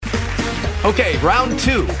Okay, round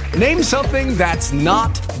two. Name something that's not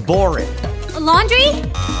boring. A laundry?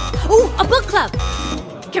 Ooh, a book club.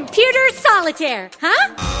 Computer solitaire,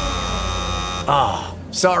 huh? Ah,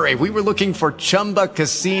 sorry, we were looking for Chumba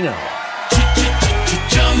Casino.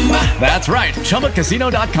 That's right,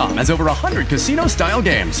 ChumbaCasino.com has over 100 casino-style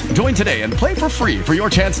games. Join today and play for free for your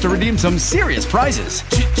chance to redeem some serious prizes.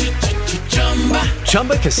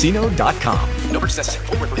 ChumbaCasino.com. No purchase necessary.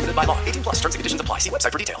 Void where prohibited by law. 18 plus. Terms and conditions apply. See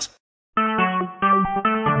website for details.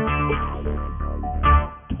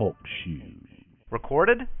 Talk shoes.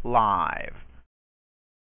 Recorded live.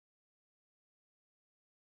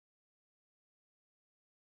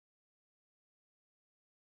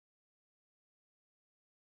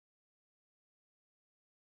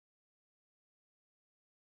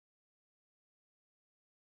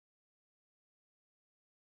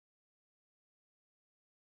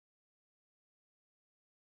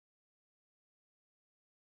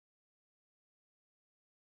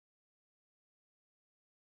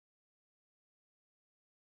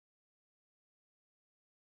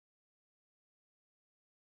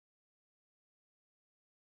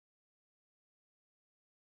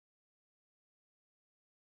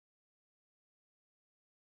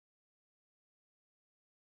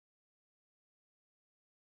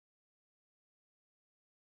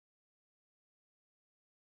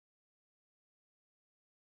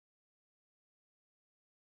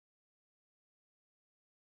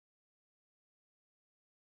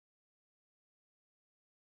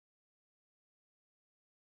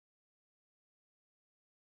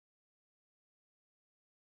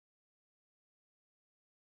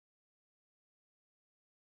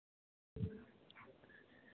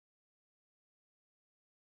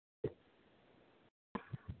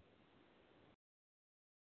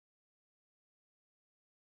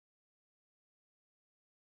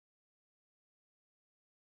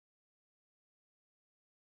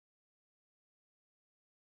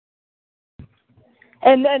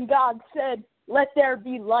 And then God said, "Let there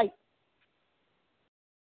be light."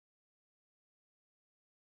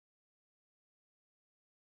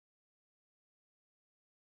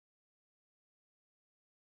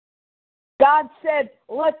 God said,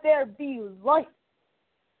 "Let there be light."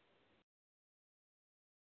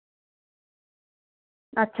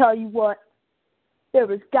 I tell you what, there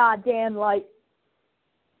was goddamn light.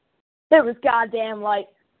 There was goddamn light.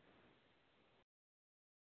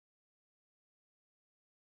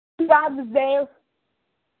 God was there.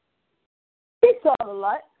 He saw the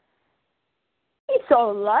light. He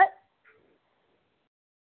saw the light.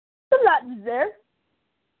 The light was there.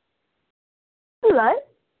 The light.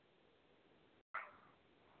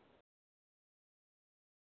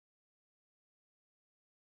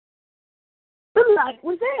 The light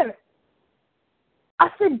was there.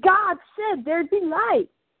 I said, God said there'd be light.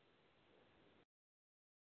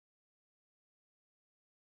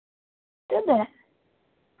 Did that.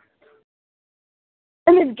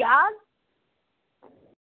 And then God,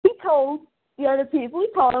 he told the other people, he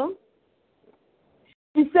told them,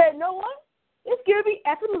 he said, "No one, it's going to be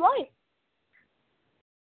effing light."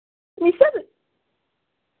 And he said it.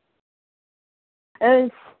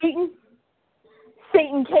 And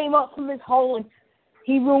Satan came up from his hole and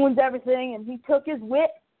he ruined everything and he took his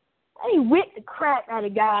wit and he whipped the crap out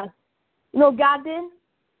of God. You know what God did?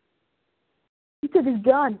 He took his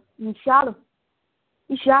gun and he shot him.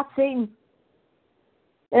 He shot Satan.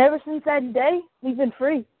 And ever since that day, he's been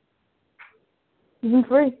free. He's been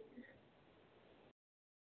free.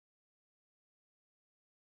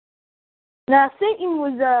 Now, Satan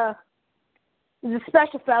was a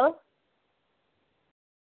special fellow.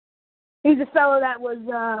 He's a fellow that was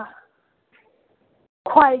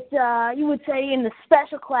quite, you would say, in the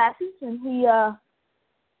special classes, and he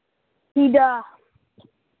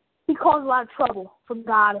caused a lot of trouble for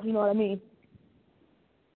God, if you know what I mean.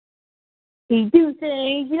 He'd do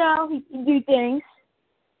things, he'd do things.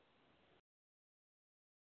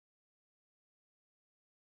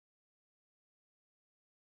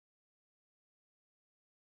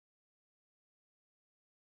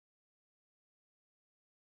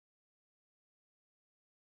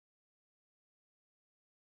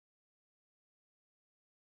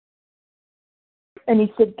 And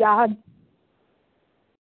he said, "God,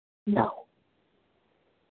 no."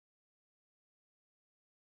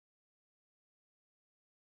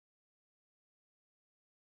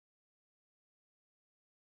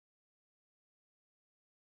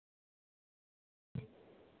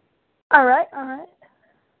 All right.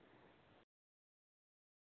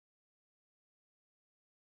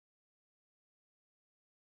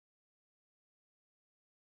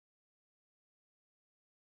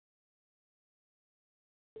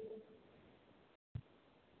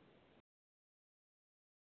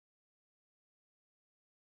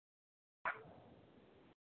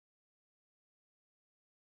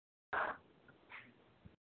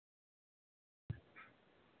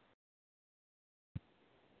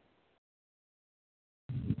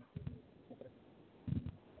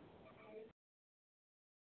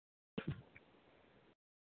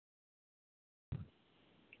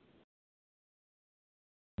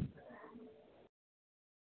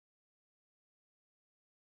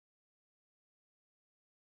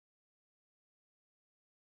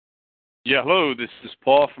 Yeah, hello. This is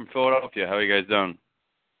Paul from Philadelphia. How are you guys doing?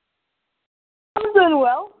 I'm doing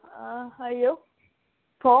well. How are you,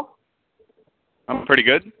 Paul? I'm pretty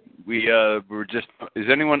good. We're just. Is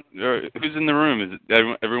anyone who's in the room? Is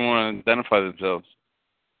it everyone identify themselves?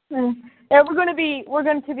 Yeah, we're going to be.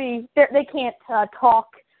 They can't talk.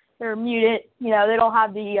 They're muted. You know, they don't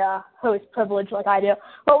have the host privilege like I do.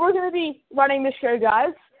 But we're going to be running the show,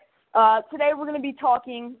 guys. Today we're going to be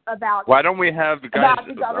talking about. Why don't we have the guys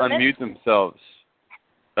government. unmute themselves?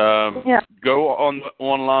 Yeah. Go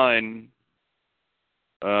online.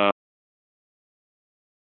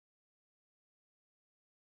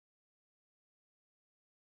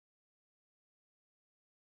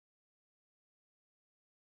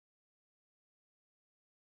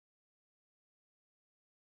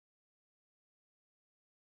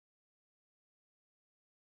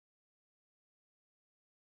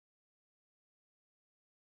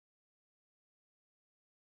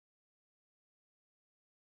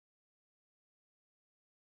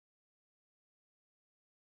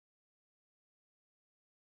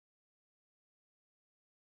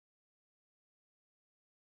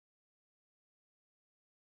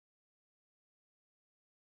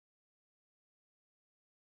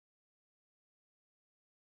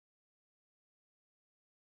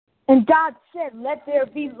 And God said, "Let there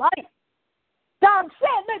be light." God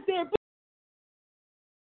said, "Let there be."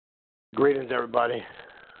 Greetings, everybody.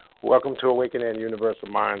 Welcome to Awakening Universal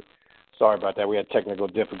Mind. Sorry about that. We had technical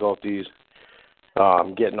difficulties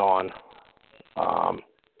getting on.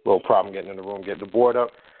 Little problem getting in the room, getting the board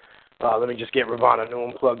up. Let me just get Ravana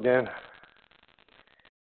Noon plugged in.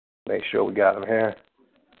 Make sure we got him here.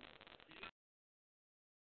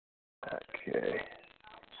 Okay.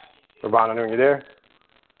 Ravana Noon, you there?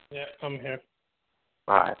 Yeah, I'm here.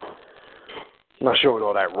 All right. I'm not sure what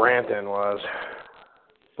all that ranting was,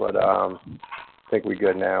 but I think we're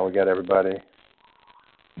good now. We got everybody.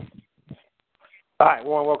 All right,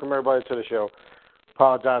 well, welcome everybody to the show.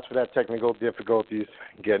 Apologize for that technical difficulties,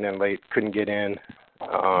 getting in late, couldn't get in.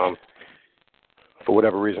 For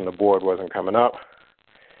whatever reason, the board wasn't coming up.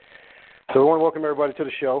 So we want to welcome everybody to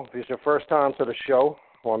the show. If it's your first time to the show,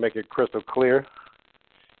 I want to make it crystal clear.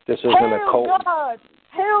 This isn't an occult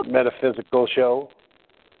metaphysical show.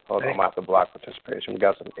 Hold on, I'm out to block participation. We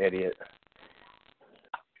got some idiot.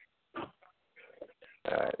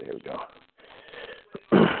 All right, here we go.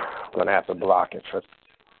 I'm going to have to block it. All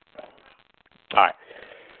right.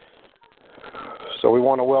 So we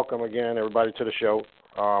want to welcome again everybody to the show.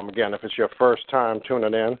 Again, if it's your first time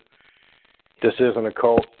tuning in, this is an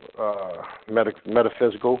occult,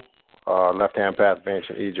 metaphysical, left-hand path of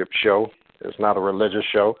ancient Egypt show. It's not a religious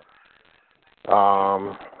show.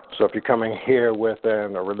 So if you're coming here with a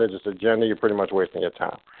religious agenda, you're pretty much wasting your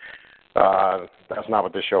time. That's not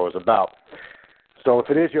what this show is about. So if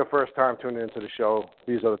it is your first time tuning into the show,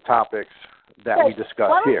 these are the topics that we discuss here.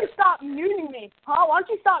 Why don't you stop muting me? Huh? Why don't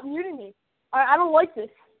you stop muting me? I don't like this.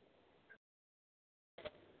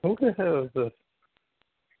 Who the hell is this?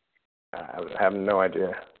 I have no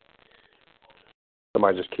idea.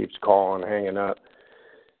 Somebody just keeps calling, hanging up,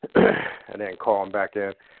 and then calling back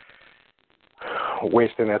in,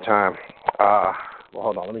 wasting their time. Well,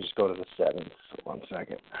 hold on. Let me just go to the settings. 1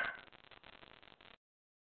 second.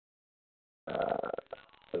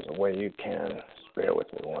 There's a way you can. Just bear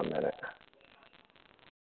with me 1 minute.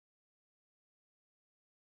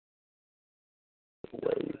 There's a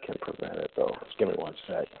way you can prevent it, though. Just give me 1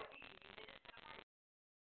 sec.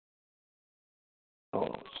 Hold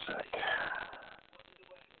on a sec.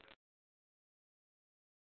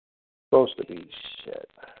 Supposed to be shit.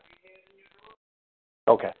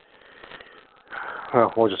 Okay.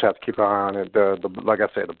 We'll just have to keep an eye on it. Like I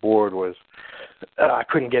said, the board was. I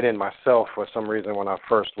couldn't get in myself for some reason when I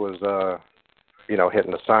first was,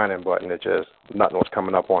 hitting the sign-in button. It just nothing was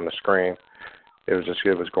coming up on the screen. It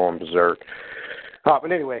was going berserk.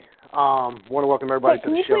 But anyway, want to welcome everybody to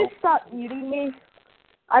the show. Can you please stop muting me?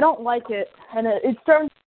 I don't like it, and it turns.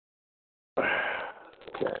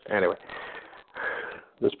 Okay. Anyway,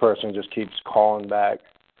 this person just keeps calling back.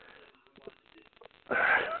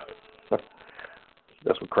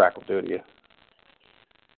 That's what crack will do to you.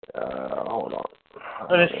 Hold on.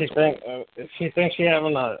 What does she think? She thinks she's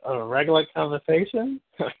having a regular conversation?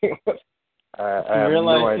 I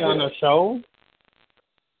realize no you're on a show?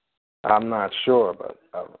 I'm not sure, but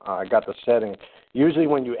I got the setting. Usually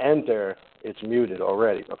when you enter, it's muted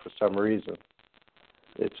already, but for some reason,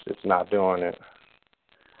 it's not doing it.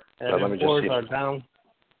 And so the let me boards just see. are down.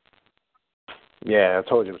 Yeah, I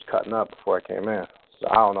told you it was cutting up before I came in. So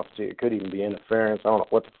I don't know if it could even be interference. I don't know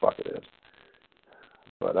what the fuck it is.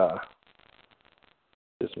 But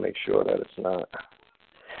just make sure that it's not.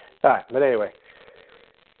 right, but anyway,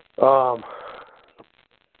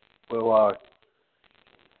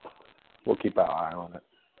 we'll keep our eye on it.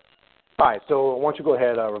 All right, so why don't you go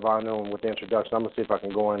ahead, Ravano, with the introduction. I'm going to see if I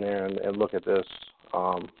can go in there and look at this.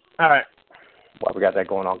 All right. While we got that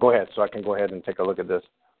going on. Go ahead, so I can go ahead and take a look at this.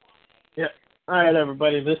 Yeah. All right,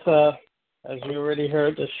 everybody. This, as you already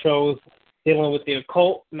heard, this show is dealing with the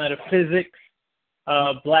occult, metaphysics,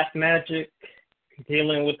 black magic,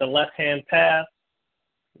 dealing with the left-hand path,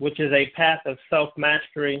 which is a path of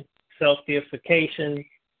self-mastery, self-deification,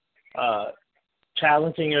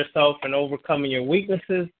 challenging yourself and overcoming your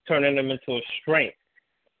weaknesses, turning them into a strength.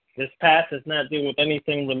 This path does not deal with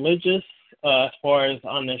anything religious. As far as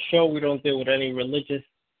on the show, we don't deal with any religious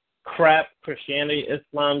crap, Christianity,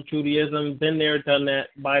 Islam, Judaism. Been there, done that,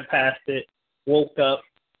 bypassed it, woke up,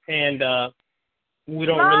 and we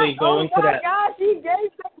don't really go into that. Gosh, he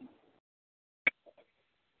gave me.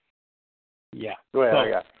 Yeah. Go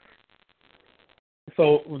ahead,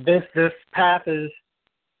 So this path is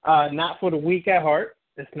not for the weak at heart.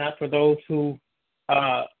 It's not for those who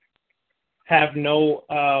have no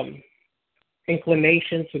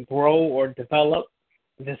inclination to grow or develop.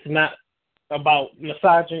 This is not about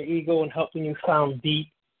massaging your ego and helping you sound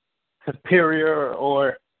deep, superior,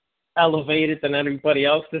 or elevated than everybody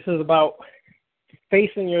else. This is about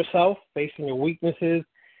facing yourself, facing your weaknesses,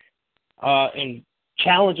 and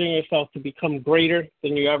challenging yourself to become greater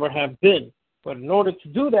than you ever have been. But in order to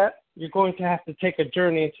do that, you're going to have to take a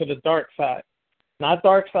journey into the dark side. Not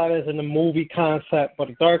dark side as in the movie concept, but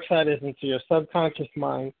the dark side is into your subconscious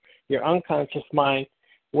mind, your unconscious mind,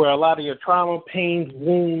 where a lot of your trauma, pains,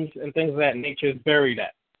 wounds, and things of that nature is buried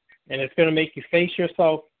at. And it's going to make you face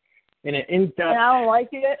yourself in an in-depth... And I don't like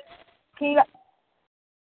it. In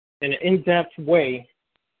an in-depth way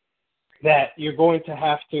that you're going to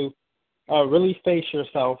have to really face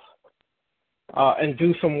yourself and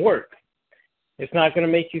do some work. It's not going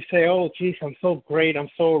to make you say, oh, geez, I'm so great, I'm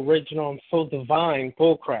so original, I'm so divine.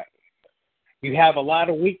 Bullcrap. You have a lot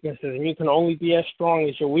of weaknesses, and you can only be as strong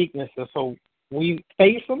as your weaknesses. So we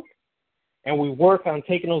face them, and we work on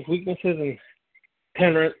taking those weaknesses and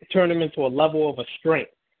turn them into a level of a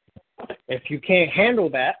strength. If you can't handle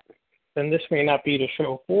that, then this may not be the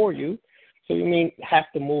show for you. So you may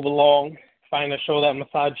have to move along, find a show that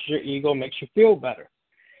massages your ego, makes you feel better.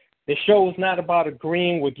 The show is not about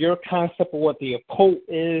agreeing with your concept of what the occult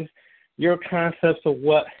is, your concepts of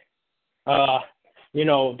what,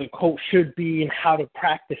 the occult should be and how to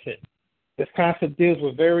practice it. This concept deals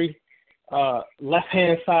with very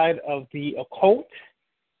left-hand side of the occult,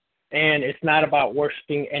 and it's not about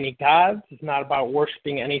worshiping any gods. It's not about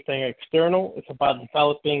worshiping anything external. It's about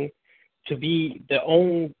developing to be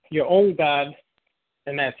your own God,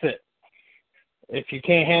 and that's it. If you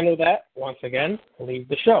can't handle that, once again, leave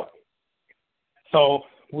the show. So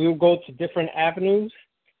we'll go to different avenues.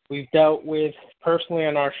 We've dealt with, personally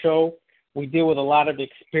on our show, we deal with a lot of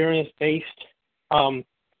experience-based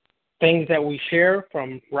things that we share,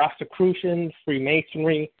 from Rosicrucians,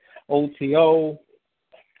 Freemasonry, OTO,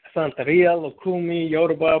 Santeria, Lukumi,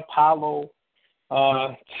 Yoruba, Palo,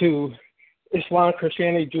 to Islam,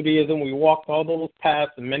 Christianity, Judaism. We walked all those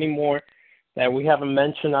paths and many more that we haven't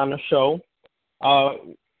mentioned on the show.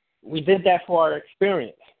 We did that for our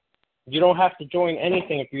experience. You don't have to join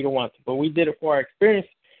anything if you don't want to, but we did it for our experience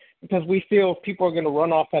because we feel if people are going to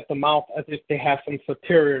run off at the mouth as if they have some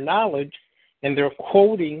superior knowledge and they're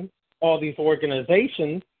quoting all these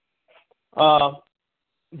organizations,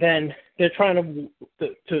 then they're trying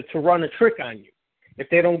to run a trick on you. If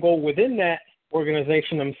they don't go within that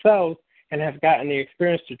organization themselves and have gotten the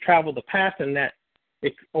experience to travel the path in that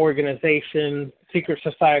organization, secret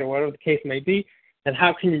society, whatever the case may be, then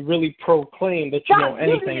how can you really proclaim that you know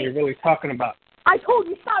anything you're really talking about? I told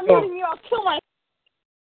you, stop muting me, I'll kill my...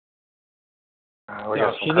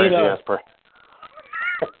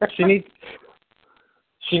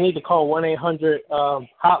 She need to call 1-800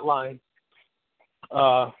 hotline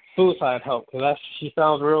suicide help, because she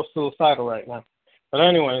sounds real suicidal right now. But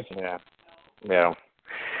anyways, yeah.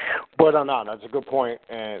 But no, that's a good point.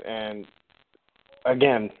 And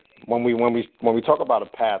again, when we talk about a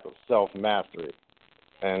path of self-mastery,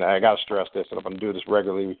 and I got to stress this, and I'm going to do this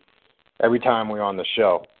regularly every time we're on the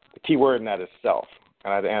show, the key word in that is self.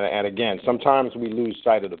 And again, sometimes we lose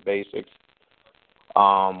sight of the basics.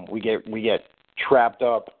 We get trapped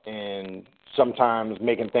up in sometimes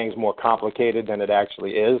making things more complicated than it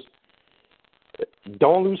actually is.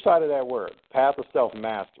 Don't lose sight of that word, path of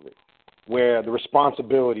self-mastery, where the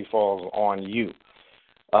responsibility falls on you.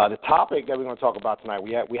 The topic that we're going to talk about tonight,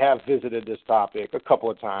 we have visited this topic a couple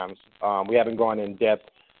of times. We haven't gone in depth,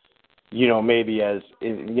 maybe as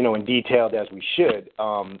in detail as we should.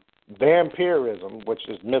 vampirism, which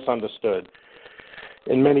is misunderstood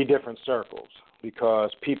in many different circles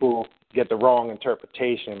because people get the wrong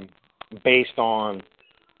interpretation based on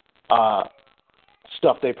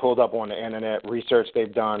stuff they pulled up on the internet, research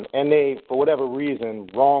they've done, and they, for whatever reason,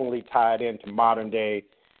 wrongly tied into modern-day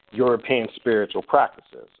European spiritual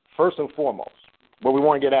practices. First and foremost, what we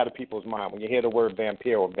want to get out of people's mind, when you hear the word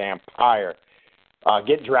vampire or vampire,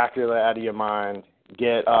 get Dracula out of your mind,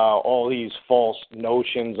 get all these false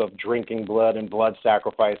notions of drinking blood and blood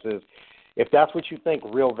sacrifices. If that's what you think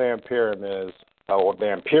real vampirism is, or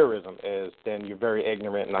vampirism is, then you're very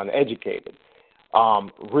ignorant and uneducated.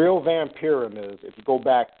 Real vampirism is, if you go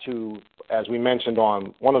back to, as we mentioned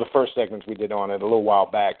on one of the first segments we did on it a little while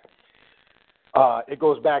back, it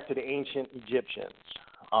goes back to the ancient Egyptians,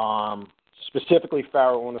 specifically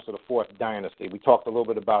Pharaoh Unas of the 4th dynasty. We talked a little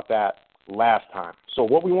bit about that last time. So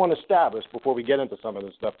what we want to establish before we get into some of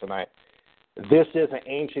this stuff tonight, this is an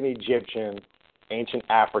ancient Egyptian, ancient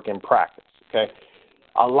African practice, okay?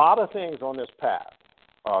 A lot of things on this path,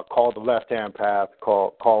 called the left-hand path,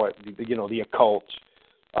 call it, the occult,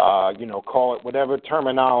 call it whatever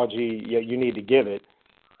terminology you need to give it.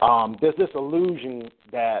 There's this illusion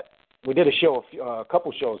that we did a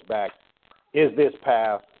couple shows back, is this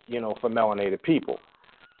path, for melanated people?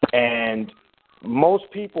 And most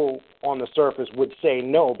people on the surface would say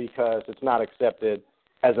no because it's not accepted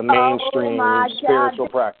as a mainstream spiritual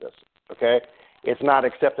practice, okay? It's not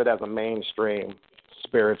accepted as a mainstream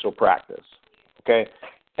spiritual practice, okay?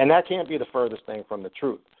 And that can't be the furthest thing from the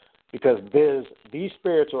truth because there's these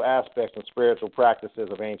spiritual aspects and spiritual practices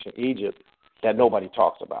of ancient Egypt that nobody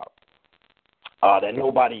talks about, that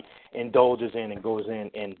nobody indulges in and goes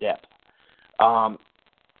in depth.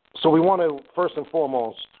 So we want to, first and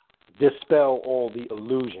foremost, dispel all the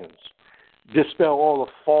illusions, dispel all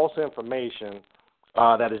the false information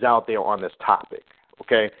that is out there on this topic,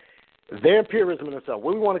 okay? Vampirism in itself,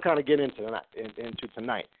 what we want to kind of get into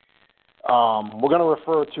tonight, we're going to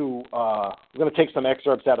refer to, we're going to take some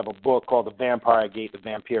excerpts out of a book called The Vampire Gate, The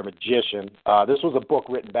Vampire Magician. This was a book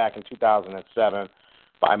written back in 2007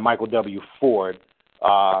 by Michael W. Ford.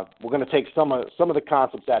 We're going to take some of the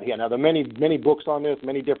concepts out here. Now, there are many books on this,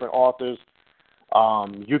 many different authors.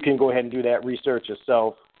 You can go ahead and do that research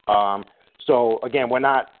yourself. So, again, we're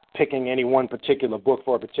not picking any one particular book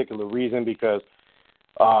for a particular reason because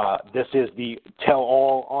this is the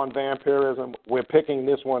tell-all on vampirism. We're picking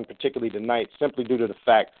this one particularly tonight simply due to the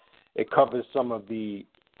fact it covers some of the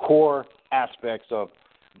core aspects of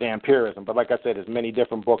vampirism. But like I said, there's many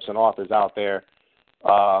different books and authors out there.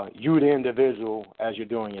 You, the individual, as you're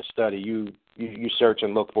doing your study, you search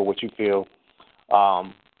and look for what you feel,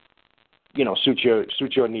 suit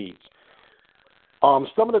your needs.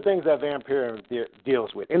 Some of the things that vampirism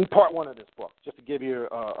deals with in part 1 of this book, just to give you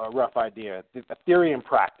a rough idea, the theory and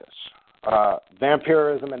practice,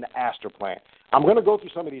 vampirism and the astral plane. I'm going to go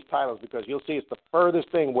through some of these titles because you'll see it's the furthest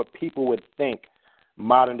thing what people would think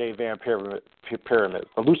modern-day vampirism is.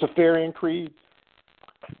 The Luciferian Creed,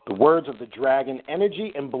 the words of the dragon,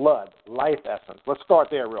 energy and blood, life essence. Let's start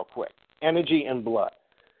there real quick. Energy and blood.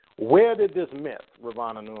 Where did this myth,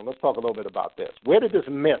 Ravana Noon, let's talk a little bit about this. Where did this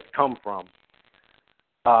myth come from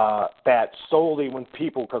that solely when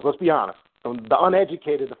people, because let's be honest, the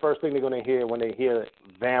uneducated, the first thing they're going to hear when they hear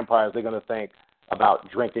vampires, they're going to think about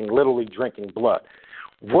literally drinking blood.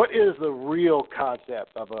 What is the real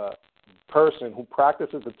concept of a person who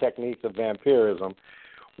practices the techniques of vampirism?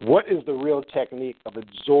 What is the real technique of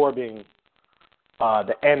absorbing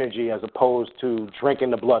the energy as opposed to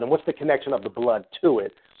drinking the blood? And what's the connection of the blood to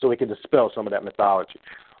it so we can dispel some of that mythology?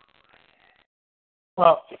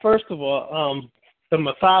 Well, first of all, the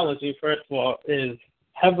mythology, is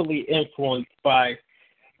heavily influenced by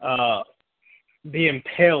the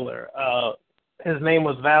Impaler. His name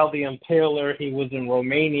was Val the Impaler. He was in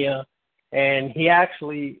Romania, and he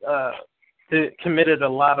actually committed a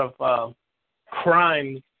lot of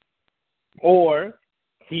crimes, or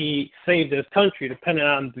he saved his country, depending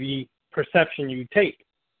on the perception you take.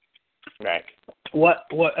 Right. What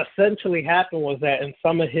essentially happened was that in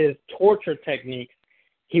some of his torture techniques,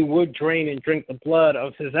 he would drain and drink the blood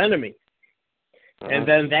of his enemy. And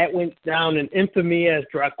then that went down in infamy as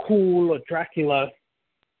Dracul or Dracula,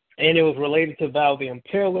 and it was related to Val the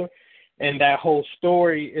Impaler. And that whole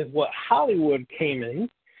story is what Hollywood came in,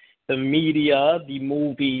 the media, the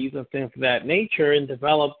movies, and things of that nature, and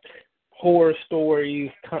developed horror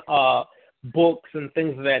stories, books, and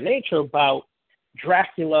things of that nature about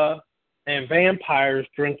Dracula and vampires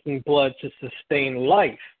drinking blood to sustain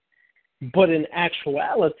life. But in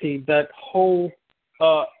actuality, that whole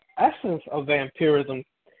essence of vampirism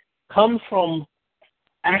comes from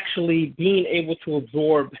actually being able to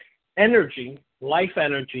absorb energy, life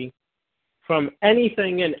energy, from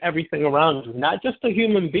anything and everything around you, not just a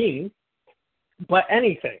human being, but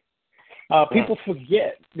anything. People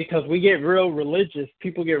forget, because we get real religious,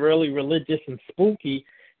 people get really religious and spooky,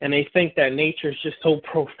 and they think that nature is just so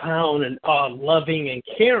profound and loving and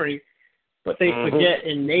caring, but they forget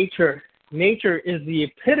in nature is the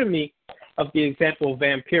epitome of the example of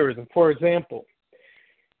vampirism. For example,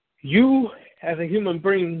 you as a human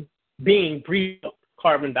being breathe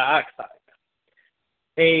carbon dioxide.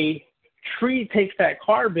 A tree takes that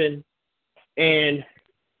carbon and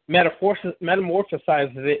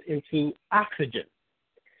metamorphosizes it into oxygen.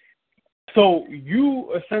 So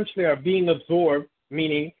you essentially are being absorbed,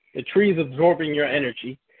 meaning the tree is absorbing your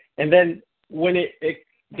energy, and then when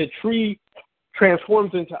the tree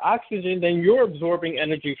transforms into oxygen, then you're absorbing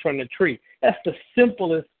energy from the tree. That's the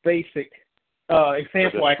simplest, basic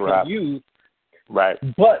example I can use. Right.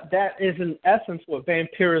 But that is in essence what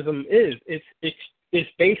vampirism is. It's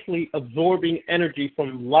basically absorbing energy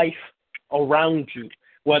from life around you,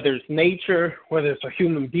 whether it's nature, whether it's a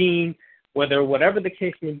human being, whatever the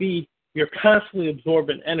case may be, you're constantly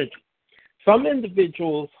absorbing energy. Some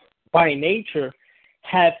individuals by nature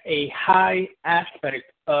have a high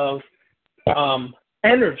aspect of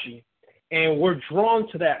energy, and we're drawn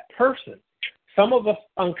to that person. Some of us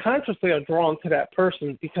unconsciously are drawn to that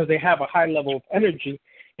person because they have a high level of energy,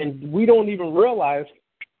 and we don't even realize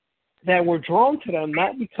that we're drawn to them,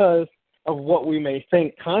 not because of what we may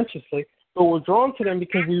think consciously, but we're drawn to them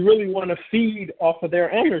because we really want to feed off of their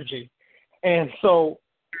energy. And so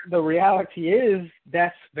the reality is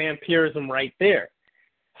that's vampirism right there.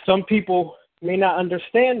 Some people may not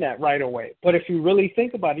understand that right away, but if you really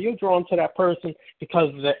think about it, you're drawn to that person because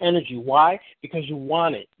of the energy. Why? Because you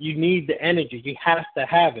want it. You need the energy. You have to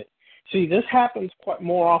have it. See, this happens quite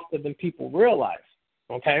more often than people realize,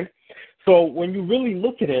 okay? So when you really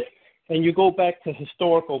look at it and you go back to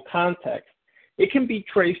historical context, it can be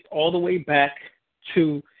traced all the way back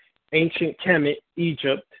to ancient Kemet,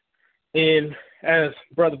 Egypt, in, as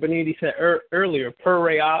Brother Beniti said earlier,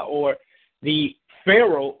 Per-Ra, or the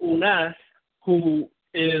pharaoh Unas, who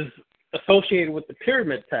is associated with the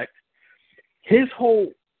pyramid text. His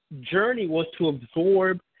whole journey was to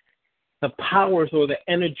absorb the powers or the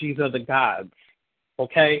energies of the gods,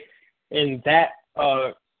 okay? In that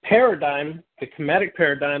paradigm, the Kemetic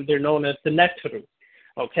paradigm, they're known as the Nectaru,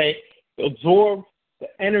 okay? Absorb the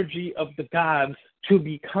energy of the gods to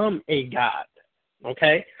become a god,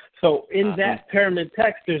 okay? So in that pyramid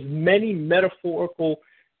text, there's many metaphorical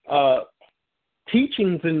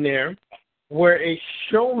teachings in there where it's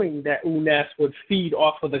showing that Unas would feed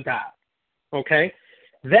off of the god, okay?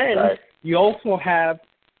 Then you also have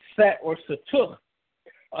Set or Satuh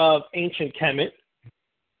of ancient Kemet,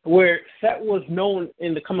 where Set was known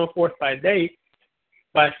in the Coming Forth by Day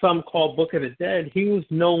by some called Book of the Dead. He was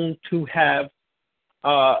known to have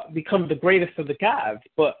become the greatest of the gods.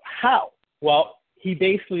 But how? Well, he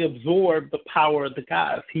basically absorbed the power of the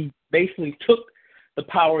gods. He basically took the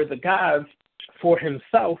power of the gods for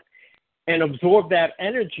himself and absorbed that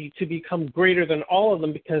energy to become greater than all of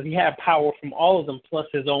them because he had power from all of them plus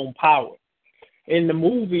his own power. In the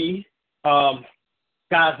movie Gods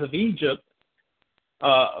of Egypt,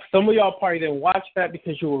 some of y'all probably didn't watch that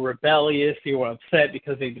because you were rebellious, you were upset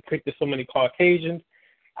because they depicted so many Caucasians.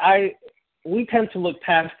 We tend to look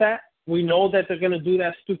past that. We know that they're going to do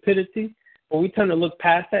that stupidity, but we tend to look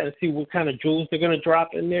past that and see what kind of jewels they're going to drop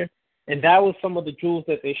in there. And that was some of the jewels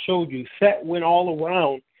that they showed you. Set went all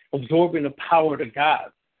around absorbing the power of the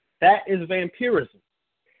gods. That is vampirism.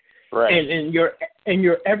 Right. And in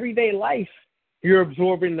your everyday life, you're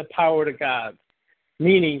absorbing the power of the gods,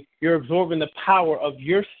 meaning you're absorbing the power of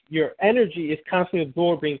your energy is constantly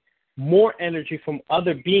absorbing more energy from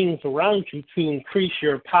other beings around you to increase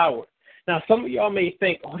your power. Now, some of y'all may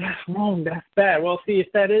think, oh, that's wrong, that's bad. Well, see,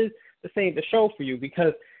 if that is, this ain't the show for you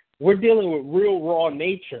because we're dealing with real raw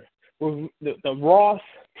nature. The raw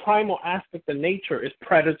primal aspect of nature is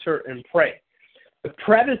predator and prey. The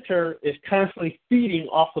predator is constantly feeding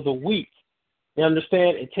off of the weak. You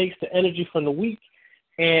understand? It takes the energy from the weak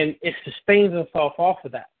and it sustains itself off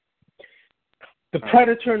of that. The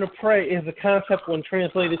predator and the prey is a concept when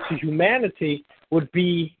translated to humanity would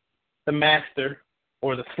be the master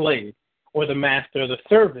or the slave or the master or the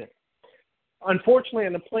servant. Unfortunately,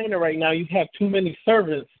 on the planet right now, you have too many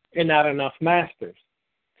servants and not enough masters.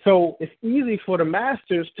 So it's easy for the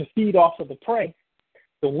masters to feed off of the prey,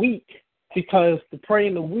 the weak, because the prey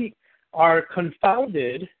and the weak are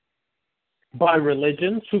confounded by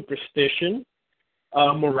religion, superstition,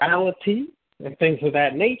 morality, and things of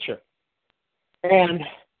that nature. And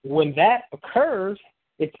when that occurs,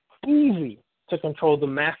 it's easy to control the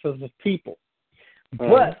masses of people.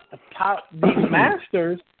 But the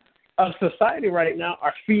masters of society right now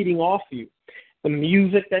are feeding off you. The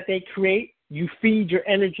music that they create, you feed your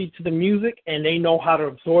energy to the music, and they know how to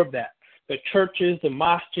absorb that. The churches, the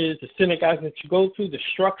mosques, the synagogues that you go to, the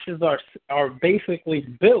structures are basically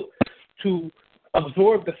built to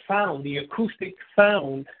absorb the sound, the acoustic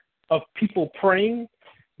sound of people praying,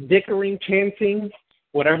 dickering, chanting,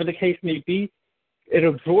 whatever the case may be. It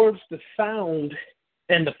absorbs the sound,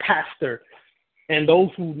 and the pastor and those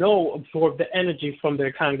who know absorb the energy from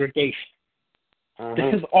their congregation.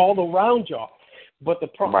 This is all around y'all. But the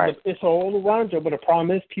problem, it's all around y'all, but the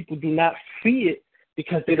problem is people do not see it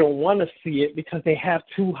because they don't want to see it, because they have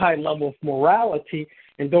too high level of morality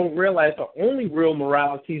and don't realize the only real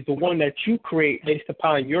morality is the one that you create based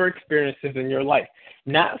upon your experiences in your life.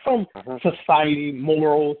 Not from society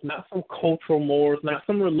morals, not some cultural morals, not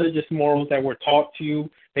some religious morals that were taught to you,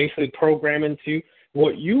 basically programmed into you.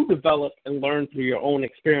 What you develop and learn through your own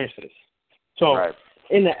experiences. So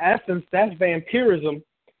in the essence, that's vampirism,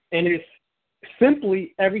 and it's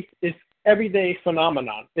simply it's everyday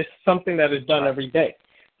phenomenon. It's something that is done every day.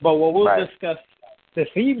 But what we'll discuss this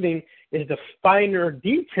evening is the finer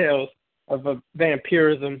details of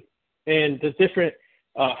vampirism and the different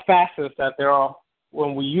facets that there are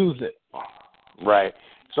when we use it. Right.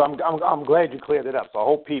 So I'm glad you cleared it up. So I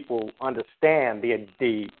hope people understand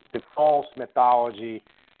the false mythology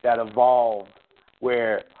that evolved,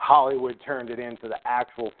 where Hollywood turned it into the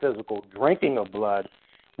actual physical drinking of blood,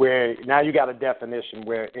 where now you got a definition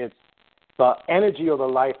where it's the energy of the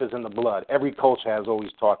life is in the blood. Every culture has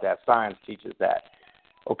always taught that. Science teaches that.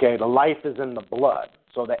 Okay, the life is in the blood.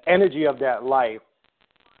 So the energy of that life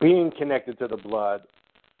being connected to the blood,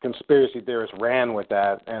 conspiracy theorists ran with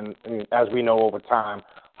that, and as we know over time,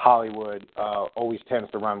 Hollywood always tends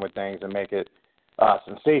to run with things and make it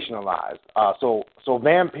sensationalized. So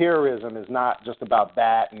vampirism is not just about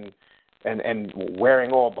that and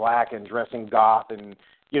wearing all black and dressing goth, and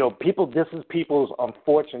people. This is people's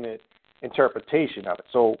unfortunate interpretation of it.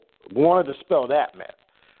 So want to dispel that myth.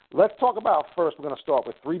 Let's talk about first. We're going to start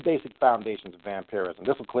with 3 basic foundations of vampirism.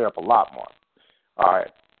 This will clear up a lot more. All right.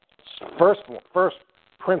 First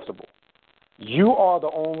principle: you are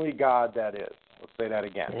the only God that is. Let's say that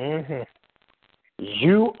again.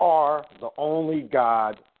 You are the only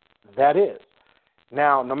God that is.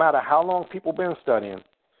 Now, no matter how long people have been studying,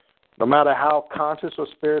 no matter how conscious or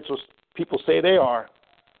spiritual people say they are,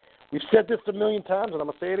 we've said this a million times, and I'm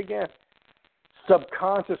going to say it again.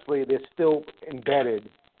 Subconsciously, they're still embedded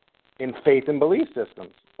in faith and belief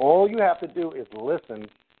systems. All you have to do is listen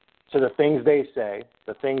to the things they say,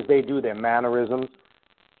 the things they do, their mannerisms,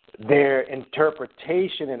 their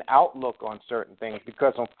interpretation and outlook on certain things,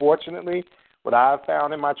 because unfortunately, what I've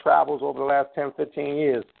found in my travels over the last 10, 15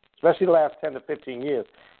 years, especially the last 10 to 15 years,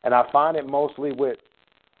 and I find it mostly with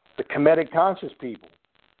the Kemetic conscious people,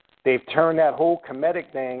 they've turned that whole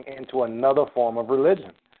Kemetic thing into another form of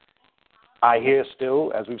religion. I hear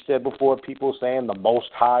still, as we've said before, people saying the Most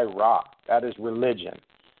High Ra. That is religion.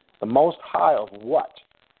 The Most High of what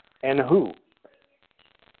and who?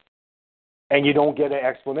 And you don't get an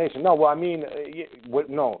explanation. No, well, I mean, what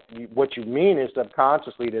you mean is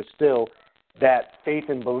subconsciously there's still that faith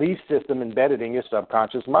and belief system embedded in your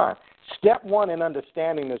subconscious mind. Step 1 in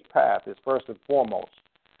understanding this path is first and foremost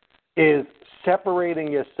is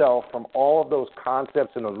separating yourself from all of those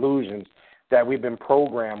concepts and illusions that we've been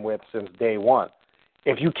programmed with since day one.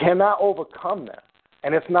 If you cannot overcome them,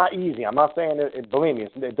 and it's not easy, I'm not saying believe me,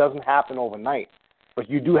 it doesn't happen overnight, but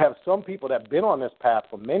you do have some people that have been on this path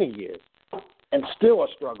for many years and still are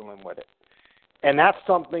struggling with it. And that's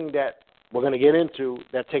something that we're going to get into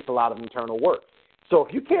that takes a lot of internal work. So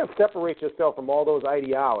if you can't separate yourself from all those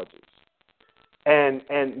ideologies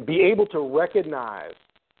and be able to recognize,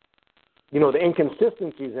 the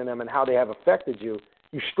inconsistencies in them and how they have affected you,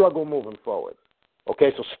 you struggle moving forward.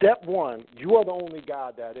 Okay, so step 1, you are the only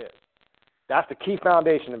God that is. That's the key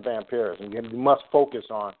foundation of vampirism you must focus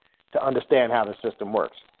on to understand how the system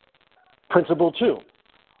works. Principle 2,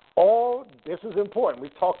 this is important.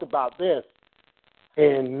 We've talked about this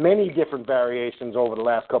in many different variations over the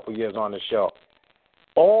last couple of years on the show.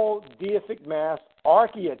 All deific mass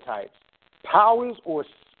archetypes, powers or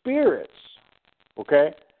spirits,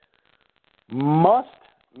 okay, must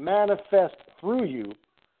manifest through you,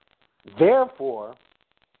 therefore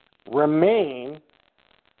to remain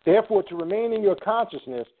in your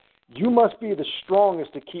consciousness, you must be the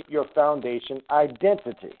strongest to keep your foundation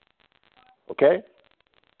identity. Okay?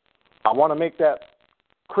 I want to make that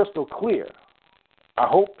crystal clear. I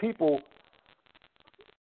hope people,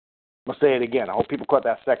 I'm going to say it again, I hope people caught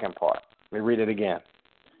that second part. Let me read it again.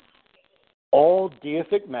 All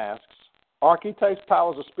deific masks, archetypes,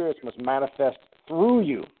 powers, or spirits must manifest through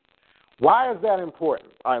you. Why is that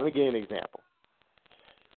important? All right, let me give you an example.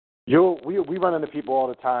 We run into people all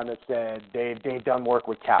the time that said they've done work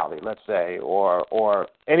with Kali, let's say, or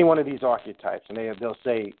any one of these archetypes, and they'll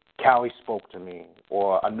say Kali spoke to me,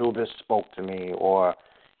 or Anubis spoke to me, or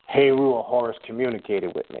Heru or Horus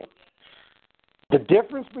communicated with me. The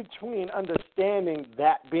difference between understanding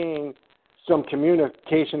that being some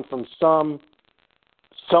communication from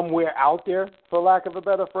somewhere out there, for lack of a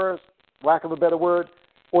better word,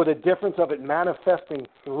 or the difference of it manifesting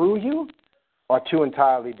through you are two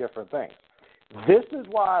entirely different things. This is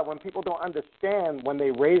why when people don't understand, when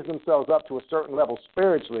they raise themselves up to a certain level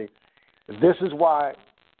spiritually, this is why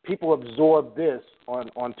people absorb this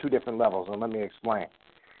on two different levels, and let me explain.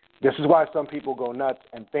 This is why some people go nuts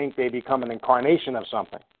and think they become an incarnation of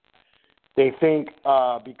something. They think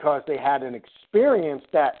because they had an experience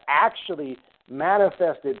that actually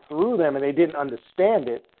manifested through them and they didn't understand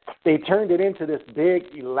it, they turned it into this big,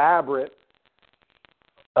 elaborate,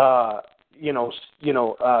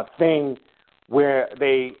 thing where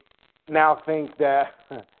they now think that,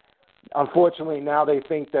 unfortunately, now they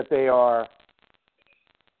think that they are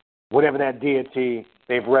whatever that deity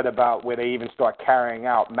they've read about, where they even start carrying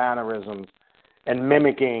out mannerisms and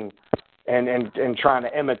mimicking and trying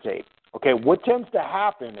to imitate. Okay, what tends to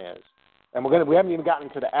happen is, and we haven't even gotten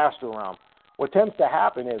into the astral realm, what tends to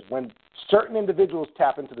happen is when certain individuals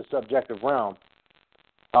tap into the subjective realm,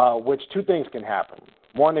 which two things can happen.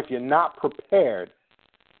 One, if you're not prepared,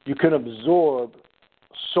 you can absorb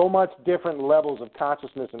so much different levels of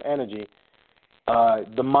consciousness and energy,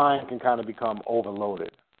 the mind can kind of become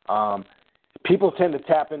overloaded. People tend to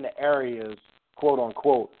tap into areas, quote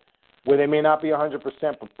unquote, where they may not be 100%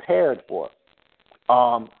 prepared for.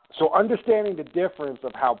 So understanding the difference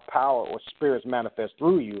of how power or spirits manifest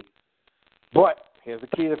through you, but here's the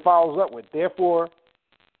key that follows up with, therefore,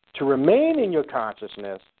 to remain in your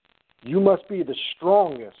consciousness, you must be the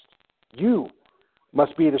strongest. You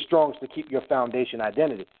must be the strongest to keep your foundation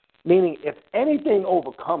identity, meaning if anything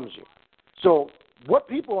overcomes you. So what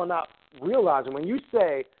people are not realizing, when you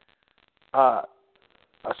say a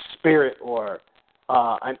spirit or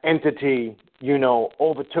an entity,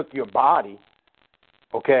 overtook your body,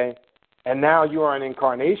 okay, and now you are an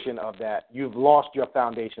incarnation of that, you've lost your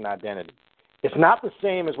foundation identity. It's not the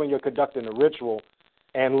same as when you're conducting a ritual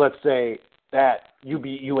and let's say that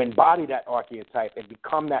you embody that archetype and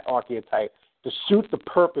become that archetype to suit the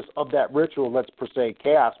purpose of that ritual, let's per se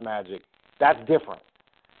chaos magic, that's different.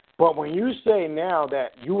 But when you say now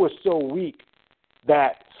that you were so weak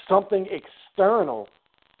that something external,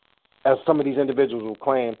 as some of these individuals will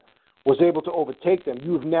claim, was able to overtake them,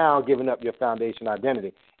 you've now given up your foundation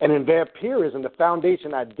identity. And in vampirism, the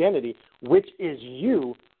foundation identity, which is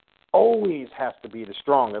you, always has to be the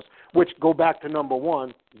strongest, which go back to number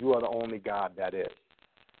one, you are the only God that is.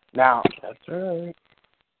 Now, that's right.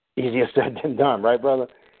 Easier said than done, right, brother?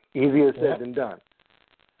 Easier said than done.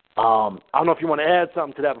 I don't know if you want to add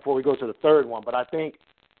something to that before we go to the third one, but I think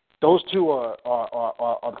those two are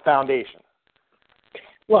the foundation.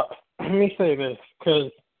 Well, let me say this,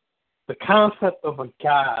 because the concept of a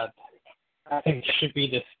God, I think, should be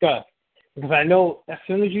discussed. Because I know as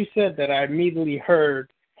soon as you said that, I immediately heard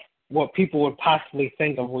what people would possibly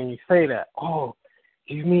think of when you say that. Oh,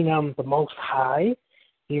 do you mean I'm the Most High?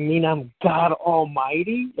 Do you mean I'm God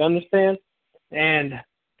Almighty? You understand? And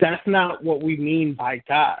that's not what we mean by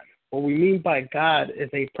God. What we mean by God is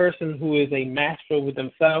a person who is a master with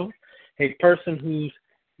themselves, a person who's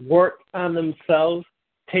worked on themselves,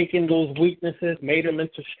 taken those weaknesses, made them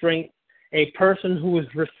into strength, a person who is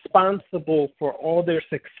responsible for all their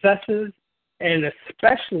successes and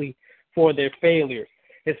especially for their failures.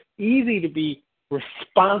 It's easy to be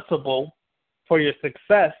responsible for your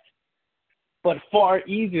success, but far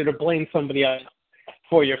easier to blame somebody else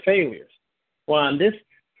for your failures. Well, on this,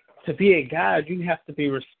 to be a God, you have to be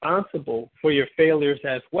responsible for your failures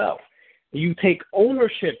as well. You take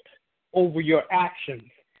ownership over your actions.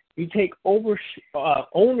 You take ownership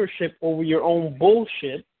over your own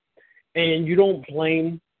bullshit, and you don't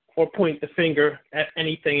blame or point the finger at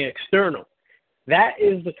anything external. That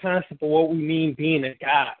is the concept of what we mean being a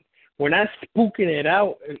God. We're not spooking it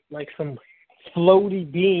out like some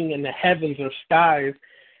floaty being in the heavens or skies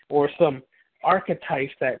or some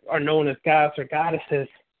archetypes that are known as gods or goddesses.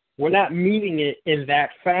 We're not meaning it in that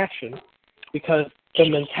fashion because the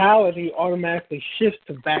mentality automatically shifts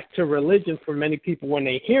back to religion for many people when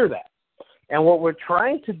they hear that. And what we're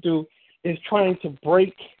trying to do is trying to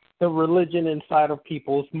break the religion inside of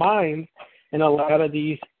people's minds. And a lot of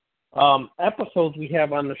these episodes we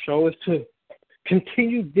have on the show is to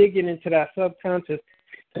continue digging into that subconscious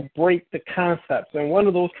to break the concepts. And one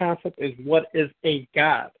of those concepts is what is a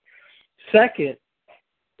God. Second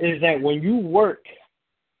is that when you work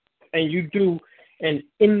and you do an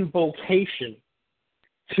invocation,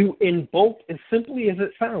 to invoke as simply as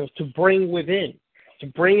it sounds, to bring within, to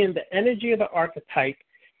bring in the energy of the archetype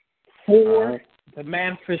for the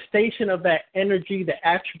manifestation of that energy, the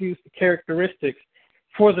attributes, the characteristics,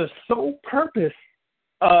 for the sole purpose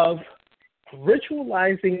of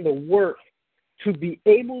ritualizing the work to be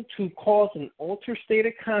able to cause an altered state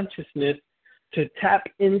of consciousness to tap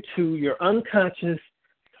into your unconscious,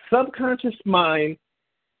 subconscious mind,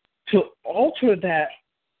 to alter that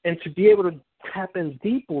and to be able to tap in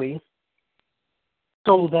deeply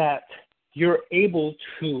so that you're able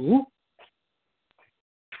to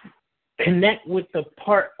connect with the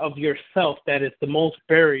part of yourself that is the most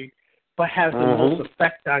buried but has the most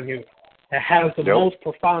effect on you, that has the most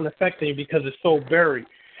profound effect on you because it's so buried.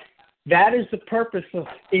 That is the purpose of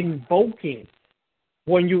invoking.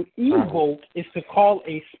 When you evoke, it's to call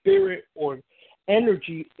a spirit or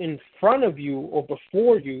energy in front of you or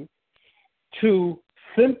before you to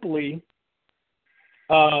simply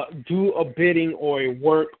do a bidding or a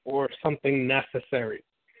work or something necessary.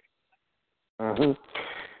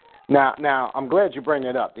 Now, I'm glad you bring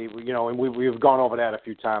that up. And we've gone over that a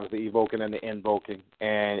few times, the evoking and the invoking,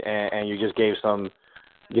 and you just gave some,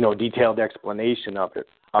 detailed explanation of it.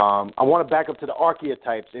 I want to back up to the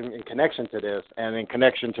archetypes in connection to this and in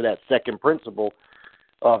connection to that second principle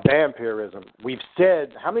of vampirism. We've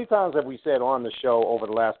said, how many times have we said on the show over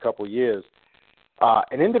the last couple of years,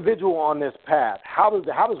 an individual on this path, how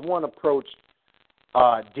does one approach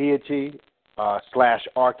deity /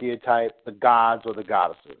 archetype, the gods or the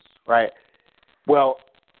goddesses, right? Well,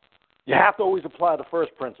 you have to always apply the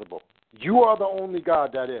first principle. You are the only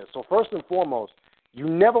God that is. So first and foremost, you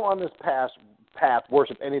never on this path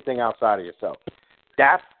worship anything outside of yourself.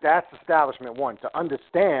 That's establishment one. To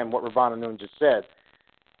understand what Ravana Noon just said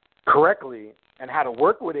correctly and how to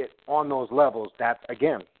work with it on those levels, that's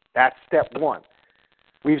step one.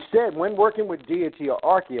 We've said when working with deity or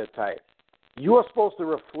archetype, you are supposed to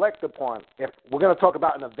reflect upon, if we're going to talk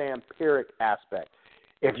about in a vampiric aspect,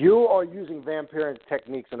 if you are using vampiric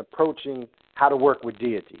techniques and approaching how to work with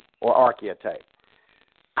deity or archetype,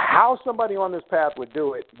 how somebody on this path would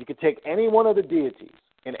do it, you could take any one of the deities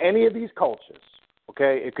in any of these cultures,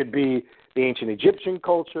 okay? It could be the ancient Egyptian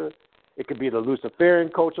culture. It could be the Luciferian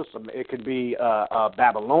culture. It could be a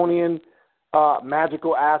Babylonian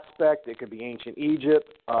magical aspect. It could be ancient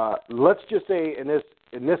Egypt. Let's just say in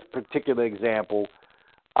this particular example,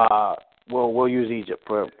 we'll use Egypt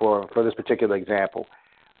for this particular example.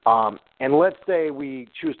 And let's say we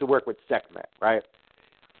choose to work with Sekhmet, right?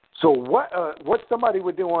 So what somebody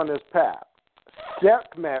would do on this path,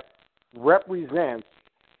 Sekhmet represents,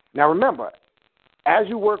 now remember, as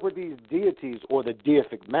you work with these deities or the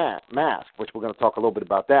deific mask, which we're going to talk a little bit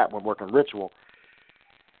about that when working ritual,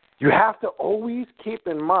 you have to always keep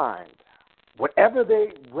in mind whatever they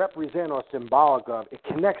represent or symbolic of, it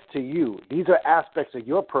connects to you. These are aspects of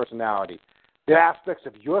your personality. They're aspects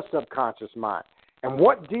of your subconscious mind. And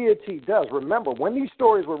what deity does, remember, when these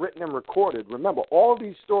stories were written and recorded, remember, all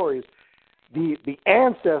these stories, the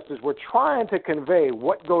ancestors were trying to convey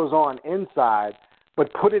what goes on inside,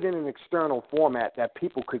 but put it in an external format that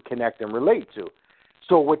people could connect and relate to.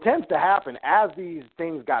 So what tends to happen as these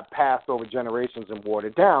things got passed over generations and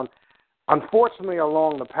watered down, unfortunately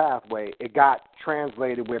along the pathway, it got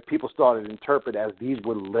translated where people started to interpret as these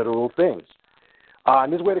were literal things.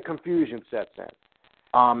 And this is where the confusion sets in.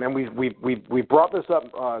 And we brought this up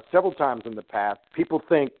several times in the past. People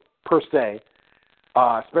think, per se,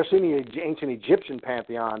 especially in the ancient Egyptian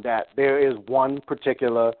pantheon, that there is one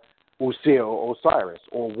particular Usil or Osiris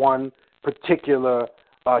or one particular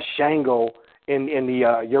Shango in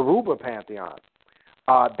the Yoruba pantheon.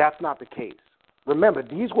 That's not the case. Remember,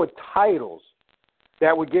 these were titles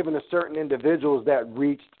that were given to certain individuals that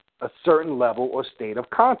reached a certain level or state of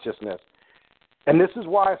consciousness. And this is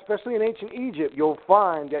why, especially in ancient Egypt, you'll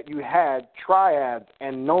find that you had triads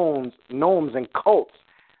and gnomes and cults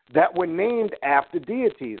that were named after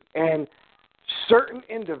deities. And certain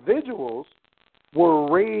individuals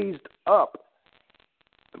were raised up,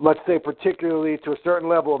 let's say particularly to a certain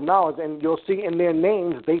level of knowledge, and you'll see in their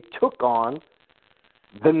names they took on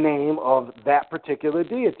the name of that particular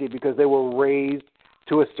deity because they were raised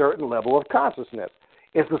to a certain level of consciousness.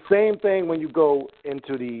 It's the same thing when you go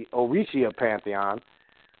into the Orisha pantheon,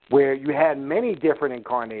 where you had many different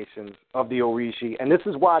incarnations of the Orishi, and this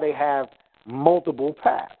is why they have multiple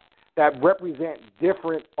paths that represent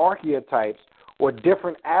different archetypes or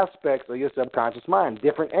different aspects of your subconscious mind,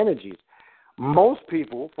 different energies. Most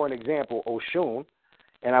people, for an example, Oshun,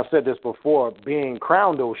 and I've said this before, being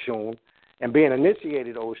crowned Oshun and being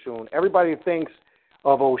initiated Oshun, everybody thinks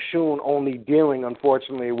of Oshun only dealing,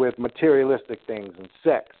 unfortunately, with materialistic things and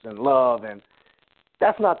sex and love, and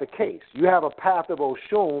that's not the case. You have a path of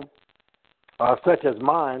Oshun, such as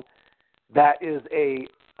mine, that is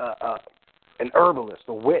an herbalist,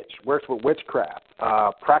 a witch, works with witchcraft,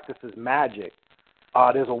 practices magic.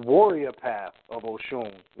 There's a warrior path of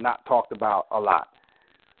Oshun, not talked about a lot.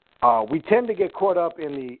 We tend to get caught up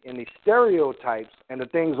in the stereotypes and the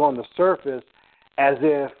things on the surface as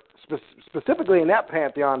if, specifically in that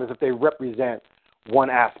pantheon, as if they represent one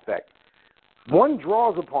aspect. One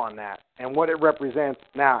draws upon that and what it represents.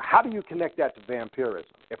 Now, how do you connect that to vampirism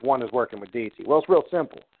if one is working with deity? Well, it's real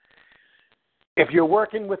simple. If you're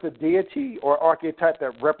working with a deity or archetype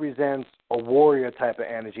that represents a warrior type of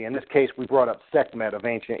energy, in this case we brought up Sekhmet of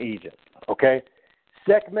ancient Egypt, okay?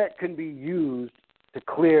 Sekhmet can be used to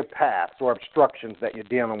clear paths or obstructions that you're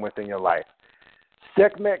dealing with in your life.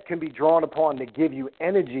 Sekhmet can be drawn upon to give you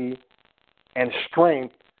energy and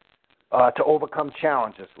strength to overcome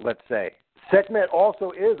challenges, let's say. Sekhmet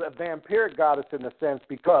also is a vampiric goddess in a sense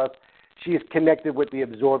because she is connected with the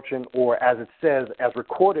absorption, or as it says, as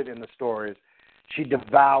recorded in the stories, she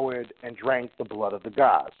devoured and drank the blood of the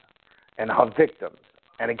gods and her victims.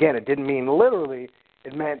 And again, it didn't mean literally.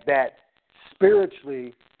 It meant that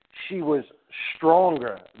spiritually she was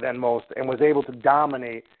stronger than most and was able to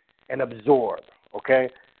dominate and absorb, okay?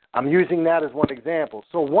 I'm using that as one example.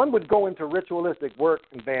 So one would go into ritualistic work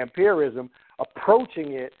in vampirism,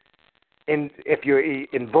 approaching it, if you're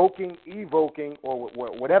invoking, evoking, or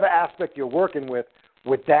whatever aspect you're working with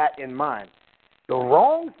that in mind. The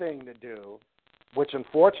wrong thing to do, which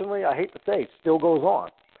unfortunately, I hate to say, still goes on.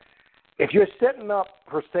 If you're setting up,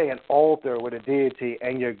 per se, an altar with a deity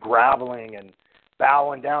and you're groveling and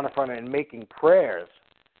bowing down in front of it and making prayers,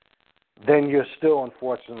 then you're still,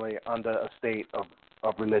 unfortunately, under a state of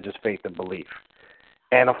religious faith and belief.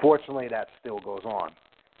 And unfortunately, that still goes on.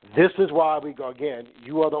 This is why we go, again,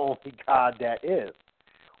 you are the only God that is.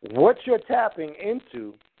 What you're tapping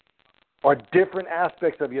into are different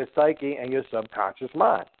aspects of your psyche and your subconscious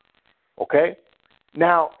mind, okay?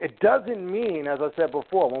 Now, it doesn't mean, as I said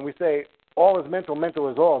before, when we say all is mental, mental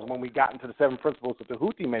is all, when we got into the 7 principles of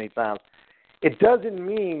Tahuti many times, it doesn't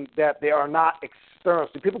mean that they are not external.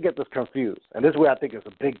 See, people get this confused, and this is where I think there's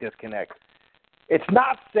a big disconnect. It's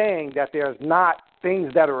not saying that there's not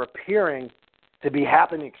things that are appearing to be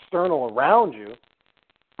happening external around you,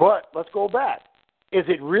 but let's go back. Is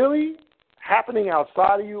it really happening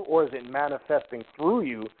outside of you, or is it manifesting through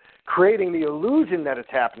you, creating the illusion that it's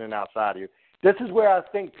happening outside of you? This is where I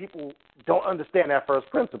think people don't understand that first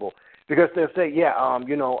principle, because they'll say,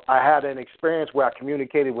 I had an experience where I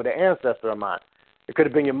communicated with an ancestor of mine. It could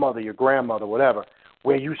have been your mother, your grandmother, whatever,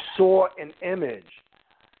 where you saw an image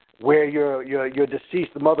where your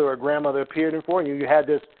deceased mother or grandmother appeared in front of you. You had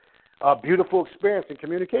this beautiful experience in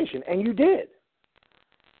communication, and you did.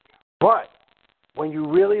 But when you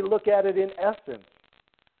really look at it in essence,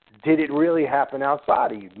 did it really happen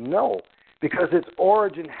outside of you? No, because its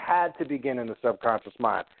origin had to begin in the subconscious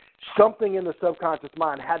mind. Something in the subconscious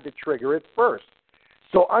mind had to trigger it first.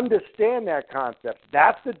 So understand that concept.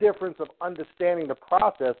 That's the difference of understanding the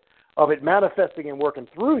process of it manifesting and working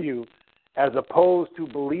through you, as opposed to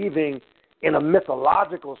believing in a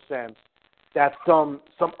mythological sense that some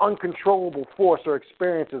uncontrollable force or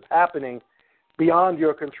experience is happening beyond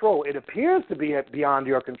your control. It appears to be beyond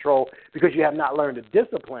your control because you have not learned to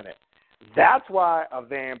discipline it. That's why a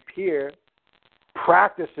vampire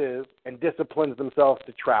practices and disciplines themselves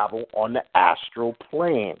to travel on the astral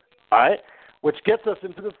plane, all right? Which gets us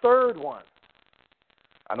into the third one.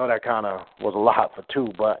 I know that kind of was a lot for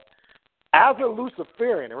two, but as a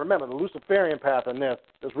Luciferian, and remember, the Luciferian path in this,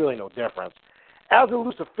 there's really no difference. As a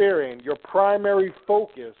Luciferian, your primary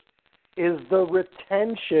focus is the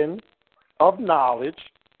retention of knowledge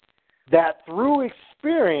that through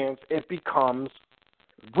experience it becomes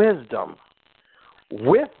wisdom.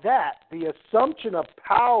 With that, the assumption of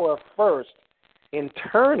power first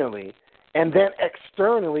internally and then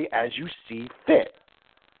externally as you see fit.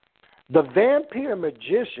 The vampire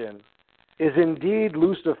magician is indeed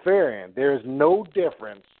Luciferian. There is no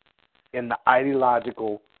difference in the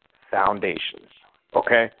ideological foundations.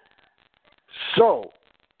 Okay? So,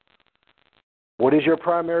 what is your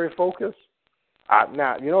primary focus?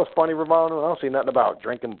 Now, it's funny, Ramon, I don't see nothing about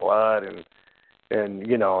drinking blood and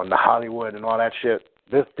the Hollywood and all that shit.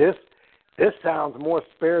 This sounds more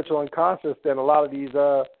spiritual and conscious than a lot of these,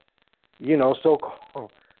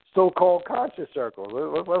 so-called conscious circles.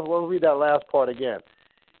 Let's read that last part again.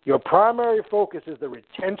 Your primary focus is the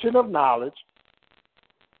retention of knowledge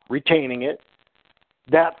retaining it,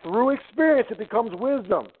 that through experience it becomes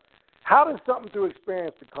wisdom. How does something through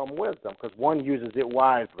experience become wisdom? Because one uses it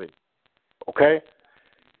wisely. Okay?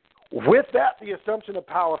 With that, the assumption of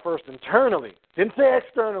power first internally. Didn't say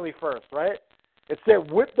externally first, right? It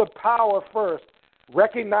said with the power first,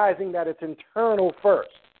 recognizing that it's internal first.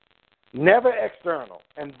 Never external.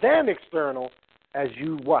 And then external as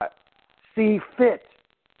you what? See fit.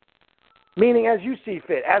 Meaning as you see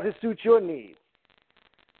fit, as it suits your needs,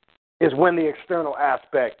 is when the external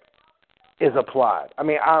aspect is applied. I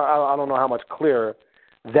mean, I don't know how much clearer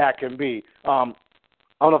that can be. I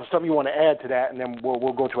don't know if something you want to add to that, and then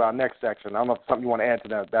we'll go to our next section. I don't know if something you want to add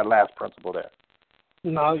to that last principle there.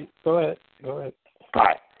 No, go ahead. Go ahead. All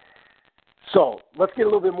right. So let's get a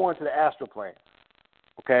little bit more into the astral plane.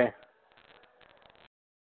 Okay.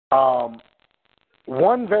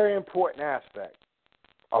 One very important aspect.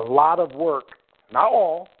 A lot of work. Not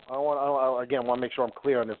all. I want to make sure I'm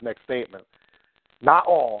clear on this next statement. Not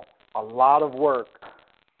all. A lot of work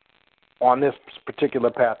on this particular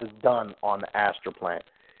path is done on the astral plane.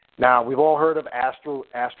 Now, we've all heard of astral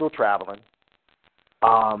traveling.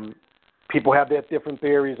 People have their different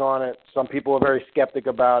theories on it. Some people are very skeptic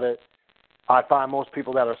about it. I find most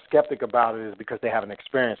people that are skeptic about it is because they haven't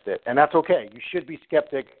experienced it. And that's okay. You should be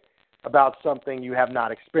skeptic about something you have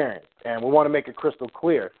not experienced. And we want to make it crystal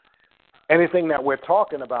clear. Anything that we're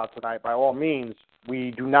talking about tonight, by all means,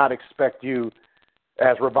 we do not expect you,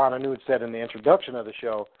 as Ravana Nud said in the introduction of the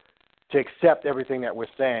show, to accept everything that we're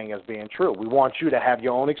saying as being true. We want you to have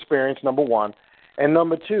your own experience, number one. And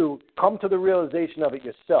number two, come to the realization of it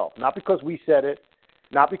yourself. Not because we said it,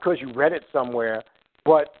 not because you read it somewhere,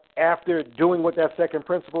 but after doing what that second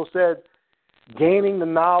principle said, gaining the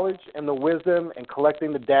knowledge and the wisdom and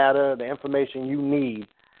collecting the data, the information you need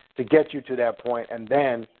to get you to that point, and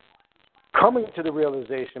then coming to the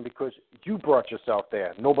realization because you brought yourself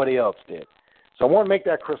there. Nobody else did. So I want to make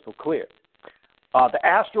that crystal clear. The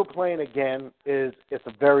astral plane, again, it's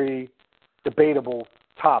a very debatable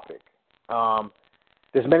topic.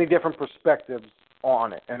 There's many different perspectives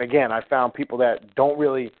on it. And again, I found people that don't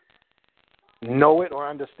really know it or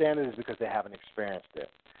understand it is because they haven't experienced it.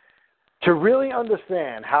 To really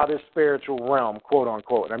understand how this spiritual realm, quote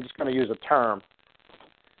unquote, and I'm just going to use a term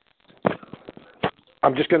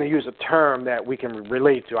that we can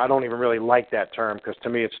relate to. I don't even really like that term because to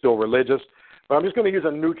me it's still religious. But I'm just going to use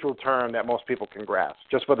a neutral term that most people can grasp,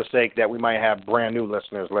 just for the sake that we might have brand new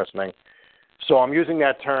listeners listening. So I'm using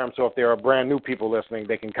that term so if there are brand new people listening,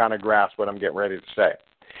 they can kind of grasp what I'm getting ready to say.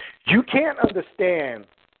 You can't understand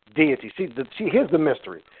deity. See, here's the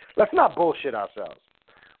mystery. Let's not bullshit ourselves.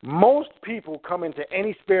 Most people come into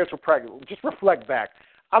any spiritual practice, just reflect back.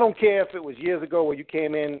 I don't care if it was years ago where you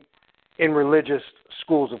came in religious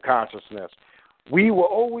schools of consciousness. We were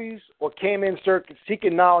always, or came in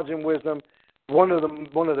seeking knowledge and wisdom, one of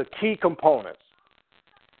the key components,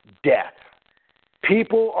 death.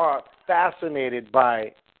 People are fascinated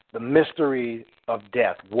by the mystery of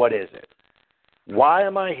death. What is it? Why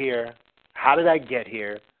am I here? How did I get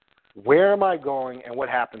here? Where am I going? And what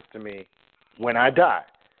happens to me when I die?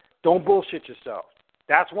 Don't bullshit yourself.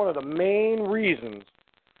 That's one of the main reasons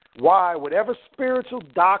why whatever spiritual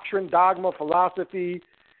doctrine, dogma, philosophy,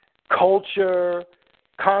 culture,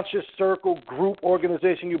 conscious circle, group,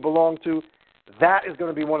 organization you belong to, that is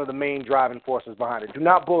going to be one of the main driving forces behind it. Do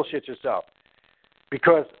not bullshit yourself.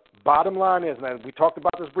 Because bottom line is, and we talked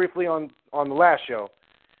about this briefly on the last show,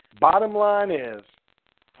 bottom line is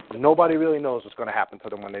nobody really knows what's going to happen to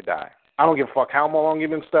them when they die. I don't give a fuck how long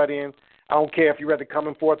you've been studying. I don't care if you read the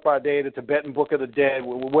Coming Forth by Day, the Tibetan Book of the Dead,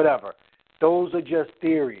 whatever. Those are just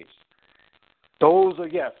theories. Those are,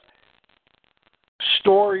 yes,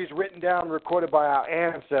 stories written down and recorded by our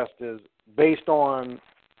ancestors based on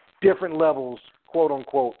different levels, quote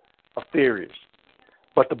unquote, of theories.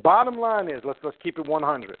 But the bottom line is, let's keep it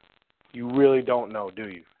 100. You really don't know, do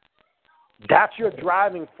you? That's your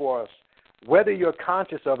driving force, whether you're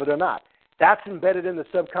conscious of it or not. That's embedded in the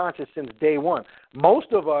subconscious since day one.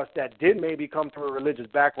 Most of us that did maybe come from a religious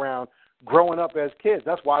background growing up as kids,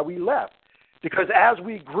 that's why we left. Because as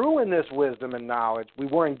we grew in this wisdom and knowledge, we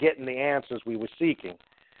weren't getting the answers we were seeking.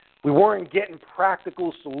 We weren't getting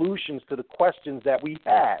practical solutions to the questions that we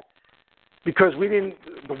had. Because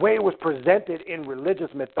the way it was presented in religious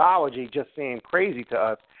mythology just seemed crazy to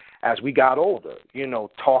us as we got older.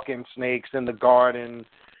 Talking snakes in the garden,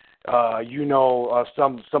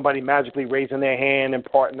 somebody magically raising their hand and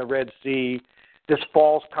parting the Red Sea, this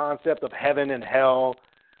false concept of heaven and hell.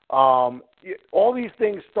 All these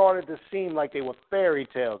things started to seem like they were fairy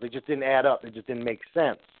tales. They just didn't add up. They just didn't make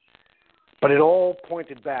sense. But it all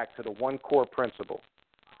pointed back to the one core principle.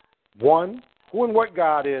 One, who and what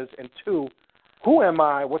God is, and 2, who am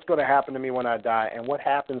I, what's going to happen to me when I die, and what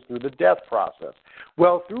happens through the death process.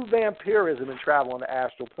 Well, through vampirism and travel on the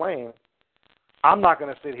astral plane, I'm not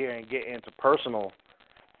going to sit here and get into personal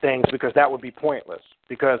things because that would be pointless.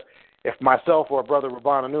 Because if myself or Brother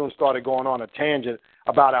Ravana Noon started going on a tangent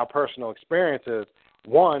about our personal experiences,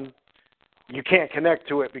 one, you can't connect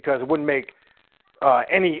to it because it wouldn't make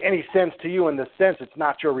any sense to you in the sense it's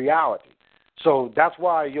not your reality. So that's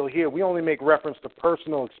why you'll hear we only make reference to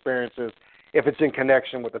personal experiences if it's in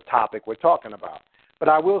connection with the topic we're talking about. But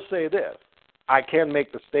I will say this. I can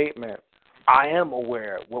make the statement, I am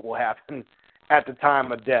aware of what will happen at the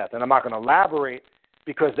time of death. And I'm not going to elaborate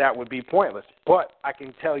because that would be pointless. But I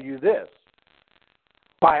can tell you this.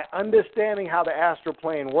 By understanding how the astral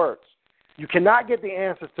plane works, you cannot get the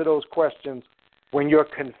answers to those questions when you're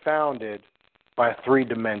confounded by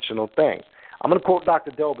three-dimensional things. I'm going to quote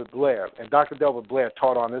Dr. Delbert Blair, and Dr. Delbert Blair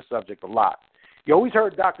taught on this subject a lot. You always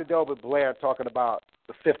heard Dr. Delbert Blair talking about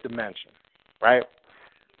the fifth dimension, right?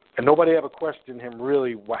 And nobody ever questioned him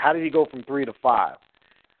really, well, how did he go from 3 to 5?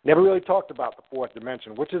 Never really talked about the fourth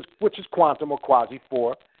dimension, which is quantum or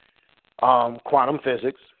quasi-4, quantum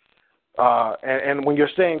physics. And when you're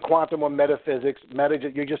saying quantum or metaphysics,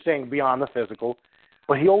 you're just saying beyond the physical.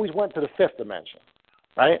 But he always went to the fifth dimension,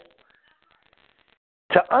 right?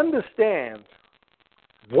 To understand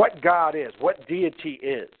what God is, what deity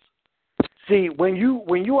is. See, when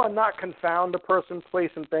you are not confound to person, place,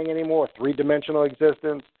 and thing anymore, three-dimensional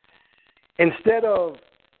existence, instead of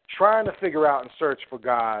trying to figure out and search for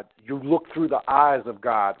God, you look through the eyes of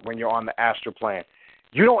God when you're on the astral plane.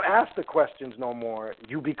 You don't ask the questions no more.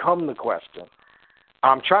 You become the question.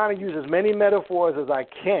 I'm trying to use as many metaphors as I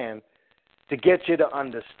can to get you to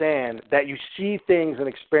understand that you see things and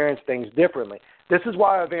experience things differently. This is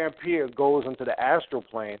why a vampire goes into the astral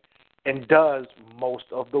plane and does most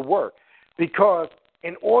of the work. Because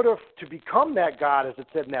in order to become that God, as it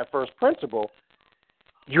said in that first principle,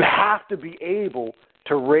 you have to be able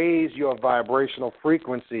to raise your vibrational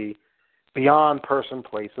frequency beyond person,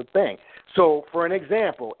 place, or thing. So, for an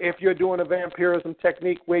example, if you're doing a vampirism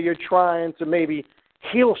technique where you're trying to maybe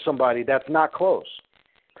heal somebody that's not close,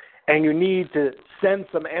 and you need to send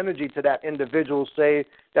some energy to that individual, say,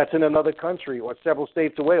 that's in another country or several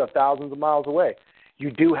states away or thousands of miles away, you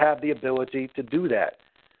do have the ability to do that.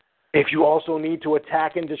 If you also need to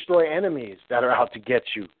attack and destroy enemies that are out to get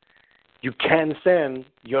you, you can send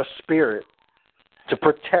your spirit to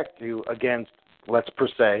protect you against, let's per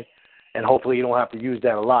se, and hopefully you don't have to use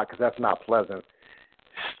that a lot because that's not pleasant.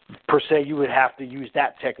 Per se, you would have to use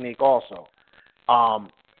that technique also.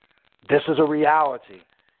 This is a reality.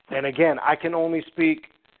 And again, I can only speak,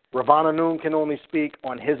 Ravana Noon can only speak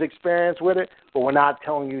on his experience with it, but we're not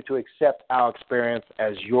telling you to accept our experience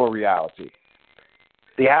as your reality.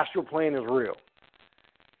 The astral plane is real.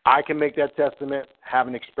 I can make that testament, have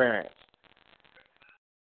an experience.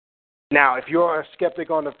 Now, if you're a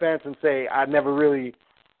skeptic on the fence and say, I never really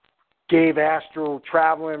gave astral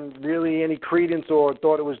traveling really any credence or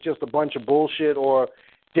thought it was just a bunch of bullshit or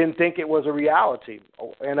didn't think it was a reality.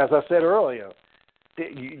 And as I said earlier,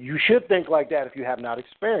 you should think like that if you have not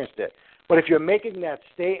experienced it. But if you're making that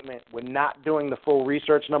statement with not doing the full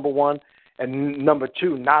research, number one, and number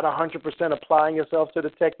two, not 100% applying yourself to the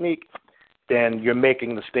technique, then you're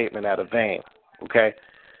making the statement out of vain, okay?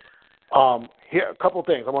 Here, a couple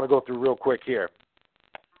things I want to go through real quick here.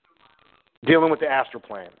 Dealing with the astral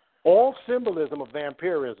plane. All symbolism of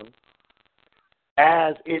vampirism,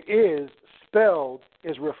 as it is spelled,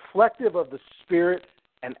 is reflective of the spirit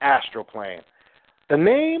and astral plane. The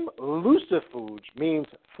name Lucifuge means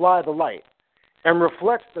fly the light and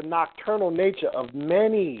reflects the nocturnal nature of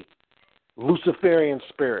many Luciferian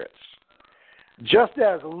spirits. Just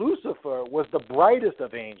as Lucifer was the brightest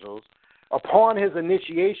of angels, upon his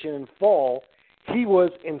initiation and fall, he was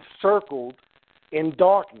encircled in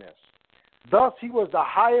darkness. Thus, he was the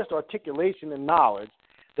highest articulation in knowledge,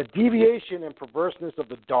 the deviation and perverseness of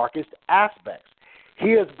the darkest aspects.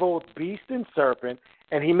 He is both beast and serpent,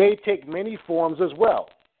 and he may take many forms as well.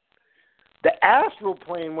 The astral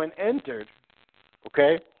plane, when entered,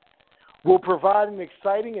 will provide an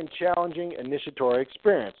exciting and challenging initiatory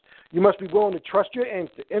experience. You must be willing to trust your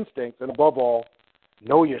instincts and, above all,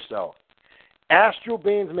 know yourself. Astral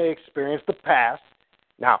beings may experience the past.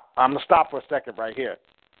 Now, I'm going to stop for a second right here.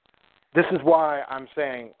 This is why I'm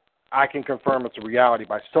saying I can confirm it's a reality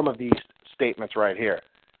by some of these statements right here.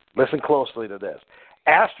 Listen closely to this.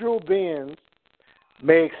 Astral beings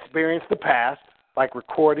may experience the past, like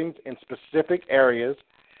recordings in specific areas.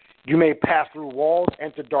 You may pass through walls,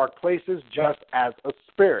 enter dark places, just as a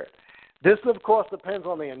spirit. This, of course, depends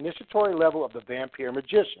on the initiatory level of the vampire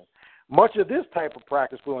magician. Much of this type of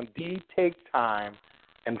practice will indeed take time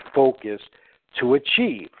and focus to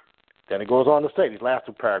achieve. Then it goes on to say, these last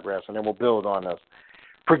two paragraphs, and then we'll build on this.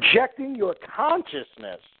 Projecting your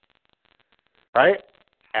consciousness, right?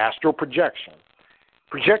 Astral projection.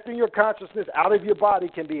 Projecting your consciousness out of your body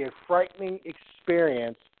can be a frightening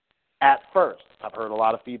experience at first. I've heard a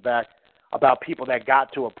lot of feedback about people that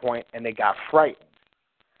got to a point and they got frightened.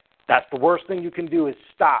 That's the worst thing you can do is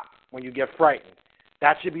stop when you get frightened.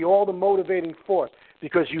 That should be all the motivating force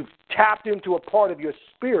because you've tapped into a part of your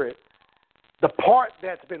spirit, the part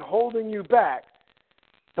that's been holding you back,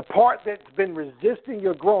 the part that's been resisting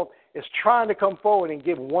your growth is trying to come forward and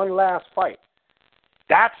give one last fight.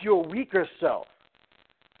 That's your weaker self.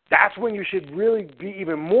 That's when you should really be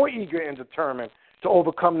even more eager and determined to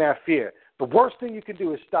overcome that fear. The worst thing you can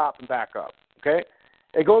do is stop and back up, okay?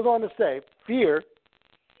 It goes on to say, fear,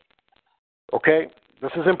 okay,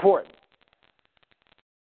 this is important.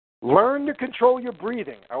 Learn to control your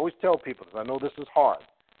breathing. I always tell people this. I know this is hard,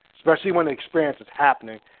 especially when the experience is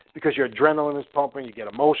happening because your adrenaline is pumping, you get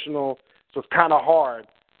emotional, so it's kind of hard.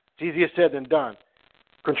 It's easier said than done.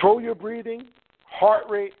 Control your breathing, heart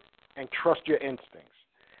rate, and trust your instincts.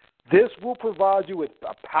 This will provide you with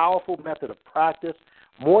a powerful method of practice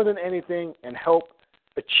more than anything and help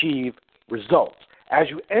achieve results. As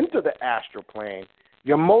you enter the astral plane,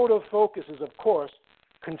 your mode of focus is, of course,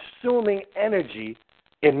 consuming energy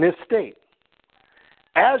in this state.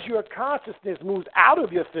 As your consciousness moves out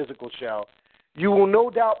of your physical shell, you will no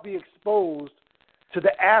doubt be exposed to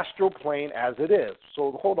the astral plane as it is.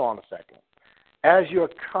 So hold on a second. As your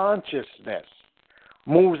consciousness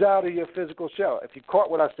moves out of your physical shell, if you caught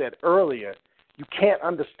what I said earlier, you can't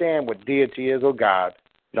understand what deity is or God,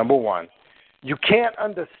 number one. You can't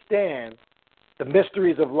understand the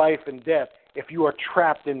mysteries of life and death if you are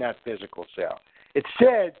trapped in that physical shell. It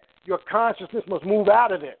said your consciousness must move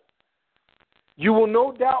out of it. You will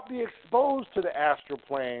no doubt be exposed to the astral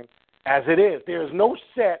plane as it is. There is no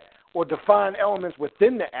set or defined elements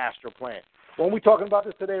within the astral plane. When we talking about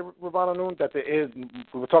this today, Ravana Noon, that there is,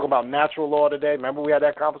 we were talking about natural law today. Remember we had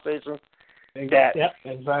that conversation? That yep,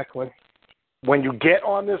 exactly. When you get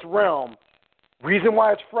on this realm, reason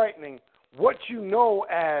why it's frightening, what you know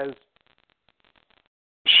as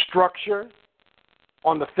structure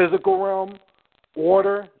on the physical realm,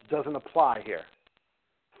 order, doesn't apply here.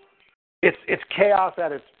 It's chaos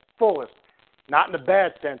at its fullest, not in a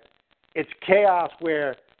bad sense. It's chaos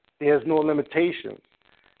where there's no limitations.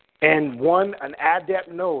 And an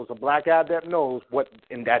adept knows, a black adept knows what,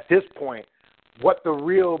 and at this point, what the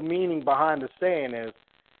real meaning behind the saying is,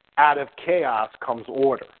 out of chaos comes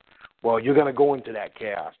order. Well, you're going to go into that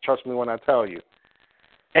chaos. Trust me when I tell you.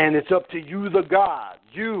 And it's up to you, the God,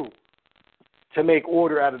 you, to make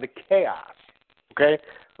order out of the chaos. Okay?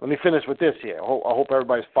 Let me finish with this here. I hope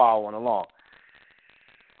everybody's following along.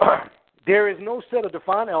 There is no set of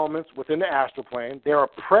defined elements within the astral plane. There are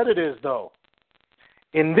predators, though.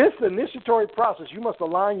 In this initiatory process, you must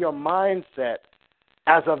align your mindset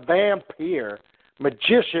as a vampire,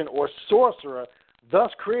 magician, or sorcerer,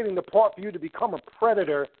 thus creating the part for you to become a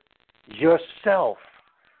predator yourself.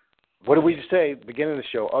 What did we say at the beginning of the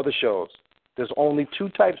show, other shows? There's only two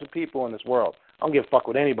types of people in this world. I don't give a fuck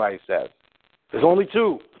what anybody says. There's only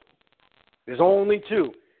two. There's only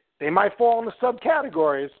two. They might fall in the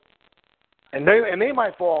subcategories, and they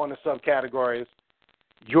might fall in the subcategories.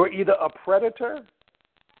 You're either a predator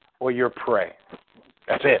or you're prey.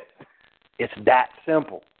 That's it. It's that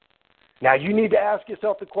simple. Now, you need to ask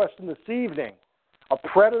yourself the question this evening. A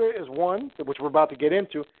predator is one, which we're about to get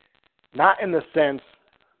into, not in the sense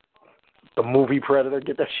the movie Predator.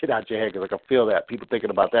 Get that shit out your head because I can feel that. People thinking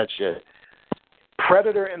about that shit.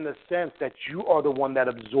 Predator in the sense that you are the one that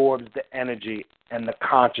absorbs the energy and the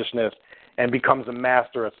consciousness and becomes a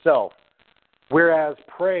master of self. Whereas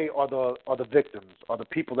prey are the victims, are the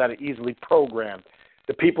people that are easily programmed,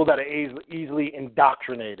 the people that are easily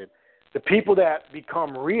indoctrinated, the people that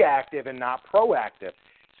become reactive and not proactive.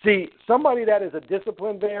 See, somebody that is a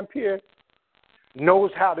disciplined vampire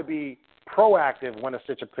knows how to be proactive when a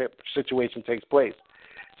situation takes place.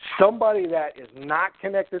 Somebody that is not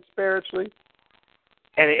connected spiritually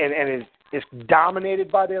and is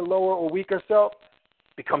dominated by their lower or weaker self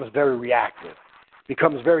becomes very reactive,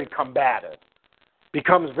 becomes very combative,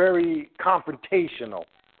 becomes very confrontational.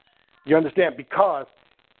 You understand? Because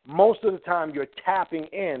most of the time you're tapping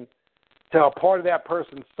in to a part of that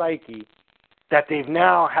person's psyche that they've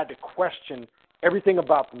now had to question everything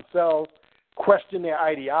about themselves, question their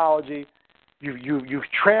ideology. You've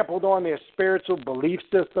trampled on their spiritual belief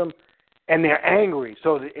system, and they're angry.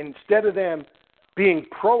 So that instead of them being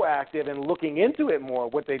proactive and looking into it more,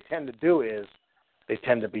 what they tend to do is they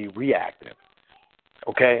tend to be reactive.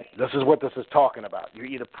 Okay? This is what this is talking about. You're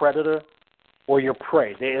either predator or you're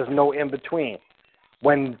prey. There is no in between.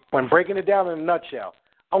 When breaking it down in a nutshell,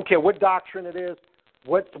 I don't care what doctrine it is,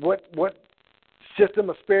 what system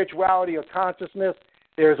of spirituality or consciousness,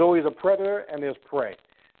 there's always a predator and there's prey.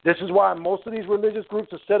 This is why most of these religious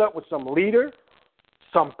groups are set up with some leader,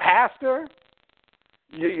 some pastor,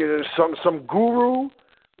 some guru,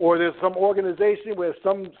 or there's some organization where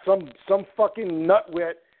some fucking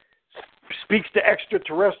nutwit speaks to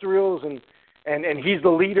extraterrestrials and he's the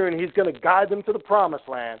leader and he's going to guide them to the promised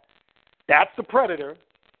land. That's the predator.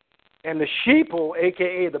 And the sheeple,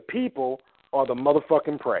 a.k.a. the people, are the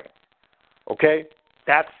motherfucking prey. Okay?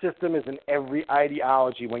 That system is in every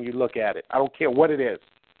ideology when you look at it. I don't care what it is.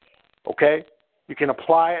 Okay? You can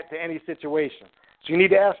apply it to any situation. So you need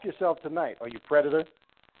to ask yourself tonight, are you predator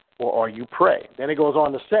or are you prey? Then it goes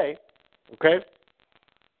on to say, okay,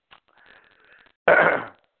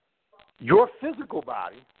 your physical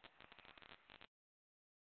body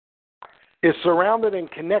is surrounded and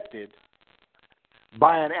connected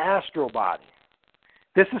by an astral body.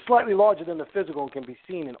 This is slightly larger than the physical and can be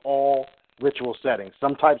seen in all ritual settings.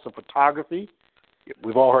 Some types of photography,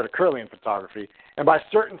 we've all heard of Kirlian photography, and by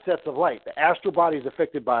certain sets of light. The astral body is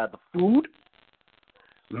affected by the food,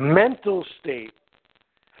 mental state,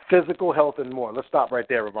 physical health, and more. Let's stop right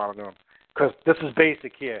there, Ravana, because this is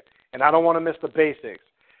basic here, and I don't want to miss the basics,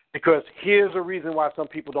 because here's a reason why some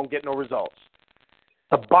people don't get no results.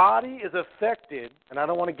 The body is affected, and I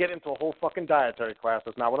don't want to get into a whole fucking dietary class.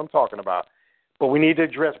 That's not what I'm talking about. But we need to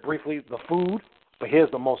address briefly the food, but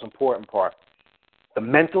here's the most important part. The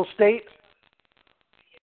mental state,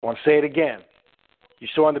 I want to say it again. You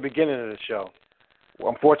saw in the beginning of the show.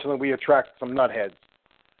 Well, unfortunately, we attract some nutheads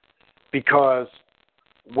because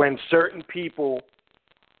when certain people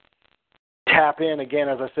tap in, again,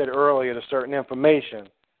 as I said earlier, to certain information,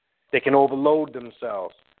 they can overload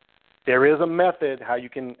themselves. There is a method how you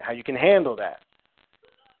can handle that.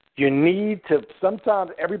 You need to,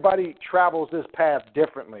 sometimes everybody travels this path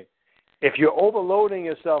differently. If you're overloading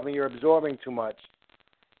yourself and you're absorbing too much,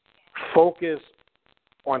 focus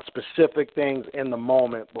on specific things in the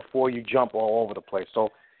moment before you jump all over the place. So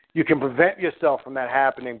you can prevent yourself from that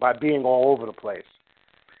happening by being all over the place.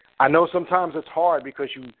 I know sometimes it's hard because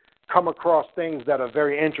you come across things that are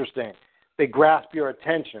very interesting. They grasp your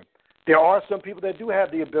attention. There are some people that do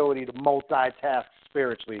have the ability to multitask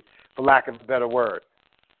spiritually, for lack of a better word.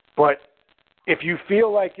 But if you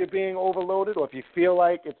feel like you're being overloaded or if you feel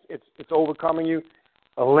like it's overcoming you,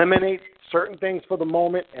 eliminate certain things for the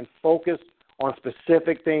moment and focus on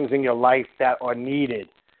specific things in your life that are needed.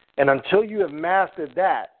 And until you have mastered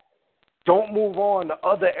that, don't move on to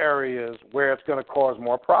other areas where it's going to cause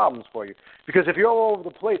more problems for you. Because if you're all over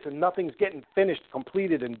the place and nothing's getting finished,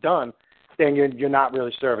 completed, and done, then you're not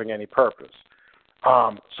really serving any purpose.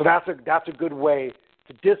 So that's a good way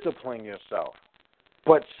to discipline yourself.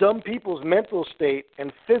 But some people's mental state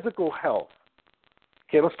and physical health.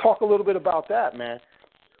 Okay, let's talk a little bit about that, man.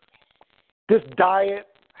 This diet,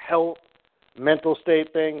 health, mental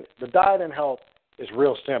state thing, the diet and health is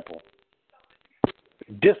real simple.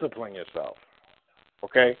 Discipline yourself,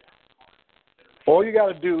 okay? All you got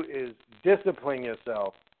to do is discipline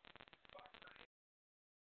yourself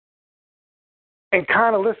and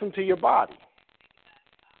kind of listen to your body.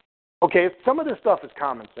 Okay, some of this stuff is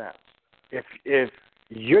common sense. If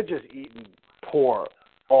you're just eating poor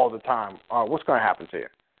all the time, what's going to happen to you?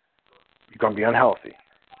 You're going to be unhealthy.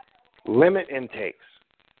 Limit intakes.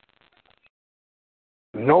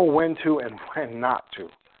 Know when to and when not to.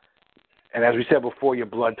 And as we said before, your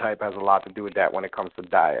blood type has a lot to do with that when it comes to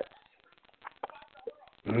diet.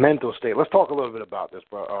 Mental state. Let's talk a little bit about this,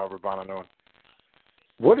 Rabbanah.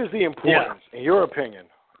 What is the importance, in your opinion,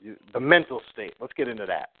 the mental state? Let's get into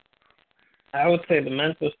that. I would say the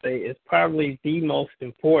mental state is probably the most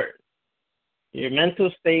important. Your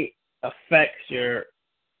mental state affects your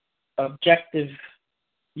objective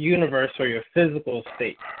universe or your physical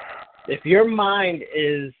state. If your mind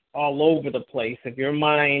is all over the place, if your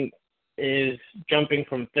mind is jumping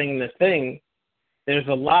from thing to thing, there's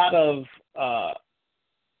a lot of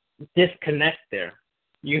disconnect there.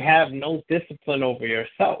 You have no discipline over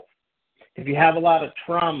yourself. If you have a lot of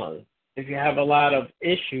trauma, if you have a lot of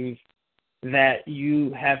issues that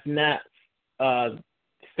you have not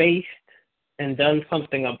faced and done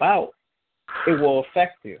something about, it will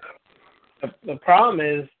affect you. The problem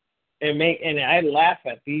is, and I laugh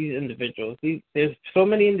at these individuals. There's so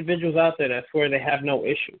many individuals out there that swear they have no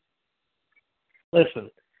issues.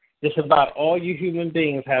 Listen, just about all you human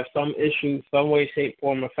beings have some issue, some way, shape,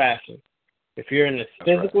 form, or fashion. If you're in this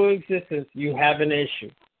physical existence, you have an issue.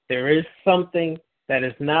 There is something that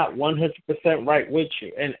is not 100% right with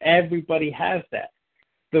you, and everybody has that.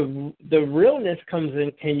 The realness comes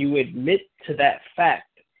in, can you admit to that fact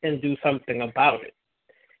and do something about it?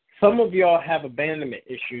 Some of y'all have abandonment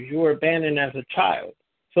issues. You were abandoned as a child.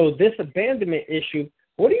 So this abandonment issue,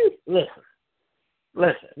 what do you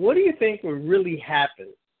think would really happen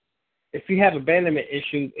if you have abandonment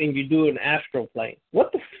issues and you do an astral plane?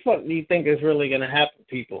 What the fuck do you think is really going to happen,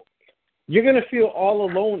 people? You're going to feel all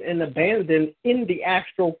alone and abandoned in the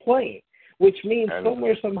astral plane, which means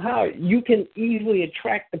somewhere, somehow, you can easily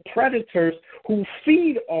attract the predators who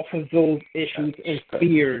feed off of those issues and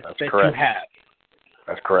fears that you have.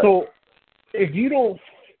 That's correct. So if you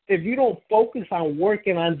don't focus on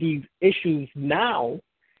working on these issues now,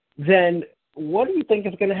 then what do you think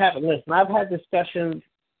is going to happen? Listen, I've had discussions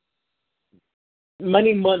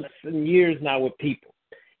many months and years now with people.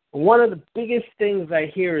 One of the biggest things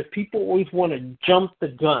I hear is people always want to jump the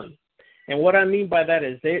gun. And what I mean by that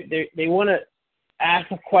is they want to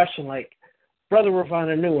ask a question like, Brother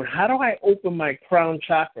Ravana Noon, how do I open my crown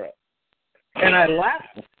chakra? And I laugh.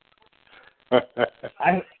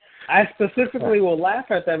 I specifically will laugh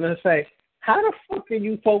at them and say, how the fuck can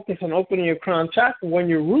you focus on opening your crown chakra when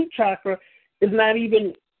your root chakra is not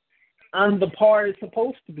even on the par it's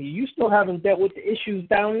supposed to be? You still haven't dealt with the issues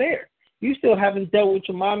down there. You still haven't dealt with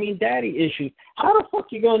your mommy and daddy issues. How the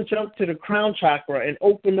fuck you going to jump to the crown chakra and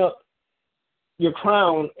open up your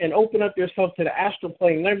crown and open up yourself to the astral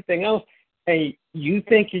plane and everything else, and you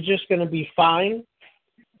think you're just going to be fine?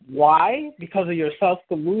 Why? Because of your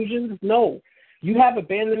self-delusions? No. You have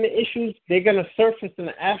abandonment issues, they're going to surface in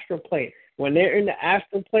the astral plane. When they're in the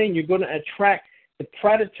astral plane, you're going to attract the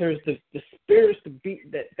predators, the spirits,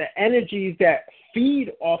 the energies that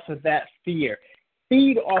feed off of that fear,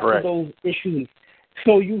 feed off of those issues.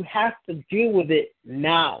 So you have to deal with it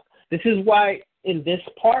now. This is why in this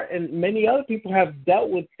part, and many other people have dealt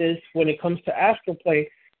with this when it comes to astral plane,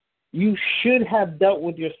 you should have dealt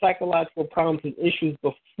with your psychological problems and issues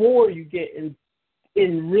before you get in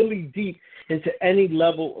really deep into any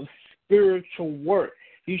level of spiritual work.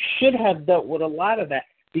 You should have dealt with a lot of that,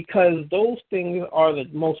 because those things are the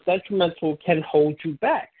most detrimental, can hold you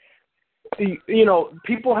back. You know,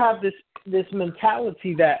 people have this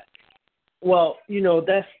mentality that, well, you know,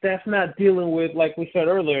 that's not dealing with, like we said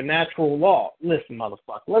earlier, natural law. Listen,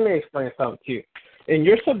 motherfucker, let me explain something to you. In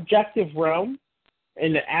your subjective realm,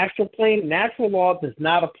 in the astral plane, natural law does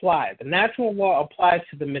not apply. The natural law applies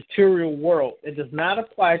to the material world. It does not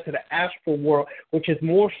apply to the astral world, which is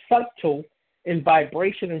more subtle in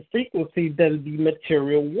vibration and frequency than the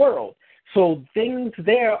material world. So things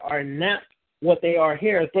there are not what they are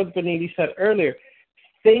here. As Brother Beniti said earlier,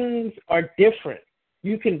 things are different.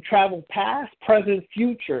 You can travel past, present,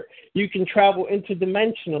 future. You can travel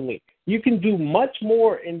interdimensionally. You can do much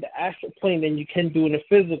more in the astral plane than you can do in the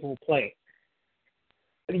physical plane.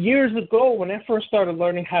 Years ago, when I first started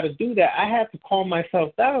learning how to do that, I had to calm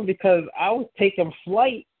myself down because I was taking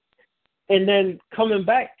flight and then coming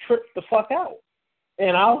back, tripped the fuck out.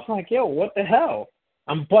 And I was like, yo, what the hell?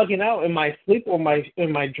 I'm bugging out in my sleep or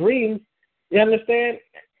in my dreams. You understand?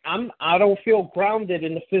 I don't feel grounded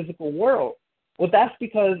in the physical world. Well, that's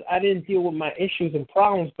because I didn't deal with my issues and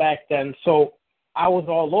problems back then, so I was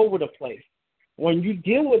all over the place. When you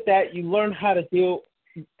deal with that, you learn how to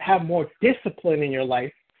have more discipline in your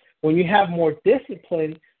life. When you have more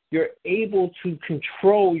discipline, you're able to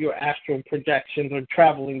control your astral projections or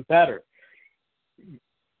traveling better.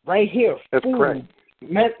 Right here, that's food,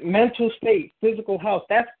 correct. Mental state, physical health,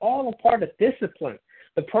 that's all a part of discipline.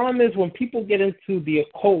 The problem is when people get into the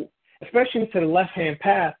occult, especially into the left-hand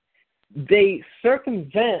path, they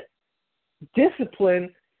circumvent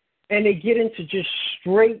discipline and they get into just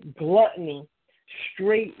straight gluttony,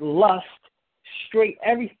 straight lust, straight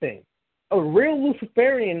everything. A real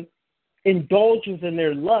Luciferian indulges in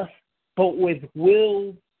their lust, but with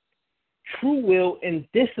will, true will, and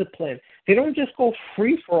discipline. They don't just go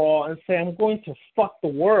free for all and say, I'm going to fuck the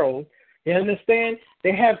world. You understand?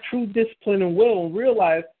 They have true discipline and will and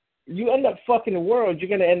realize you end up fucking the world, you're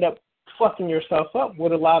going to end up fucking yourself up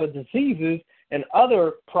with a lot of diseases and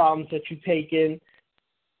other problems that you take in.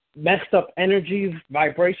 Messed up energies,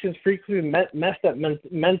 vibrations, frequency, messed up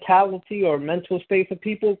mentality or mental states of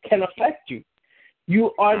people can affect you.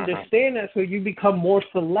 You understand that, so you become more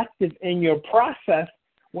selective in your process.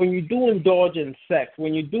 When you do indulge in sex,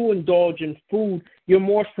 when you do indulge in food, you're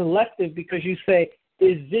more selective because you say,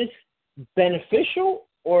 is this beneficial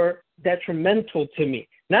or detrimental to me?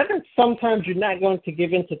 Not that sometimes you're not going to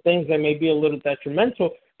give in to things that may be a little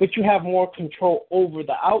detrimental, but you have more control over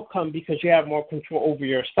the outcome because you have more control over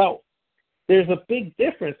yourself. There's a big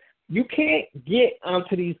difference. you can't get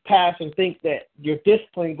onto these paths and think that your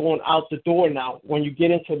discipline going out the door now when you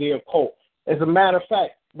get into the occult. As a matter of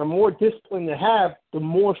fact, the more discipline you have, the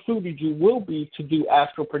more suited you will be to do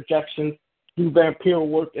astral projections, do vampire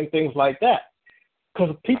work, and things like that.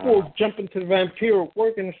 Because people jump into the vampire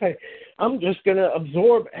work and say, I'm just going to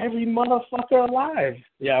absorb every motherfucker alive.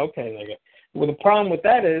 Yeah, okay, nigga. Well, the problem with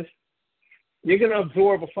that is you're going to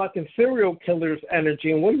absorb a fucking serial killer's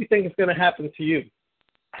energy, and what do you think is going to happen to you?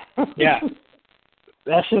 Yeah.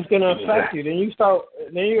 That's just going to affect you. Then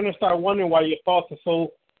you're going to start wondering why your thoughts are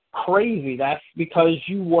so crazy. That's because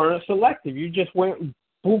you weren't selective. You just went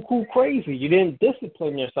buku crazy. You didn't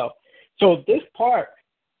discipline yourself. So this part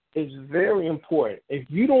is very important. If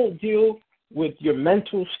you don't deal with your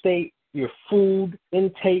mental state, your food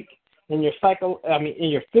intake, and your in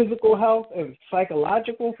your physical health and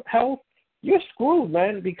psychological health, you're screwed,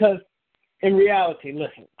 man. Because in reality,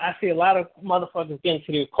 listen, I see a lot of motherfuckers get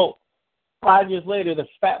into the occult. 5 years later, they're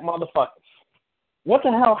fat motherfuckers. What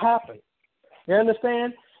the hell happened? You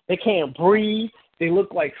understand? They can't breathe. They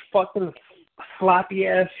look like fucking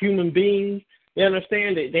sloppy-ass human beings. You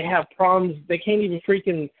understand? They have problems. They can't even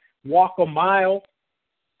freaking walk a mile.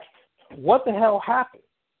 What the hell happened?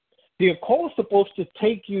 The occult is supposed to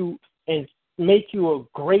take you and make you a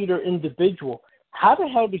greater individual. How the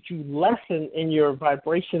hell did you lessen in your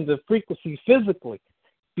vibrations and frequencies physically?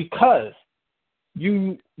 Because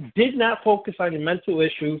you did not focus on your mental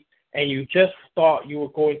issues and you just thought you were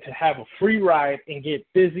going to have a free ride and get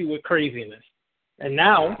busy with craziness. And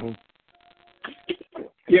now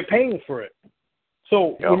you're paying for it.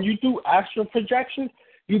 So when you do astral projections,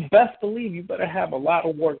 you best believe you better have a lot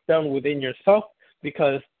of work done within yourself,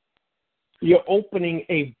 because you're opening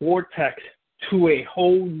a vortex to a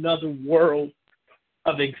whole nother world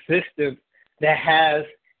of existence that has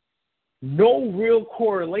no real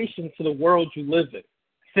correlation to the world you live in.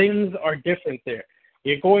 Things are different there.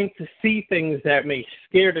 You're going to see things that may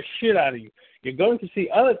scare the shit out of you. You're going to see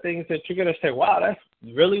other things that you're going to say, wow, that's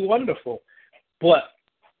really wonderful. But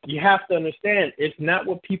you have to understand, it's not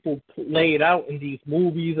what people laid out in these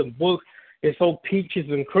movies and books. It's all peaches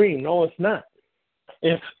and cream. No, it's not.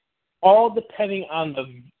 It's all depending on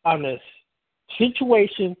the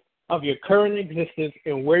situation of your current existence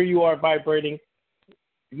and where you are vibrating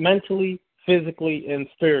mentally, physically, and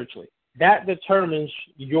spiritually. That determines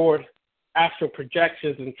your astral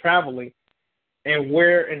projections and traveling and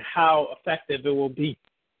where and how effective it will be.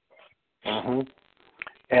 Mm-hmm.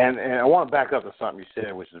 And I want to back up to something you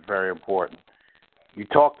said, which is very important. You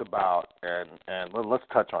talked about, and let's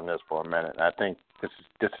touch on this for a minute. I think this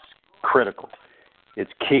is critical.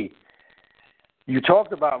 It's key. You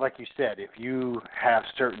talked about, like you said, if you have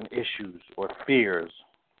certain issues or fears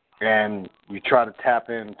and you try to tap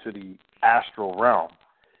into the astral realm,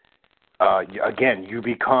 again, you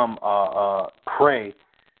become a prey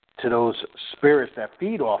to those spirits that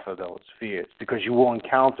feed off of those fears, because you will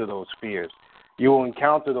encounter those fears. You will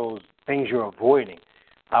encounter those things you're avoiding.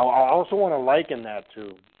 I also want to liken that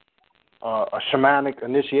to a shamanic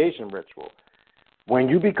initiation ritual. When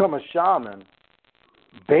you become a shaman,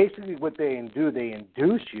 basically what they do, they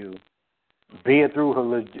induce you, be it through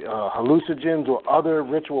hallucinogens or other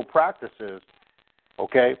ritual practices,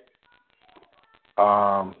 okay?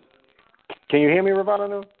 Can you hear me,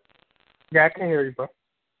 Ravana? Yeah, I can hear you, bro.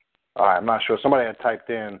 All right, I'm not sure. Somebody had typed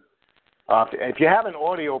in. If you have an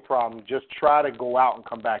audio problem, just try to go out and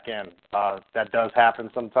come back in. That does happen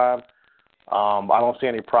sometimes. I don't see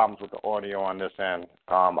any problems with the audio on this end.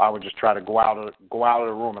 I would just try to go out of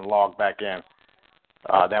the room and log back in.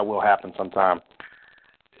 That will happen sometime.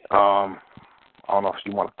 I don't know if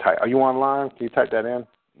you want to type. Are you online? Can you type that in?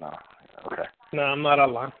 No. Okay. No, I'm not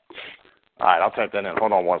online. All right, I'll type that in.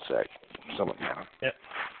 Hold on one sec. Yep.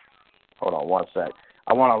 Hold on one sec.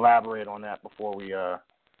 I want to elaborate on that before we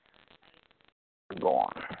go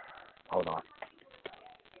on. Hold on.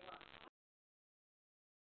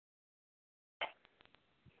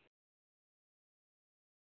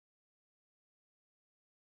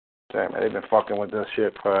 Damn, they've been fucking with this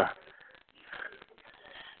shit for.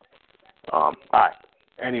 All right.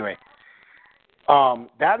 Anyway,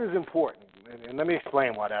 that is important, and let me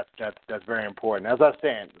explain why that's very important. As I was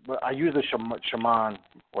saying, I use the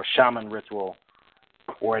shaman ritual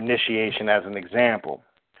or initiation as an example.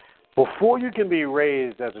 Before you can be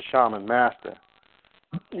raised as a shaman master,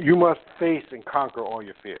 you must face and conquer all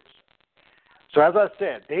your fears. So as I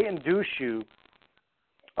said, they induce you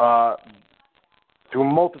through a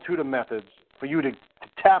multitude of methods for you to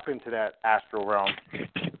tap into that astral realm.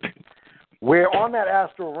 Where on that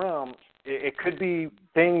astral realm, it could be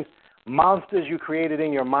things, monsters you created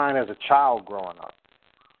in your mind as a child growing up.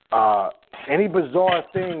 any bizarre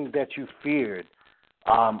thing that you feared,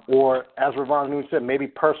 or as Ravon Noon said, maybe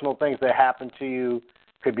personal things that happened to you.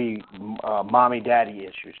 Could be mommy-daddy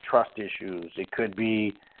issues, trust issues. It could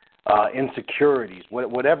be insecurities,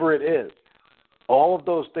 whatever it is. All of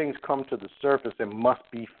those things come to the surface and must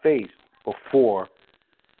be faced before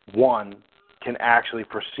one can actually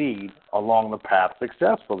proceed along the path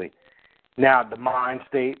successfully. Now, the mind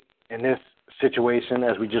state in this situation,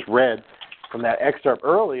 as we just read from that excerpt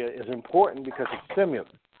earlier, is important because it's similar.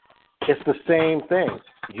 It's the same thing.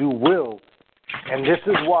 You will, and this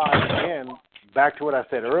is why, again, back to what I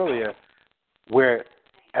said earlier, where,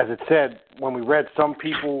 as it said, when we read, some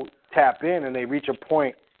people tap in and they reach a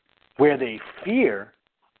point where they fear,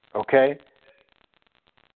 okay,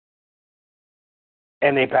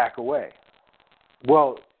 and they back away.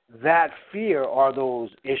 Well, that fear are those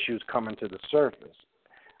issues coming to the surface.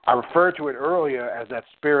 I referred to it earlier as that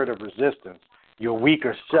spirit of resistance, your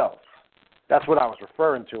weaker self. That's what I was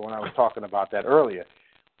referring to when I was talking about that earlier.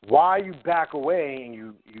 Why you back away and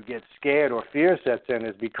you get scared or fear sets in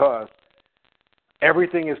is because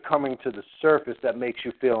everything is coming to the surface that makes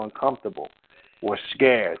you feel uncomfortable or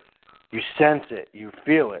scared. You sense it. You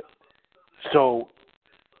feel it. So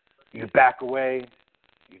you back away.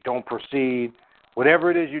 You don't proceed. Whatever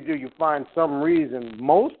it is you do, you find some reason.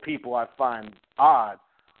 Most people, I find odd,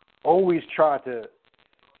 always try to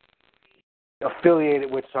affiliate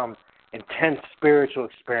it with some intense spiritual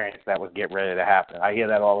experience that was getting ready to happen. I hear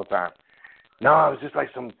that all the time. No, it was just like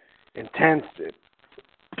some intense.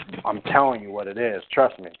 I'm telling you what it is.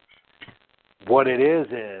 Trust me. What it is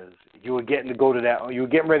you were getting to go to that. You were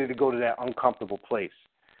getting ready to go to that uncomfortable place.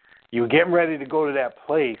 You were getting ready to go to that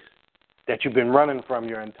place that you've been running from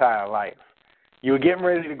your entire life. You were getting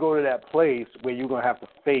ready to go to that place where you're going to have to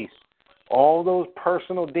face all those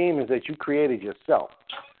personal demons that you created yourself.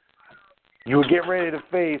 You were getting ready to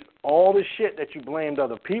face all the shit that you blamed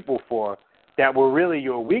other people for that were really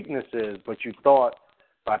your weaknesses, but you thought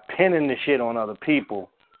by pinning the shit on other people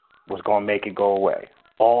was going to make it go away.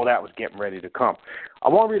 All that was getting ready to come. I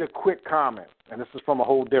want to read a quick comment, and this is from a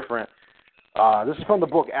whole different, this is from the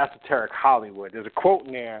book Esoteric Hollywood. There's a quote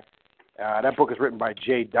in there. That book is written by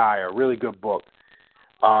Jay Dyer, a really good book.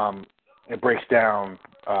 It breaks down,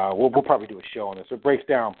 we'll probably do a show on this. It breaks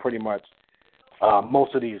down pretty much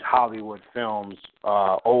most of these Hollywood films,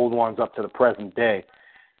 old ones up to the present day.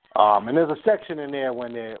 And there's a section in there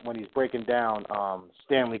when he's breaking down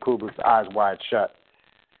Stanley Kubrick's Eyes Wide Shut,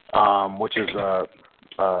 which is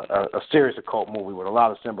a serious occult movie with a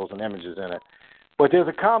lot of symbols and images in it. But there's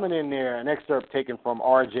a comment in there, an excerpt taken from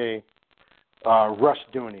R.J.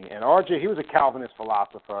 Rushdoony. And R.J., he was a Calvinist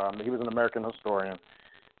philosopher. He was an American historian,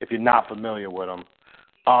 if you're not familiar with him.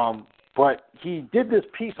 But he did this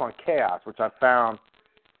piece on chaos, which I found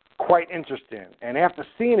quite interesting. And after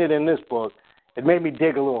seeing it in this book, it made me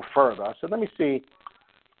dig a little further. I said, let me see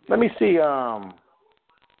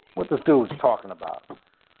what this dude was talking about.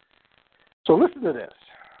 So listen to this.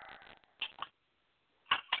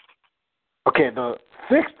 Okay, the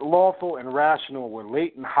fixed, lawful, and rational were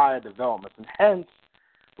latent higher developments, and hence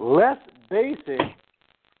less basic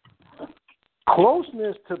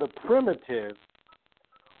closeness to the primitive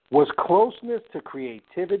was closeness to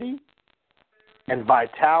creativity and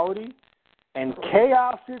vitality, and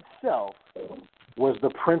chaos itself was the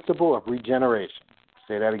principle of regeneration.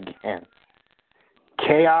 Say that again.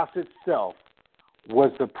 Chaos itself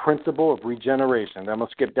was the principle of regeneration. I'm going to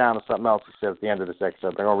skip down to something else he says at the end of this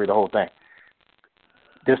excerpt. I'm going to read the whole thing.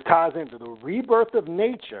 This ties into the rebirth of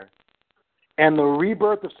nature and the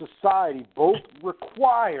rebirth of society. Both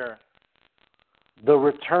require the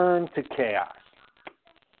return to chaos.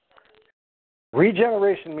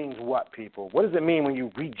 Regeneration means what, people? What does it mean when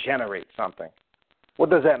you regenerate something?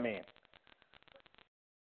 What does that mean?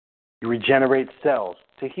 You regenerate cells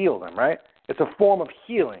to heal them, right? It's a form of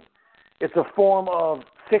healing. It's a form of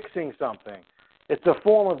fixing something. It's a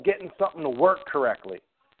form of getting something to work correctly.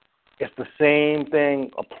 It's the same thing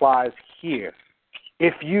applies here.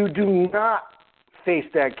 If you do not face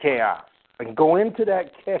that chaos and go into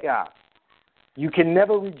that chaos, you can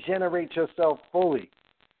never regenerate yourself fully.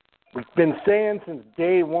 We've been saying since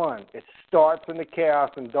day one, it starts in the chaos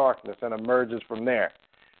and darkness and emerges from there.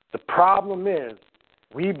 The problem is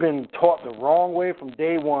we've been taught the wrong way from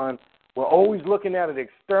day one. We're always looking at it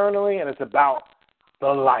externally, and it's about the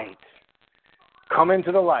light. Come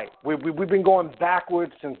into the light. We've been going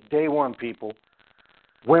backwards since day one, people,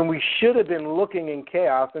 when we should have been looking in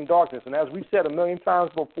chaos and darkness. And as we've said a million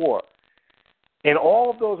times before, in all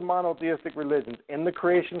of those monotheistic religions, in the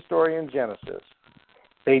creation story in Genesis,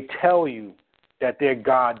 they tell you that their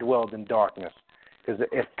God dwelled in darkness. Because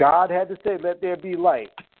if God had to say, let there be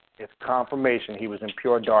light, It's confirmation he was in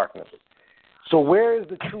pure darkness. So where is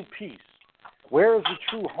the true peace? Where is the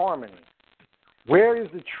true harmony? Where is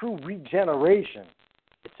the true regeneration?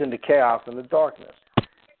 It's in the chaos and the darkness.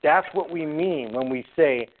 That's what we mean when we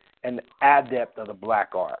say an adept of the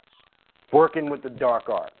black arts, working with the dark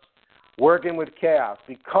arts, working with chaos,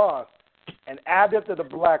 because an adept of the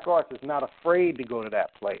black arts is not afraid to go to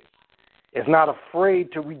that place. Is not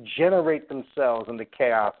afraid to regenerate themselves in the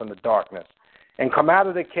chaos and the darkness and come out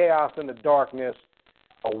of the chaos and the darkness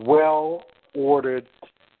a well-ordered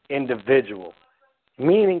individual,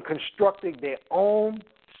 meaning constructing their own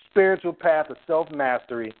spiritual path of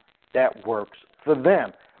self-mastery that works for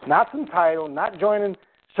them. Not some title, not joining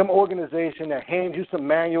some organization that hands you some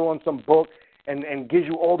manual and some book and gives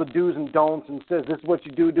you all the do's and don'ts and says this is what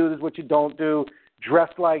you do, this is what you don't do, dress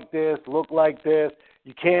like this, look like this,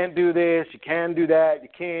 you can't do this, you can't do that, you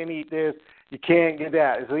can't eat this, you can't get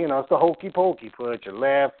that. So, it's the hokey pokey. Put your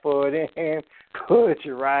left foot in, put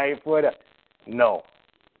your right foot up. No.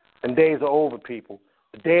 And days are over, people.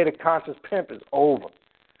 The day of the conscious pimp is over.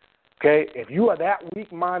 Okay? If you are that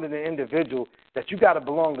weak-minded an individual that you got to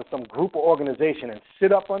belong to some group or organization and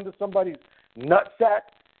sit up under somebody's nutsack,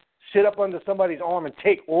 sit up under somebody's arm and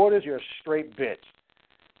take orders, you're a straight bitch.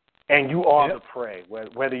 And you are the prey,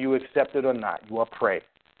 whether you accept it or not. You are prey.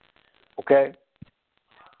 Okay?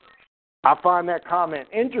 I find that comment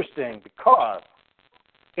interesting because,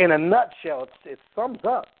 in a nutshell, it sums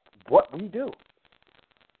up what we do.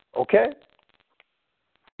 Okay?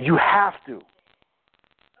 You have to.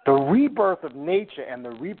 The rebirth of nature and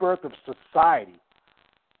the rebirth of society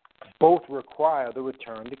both require the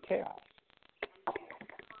return to chaos.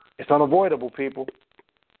 It's unavoidable, people.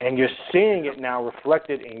 And you're seeing it now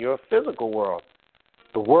reflected in your physical world.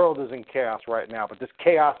 The world is in chaos right now, but this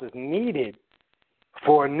chaos is needed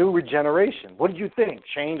for a new regeneration. What did you think?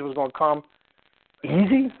 Change was going to come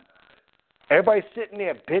easy? Everybody's sitting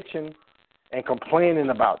there bitching and complaining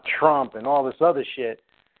about Trump and all this other shit.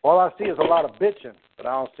 All I see is a lot of bitching, but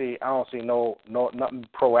I don't see nothing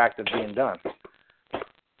proactive being done.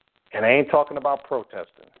 And I ain't talking about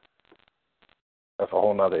protesting. That's a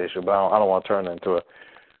whole other issue, but I don't want to turn it into a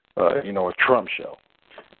Trump show.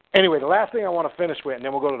 Anyway, the last thing I want to finish with, and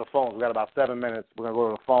then we'll go to the phones. We've got about 7 minutes. We're going to go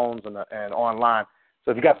to the phones and online.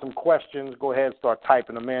 So if you got some questions, go ahead and start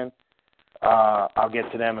typing them in. I'll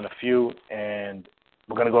get to them in a few, and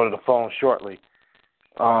we're going to go to the phone shortly.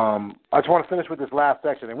 I just want to finish with this last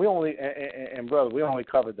section, and we only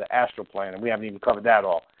covered the astral plane, and we haven't even covered that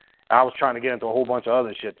all. I was trying to get into a whole bunch of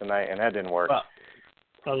other shit tonight, and that didn't work.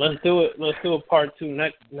 Well, let's do it. Let's do a part 2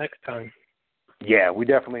 next time. Yeah, we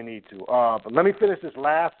definitely need to. But let me finish this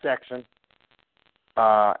last section,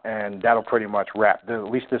 and that'll pretty much wrap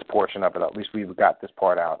at least this portion of it. At least we've got this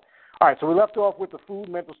part out. All right, so we left off with the food,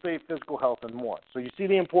 mental state, physical health, and more. So you see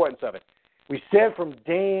the importance of it. We said from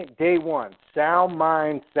day one, sound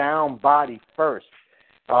mind, sound body first.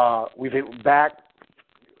 We've hit back,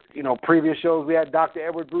 previous shows we had Dr.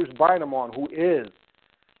 Edward Bruce Bynum on, who is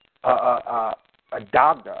a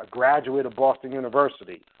doctor, a graduate of Boston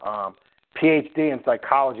University, PhD in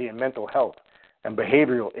psychology and mental health and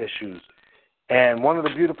behavioral issues. And one of the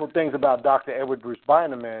beautiful things about Dr. Edward Bruce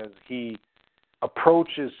Bynum is he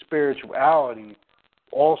approaches spirituality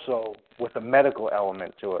also with a medical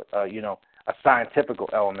element to it, a scientific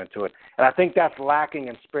element to it. And I think that's lacking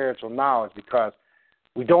in spiritual knowledge because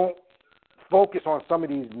we don't focus on some of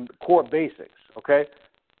these core basics, okay?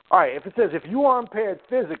 All right, if it says if you are impaired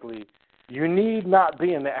physically, you need not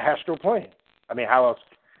be in the astral plane. I mean, how else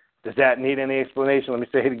does that need any explanation? Let me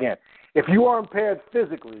say it again. If you are impaired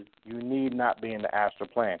physically, you need not be in the astral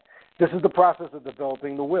plane. This is the process of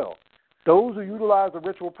developing the will. Those who utilize the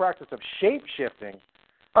ritual practice of shape-shifting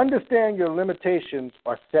understand your limitations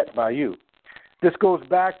are set by you. This goes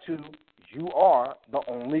back to you are the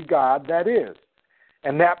only God that is.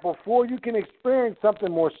 And that before you can experience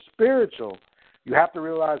something more spiritual, you have to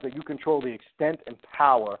realize that you control the extent and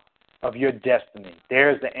power of your destiny.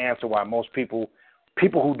 There's the answer why most people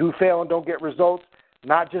who do fail and don't get results,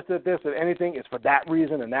 not just at this or anything, it's for that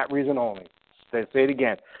reason and that reason only. Say it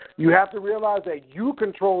again. You have to realize that you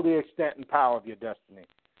control the extent and power of your destiny.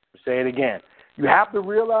 Say it again. You have to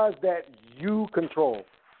realize that you control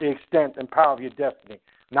the extent and power of your destiny.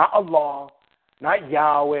 Not Allah, not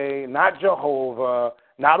Yahweh, not Jehovah,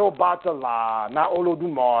 not Obatala, not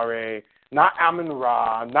Olodumare, not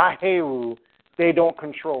Amun-Ra, not Heru. They don't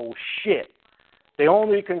control shit. They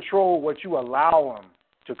only control what you allow them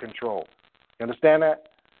to control. You understand that?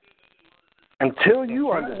 Until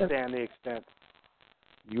you understand the extent,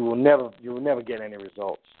 you will never get any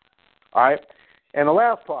results. All right? And the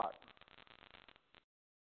last part.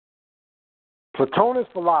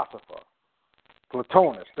 Platonist philosopher,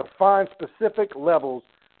 Platonist, defines specific levels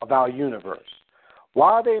of our universe.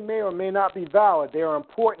 While they may or may not be valid, they are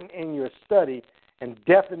important in your study and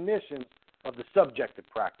definition of the subjective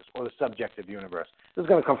practice or the subjective universe. This is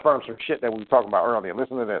going to confirm some shit that we were talking about earlier.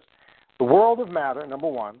 Listen to this. The world of matter, number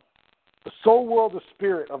one. The soul world, the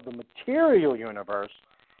spirit of the material universe.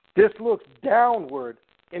 This looks downward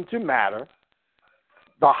into matter.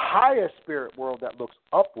 The higher spirit world that looks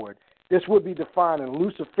upward. This would be defined in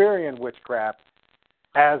Luciferian witchcraft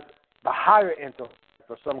as the higher intellect,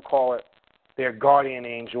 or some call it their guardian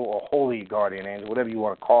angel or holy guardian angel, whatever you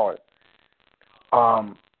want to call it.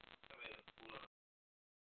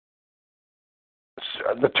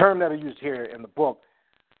 The term that I used here in the book,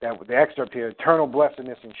 that the excerpt here, eternal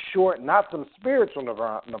blessedness in short, not some spiritual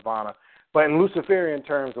nirvana, but in Luciferian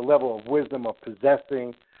terms, the level of wisdom of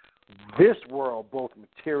possessing this world both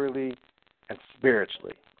materially and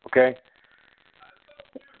spiritually. Okay?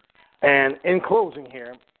 And in closing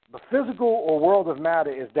here, the physical or world of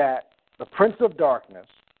matter is that the Prince of Darkness,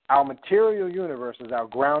 our material universe, is our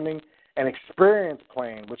grounding and experience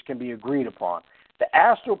plane, which can be agreed upon. The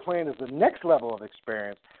astral plane is the next level of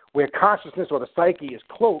experience, where consciousness or the psyche is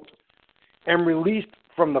cloaked and released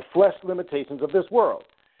from the flesh limitations of this world.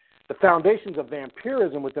 The foundations of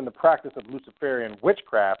vampirism within the practice of Luciferian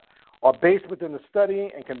witchcraft are based within the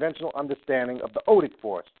study and conventional understanding of the odic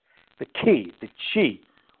force, the ki, the chi,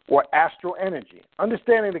 or astral energy.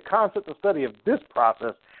 Understanding the concept and study of this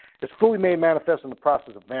process is fully made manifest in the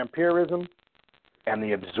process of vampirism and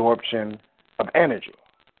the absorption of energy.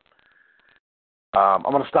 I'm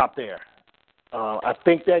going to stop there. I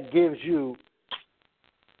think that gives you,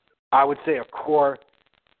 I would say, a core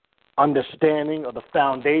understanding of the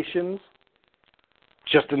foundations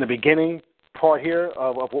just in the beginning part here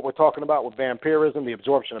of what we're talking about with vampirism, the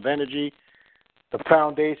absorption of energy, the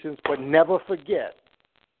foundations. But never forget,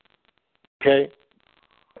 okay,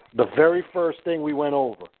 the very first thing we went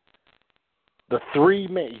over, the three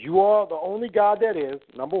men. You are the only God that is,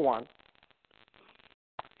 number one.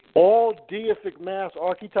 All deific mass,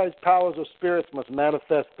 archetypes, powers, or spirits must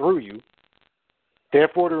manifest through you.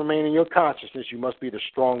 Therefore, to remain in your consciousness, you must be the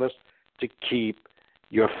strongest to keep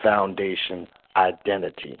your foundation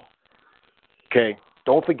identity. Okay?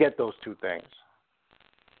 Don't forget those two things.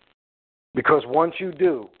 Because once you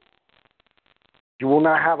do, you will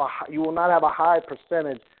not have a high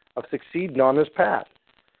percentage of succeeding on this path.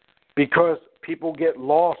 Because people get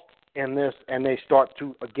lost in this and they start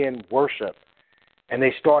to, again, worship. And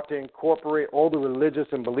they start to incorporate all the religious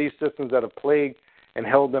and belief systems that have plagued and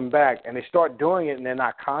held them back. And they start doing it and they're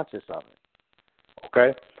not conscious of it.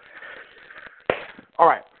 Okay? All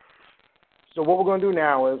right. So what we're going to do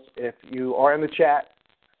now is, if you are in the chat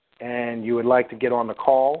and you would like to get on the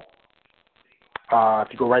call,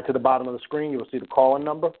 if you go right to the bottom of the screen, you will see the call-in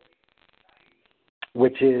number,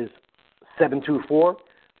 which is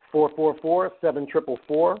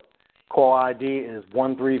 724-444-7444. Call ID is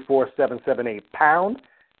 134778#.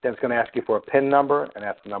 Then it's going to ask you for a PIN number, and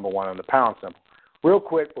that's the number one on the pound symbol. Real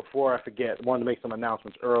quick, before I forget, I wanted to make some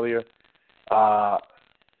announcements earlier.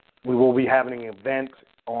 We will be having an event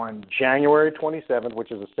on January 27th,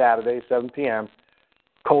 which is a Saturday, 7 p.m.,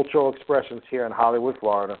 Cultural Expressions here in Hollywood,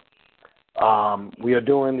 Florida. We are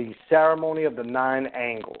doing the Ceremony of the 9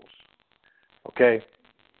 Angles. Okay?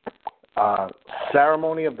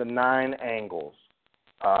 Ceremony of the 9 Angles.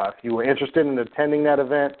 If you were interested in attending that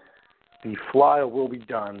event, the flyer will be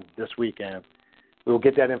done this weekend. We will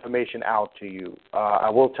get that information out to you.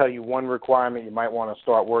 I will tell you one requirement you might want to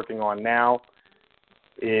start working on now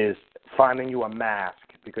is finding you a mask,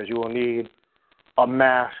 because you will need a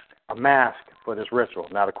mask for this ritual.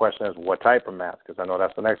 Now the question is, what type of mask? Because I know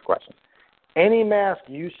that's the next question. Any mask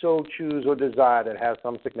you so choose or desire that has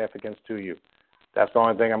some significance to you. That's the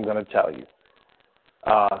only thing I'm going to tell you.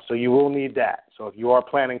 So you will need that. So if you are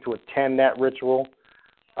planning to attend that ritual,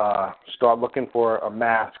 start looking for a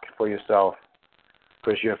mask for yourself,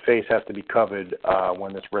 because your face has to be covered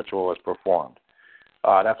when this ritual is performed.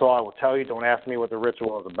 That's all I will tell you. Don't ask me what the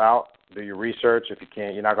ritual is about. Do your research. If you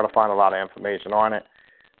can't, you're not going to find a lot of information on it.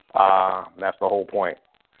 That's the whole point.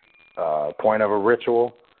 Point of a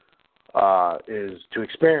ritual is to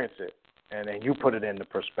experience it, and then you put it into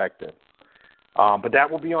perspective. But that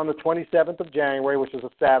will be on the 27th of January, which is a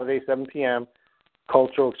Saturday, 7 p.m.,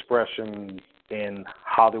 Cultural Expression in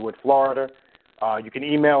Hollywood, Florida. You can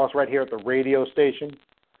email us right here at the radio station,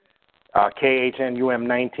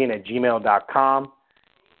 khnum19@gmail.com,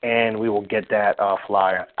 and we will get that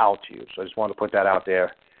flyer out to you. So I just wanted to put that out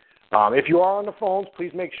there. If you are on the phones,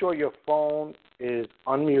 please make sure your phone is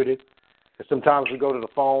unmuted. Because sometimes we go to the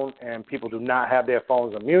phone and people do not have their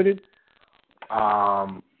phones unmuted.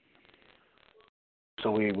 So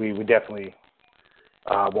we definitely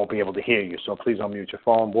won't be able to hear you. So please unmute your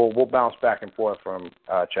phone. We'll bounce back and forth from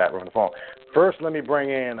chat room to phone. First, let me bring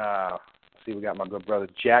in. See, we got my good brother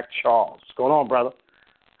Jack Charles. What's going on, brother?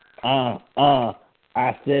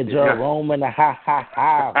 I said Jerome and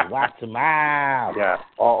ha. Watch him out. Yeah.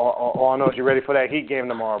 All I know is you ready for that Heat game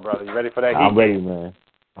tomorrow, brother. You ready for that Heat I'm ready, game? man.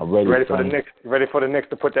 I'm ready. You ready for the Knicks? You ready for the Knicks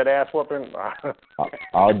to put that ass whooping?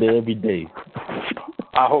 All day, every day.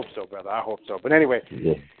 I hope so, brother. I hope so. But anyway,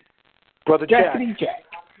 yeah. Brother Jack.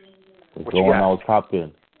 What's going on?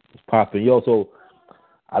 It's popping. Yo, so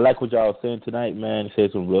I like what y'all was saying tonight, man. You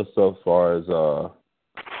said some real stuff as far as,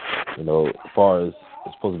 as far as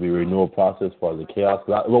it's supposed to be a renewal process, as far as the chaos.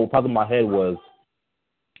 What popped in my head was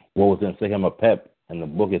what was in Second Pep. In the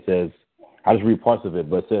book, it says, I just read parts of it,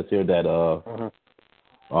 but it says here that,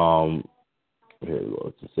 here it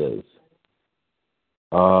goes. It says,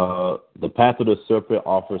 the path of the serpent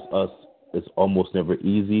offers us is almost never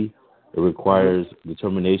easy. It requires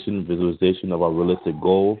determination, visualization of our realistic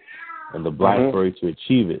goal, and the blind fury to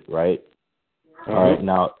achieve it, right? All right,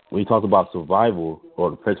 now, when you talk about survival or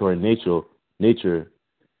the predatory nature,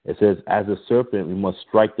 it says, as a serpent, we must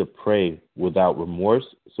strike the prey without remorse,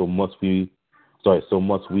 so must we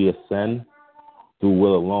ascend through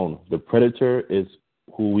will alone. The predator is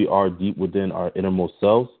who we are deep within our innermost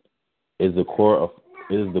selves, is the core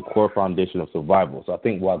foundation of survival. So I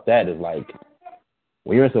think what that is like,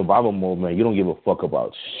 when you're in survival mode, man, you don't give a fuck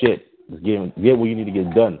about shit. Just get what you need to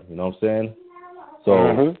get done. You know what I'm saying?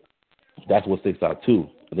 So that's what sticks out too.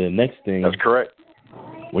 And then the next thing, that's correct.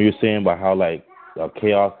 When you're saying about how like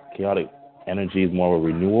chaotic energy is more of a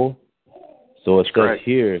renewal. So it says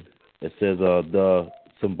here, it says the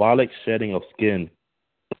symbolic shedding of skin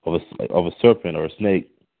of a serpent or a snake.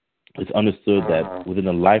 It's understood that within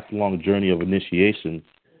a lifelong journey of initiation,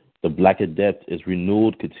 the Black Adept is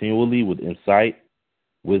renewed continually with insight,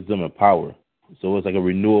 wisdom, and power. So it's like a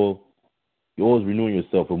renewal. You're always renewing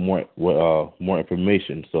yourself with more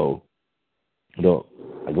information. So, you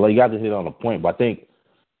got to hit on a point. But I think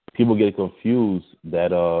people get confused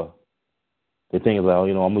that they think about,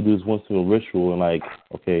 I'm gonna do this once in a ritual and like,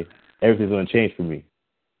 okay, everything's gonna change for me.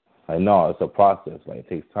 Like, no, it's a process. Like, it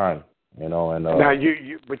takes time. And now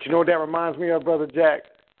but you know what that reminds me of, Brother Jack?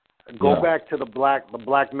 Go back to the black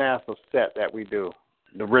mass of set that we do,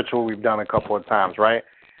 the ritual we've done a couple of times, right?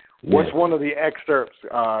 Yeah. What's one of the excerpts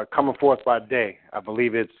coming forth by day? I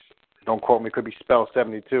believe it's, don't quote me, it could be spell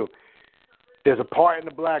 72. There's a part in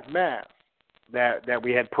the black mass that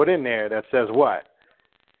we had put in there that says what?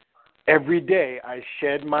 Every day I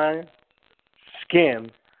shed my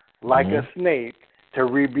skin like a snake to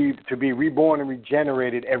be reborn and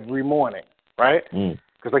regenerated every morning, right?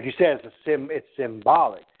 Because like you said, it's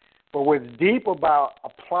symbolic. But what's deep about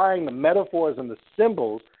applying the metaphors and the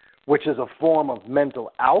symbols, which is a form of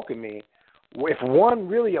mental alchemy, if one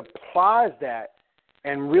really applies that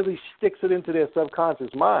and really sticks it into their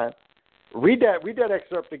subconscious mind, read that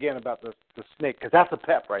excerpt again about the snake, because that's a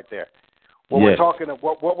pep right there. What we're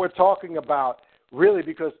talking about, really,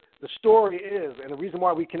 because the story is, and the reason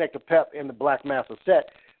why we connect the pep in the Black Mass of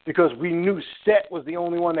Set, because we knew Set was the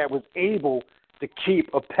only one that was able to keep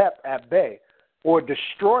a pep at bay or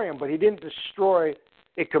destroy him, but he didn't destroy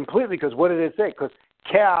it completely, because what did it say? Because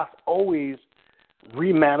chaos always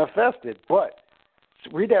remanifested. But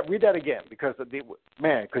read that again, because because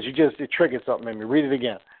it triggered something in me. Read it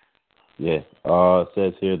again. Yeah, it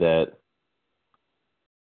says here that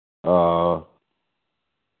I'll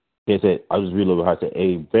just read a little bit how it said.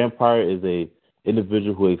 A vampire is a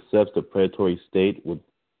individual who accepts the predatory state with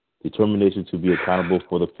determination to be accountable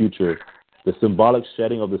for the future. The symbolic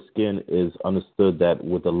shedding of the skin is understood that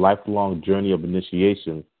with a lifelong journey of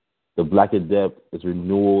initiation, the Black Adept is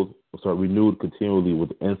renewed continually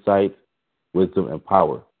with insight, wisdom, and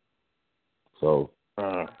power. So,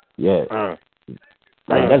 that's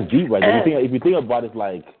deep, right there. If you think about it,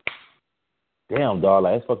 like, damn, dog,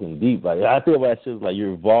 like, that's fucking deep. Like, I think about that shit like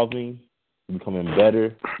you're evolving, you're becoming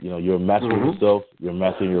better. You're mastering yourself. You're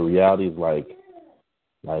mastering your realities. Like,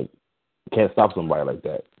 you can't stop somebody like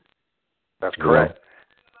that. That's correct.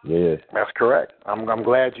 Yeah, that's correct. I'm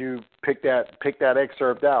glad you picked that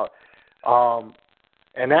excerpt out.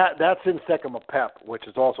 And that's in Second Pep, which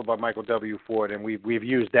is also by Michael W. Ford, and we've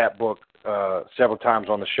used that book several times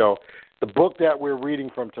on the show. The book that we're reading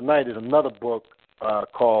from tonight is another book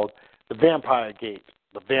called The Vampire Gate,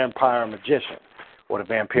 The Vampire Magician, or The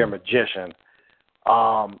Vampire Magician.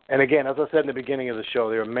 And again, as I said in the beginning of the show,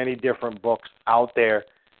 there are many different books out there.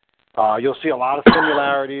 You'll see a lot of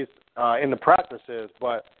similarities in the practices,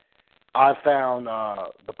 but I found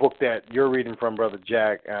the book that you're reading from, Brother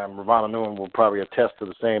Jack, Ravana Newman will probably attest to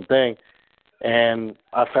the same thing. And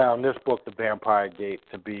I found this book, The Vampire Gate,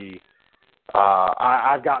 to be,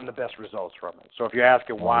 I've gotten the best results from it. So if you're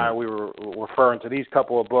asking why we were referring to these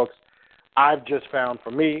couple of books, I've just found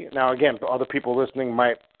for me, now again, other people listening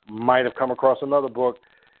might have come across another book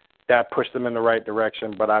that pushed them in the right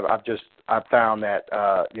direction, but I've found that,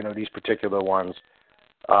 these particular ones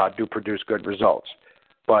do produce good results.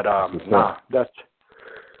 But, that's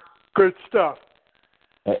good stuff.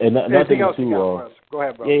 And anything else too, you got for us? Go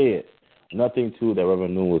ahead, bro. Yeah. Nothing, too, that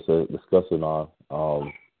Reverend Noon was discussing on.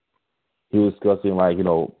 He was discussing,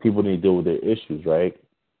 people need to deal with their issues, right?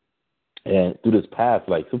 And through this path,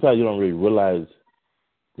 sometimes you don't really realize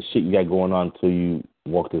the shit you got going on until you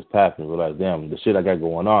walk this path and realize, damn, the shit I got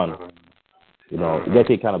going on, you got to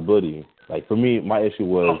take accountability. For me, my issue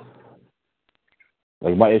was,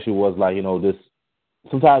 this,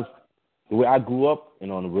 sometimes the way I grew up, in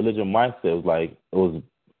the religion mindset was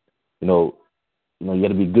you got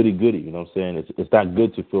to be goody-goody, you know what I'm saying? It's not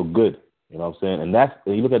good to feel good, you know what I'm saying? And that's,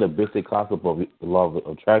 when you look at the basic concept of the law of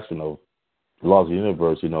attraction, of the laws of the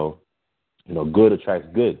universe, good attracts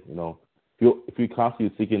good, If you're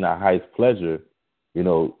constantly seeking the highest pleasure, you're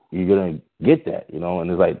going to get that, and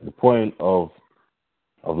it's the point of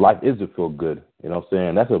life is to feel good, you know what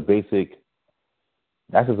I'm saying? That's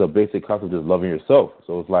just a basic concept of loving yourself.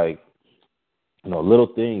 So it's little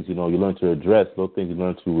things, you learn to address, little things you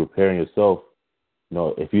learn to repair in yourself.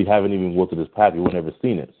 If you haven't even walked through this path, you would never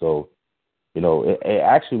seen it. So, it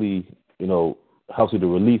actually, helps you to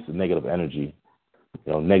release the negative energy,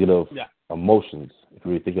 negative emotions, if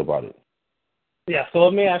you really think about it. Yeah. So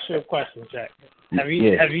let me ask you a question, Jack. Have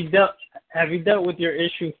you dealt with your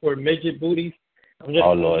issue for midget booties? I'm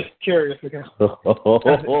just curious because.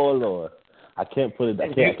 Oh Lord, I can't put it.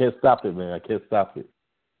 I can't stop it, man. I can't stop it.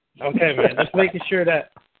 Okay, man. Just making sure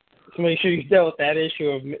you dealt with that issue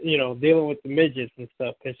of dealing with the midgets and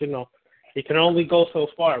stuff, because you can only go so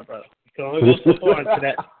far, brother. You can only go so far into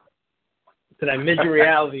that midget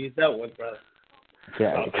reality you dealt with, brother.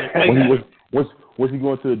 Yeah. Once you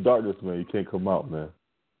go into the darkness, man, you can't come out, man.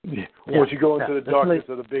 Yeah. Once you go into the darkness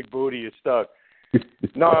of the big booty, you're stuck.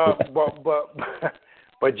 No,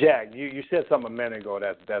 but Jack, you said something a minute ago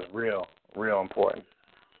that's real important.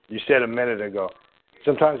 You said a minute ago,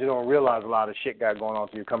 sometimes you don't realize a lot of shit got going on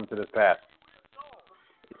until you come to this path.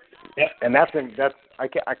 Yep. And I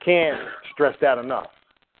can't stress that enough.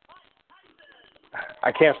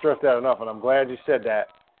 I can't stress that enough, and I'm glad you said that,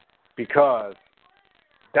 because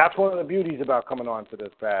that's one of the beauties about coming on to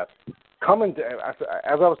this path. As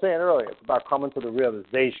I was saying earlier, it's about coming to the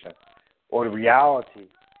realization or the reality.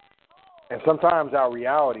 And sometimes our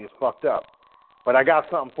reality is fucked up. But I got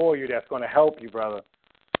something for you that's going to help you, brother.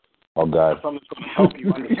 Oh, God. Something that's going to help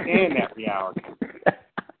you understand that reality.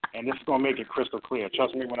 And this is going to make it crystal clear.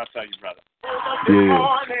 Trust me when I tell you, brother. Yeah.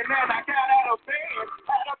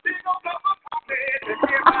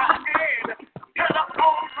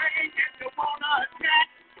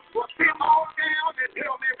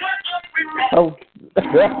 Oh.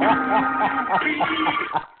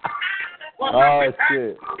 Oh,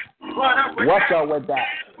 shit. Watch out with that.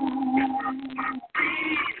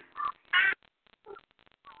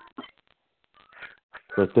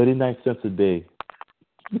 For 39 cents a day.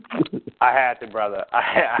 I had to, brother.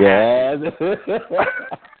 Yeah. That's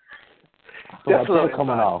a little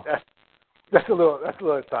coming off. That's a little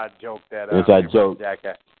inside joke that inside joke. Jack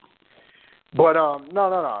had. But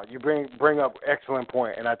no. You bring up excellent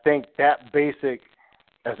point, and I think that basic,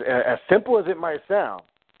 as simple as it might sound,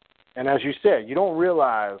 and as you said, you don't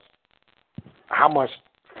realize how much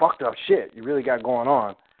fucked up shit you really got going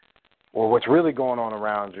on, or what's really going on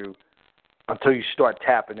around you, until you start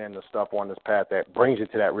tapping into stuff on this path that brings you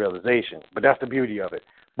to that realization. But that's the beauty of it.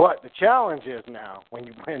 But the challenge is now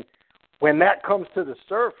when that comes to the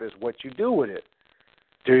surface, what you do with it.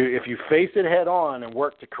 If you face it head on and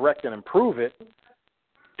work to correct and improve it,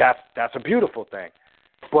 that's a beautiful thing.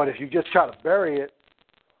 But if you just try to bury it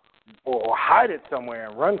or hide it somewhere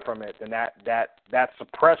and run from it, then that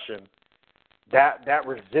suppression, that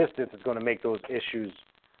resistance is going to make those issues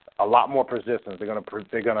a lot more persistent. They're going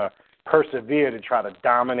to persevere to try to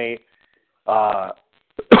dominate, and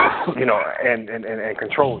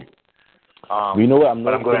control you. You know what I'm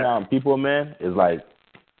noticing now in people, man, is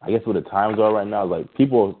I guess what the times are right now,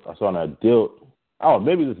 people are starting to deal. Oh,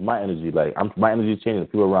 maybe this is my energy. My energy changing.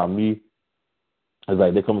 People around me, it's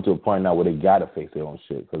they're coming to a point now where they gotta face their own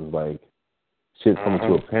shit, because shit's coming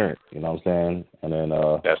to a parent. You know what I'm saying? And then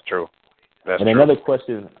that's true. Another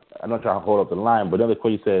question. I'm not trying to hold up the line, but another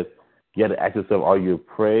question says you have to ask yourself: are you a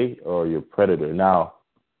prey or you're a predator? Now,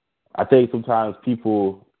 I think sometimes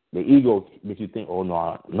people, the ego makes you think, oh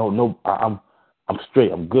no, I'm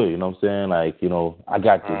straight, I'm good. You know what I'm saying? Like, you know, I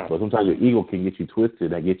got this. But sometimes your ego can get you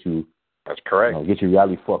twisted and get you. That's correct. You know, get you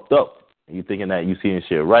really fucked up. And you thinking that you seeing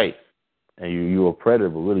shit right, and you're a predator,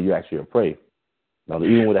 but really you're actually a prey. Now,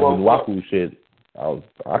 even with that Waku shit, I was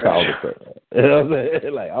a prey. You know what I'm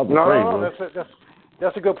saying? Like, I was a prey, bro.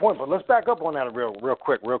 That's a good point. But let's back up on that real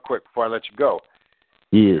quick before I let you go.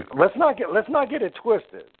 Yeah. Let's not get it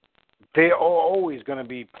twisted. There are always going to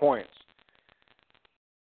be points,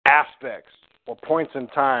 aspects, or points in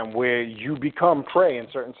time where you become prey in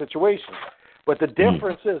certain situations. But the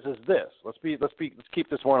difference is this. Let's keep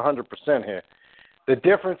this 100% here. The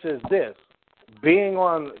difference is this.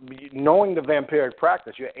 Knowing the vampiric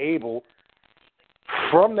practice, you're able,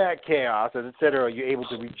 from that chaos, as I said earlier, you're able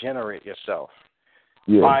to regenerate yourself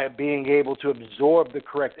by being able to absorb the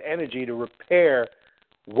correct energy to repair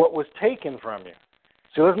what was taken from you.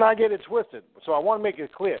 So let's not get it twisted. So I want to make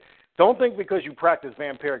it clear. Don't think because you practice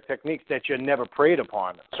vampiric techniques that you're never preyed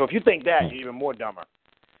upon. So if you think that, you're even more dumber.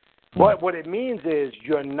 But what it means is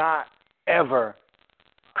you're not ever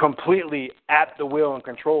completely at the will and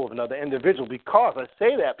control of another individual. Because I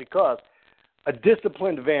say that because a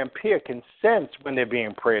disciplined vampire can sense when they're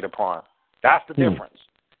being preyed upon. That's the difference.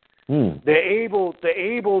 They're able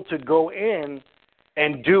to go in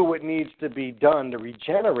and do what needs to be done to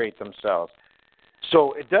regenerate themselves.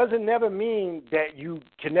 So it doesn't never mean that you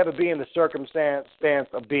can never be in the circumstance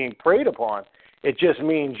of being preyed upon. It just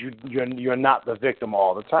means you're not the victim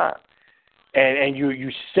all the time, and you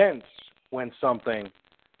sense when something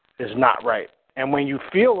is not right, and when you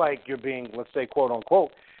feel like you're being, let's say, quote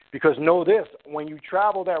unquote, because know this: when you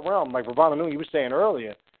travel that realm, like Ravana, you were saying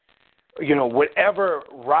earlier, you know, whatever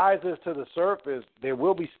rises to the surface, there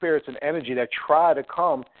will be spirits and energy that try to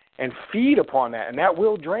come and feed upon that, and that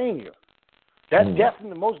will drain you. That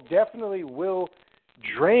most definitely will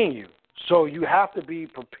drain you. So you have to be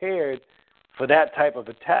prepared for that type of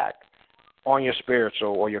attack on your spiritual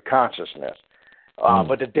or your consciousness.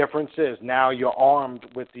 But the difference is now you're armed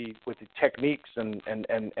with the techniques and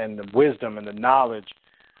the wisdom and the knowledge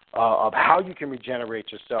of how you can regenerate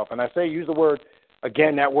yourself. And I say use the word,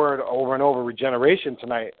 again, that word over and over, regeneration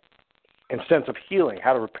tonight, in sense of healing,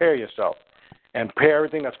 how to repair yourself and repair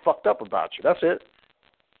everything that's fucked up about you. That's it.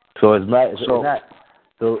 So it's not.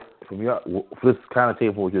 So from your, for this kind of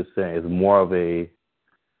take what you're saying, it's more of a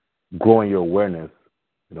growing your awareness.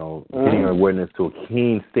 You know, getting your awareness to a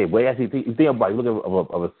keen state. But actually, you think about it, you look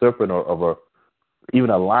at of a serpent or even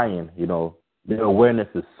a lion. You know, their awareness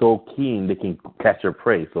is so keen they can catch your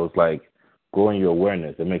prey. So it's like growing your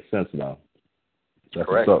awareness. It makes sense now. That's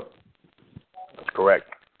correct. What's up. That's correct.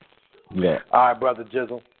 Yeah. All right, brother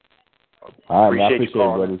Jizzle. All right, I appreciate it,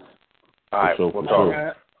 brothers. All right, we'll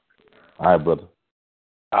talk. All right, brother.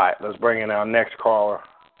 All right, let's bring in our next caller.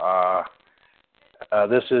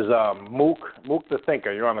 This is Mook the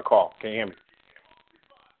Thinker. You're on the call. Can you hear me?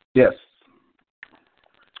 Yes.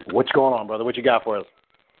 What's going on, brother? What you got for us?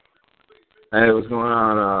 Hey, what's going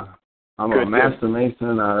on? I'm a master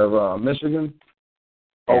mason out of Michigan.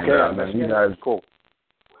 Okay, and, man, you guys, cool.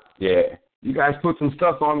 Yeah, you guys put some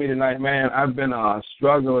stuff on me tonight, man. I've been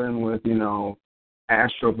struggling with,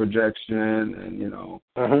 astral projection and,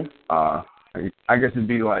 I guess it'd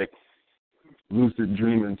be like lucid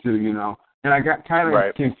dreaming too, And I got kind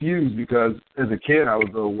of confused because as a kid I was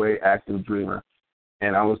a way active dreamer,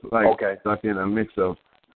 and I was stuck in a mix of,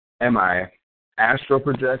 am I astral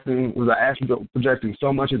projecting? Was I astral projecting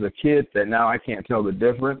so much as a kid that now I can't tell the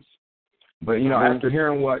difference? But after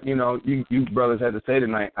hearing what you brothers had to say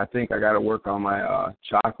tonight, I think I got to work on my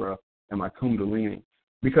chakra and my kundalini,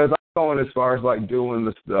 because I'm going as far as like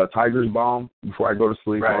doing the tiger's balm before I go to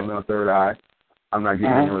sleep on the third eye. I'm not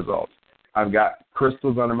getting any results. I've got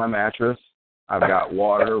crystals under my mattress. I've got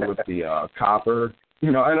water with the copper,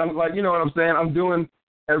 and I'm like, you know what I'm saying? I'm doing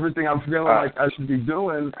everything I'm feeling like I should be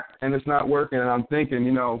doing, and it's not working. And I'm thinking,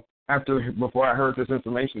 before I heard this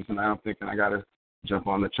information tonight, I'm thinking I got to jump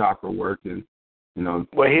on the chakra work and, get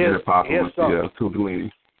it popping with the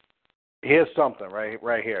kundalini. Here's something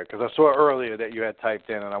right here, because I saw earlier that you had typed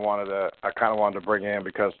in, and I kind of wanted to bring it in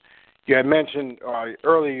because you had mentioned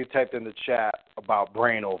earlier you typed in the chat about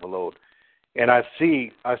brain overload. And I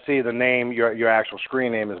see the name, your actual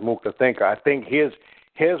screen name is Mook the Thinker. I think here's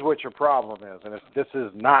what your problem is, and this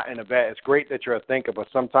is not in a bad. It's great that you're a thinker, but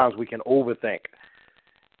sometimes we can overthink,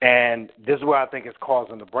 and this is what I think is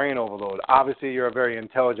causing the brain overload. Obviously, you're a very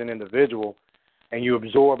intelligent individual, and you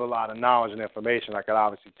absorb a lot of knowledge and information. I could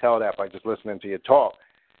obviously tell that by just listening to your talk,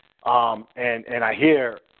 and I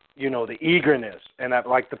hear the eagerness, and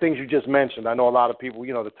like the things you just mentioned. I know a lot of people,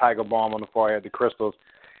 the tiger balm on the forehead, the crystals.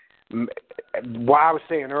 what I was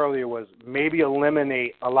saying earlier was maybe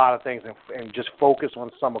eliminate a lot of things and just focus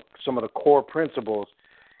on some of the core principles.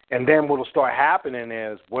 And then what will start happening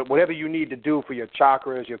is whatever you need to do for your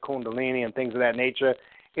chakras, your kundalini, and things of that nature,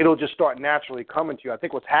 it'll just start naturally coming to you. I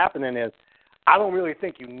think what's happening is I don't really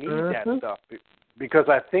think you need that stuff because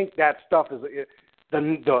I think that stuff is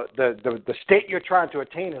the state you're trying to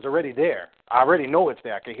attain is already there. I already know it's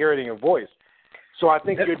there. I can hear it in your voice. So I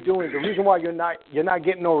think you're doing the reason why you're not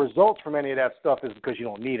getting no results from any of that stuff is because you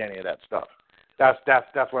don't need any of that stuff. That's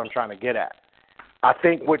what I'm trying to get at. I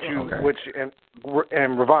think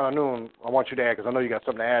and Ravana Noon, I want you to add because I know you got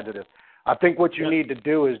something to add to this. I think what you need to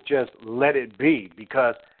do is just let it be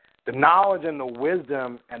because the knowledge and the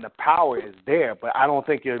wisdom and the power is there, but I don't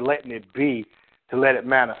think you're letting it be to let it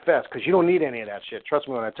manifest because you don't need any of that shit. Trust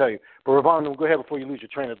me when I tell you. But Ravana Noon, go ahead before you lose your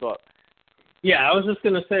train of thought. Yeah, I was just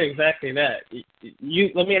going to say exactly that.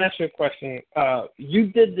 Let me ask you a question.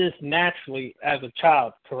 You did this naturally as a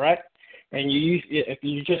child, correct? And you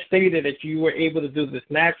just stated that you were able to do this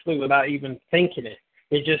naturally without even thinking it.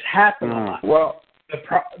 It just happened a lot. Well, the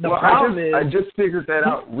problem is I just figured that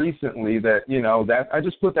out recently. That that I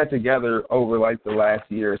just put that together over like the last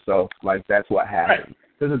year or so. Like that's what happened.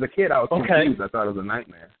 Because as a kid, I was confused. I thought it was a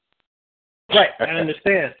nightmare. Right, I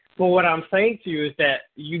understand. But what I'm saying to you is that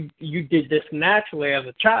you did this naturally as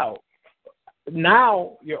a child.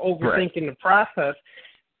 Now you're overthinking the process.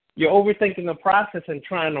 You're overthinking the process and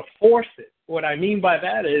trying to force it. What I mean by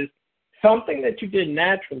that is something that you did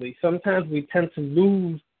naturally, sometimes we tend to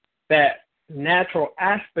lose that natural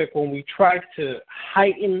aspect when we try to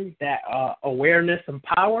heighten that awareness and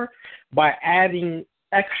power by adding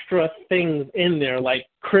extra things in there like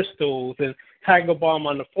crystals and tiger balm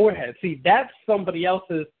on the forehead. See, that's somebody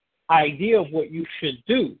else's idea of what you should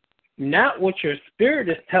do, not what your spirit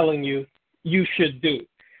is telling you you should do.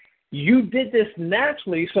 You did this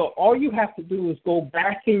naturally, so all you have to do is go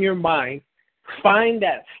back in your mind, find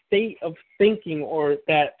that state of thinking or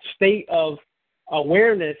that state of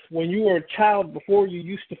awareness when you were a child before you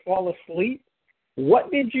used to fall asleep.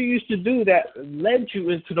 What did you used to do that led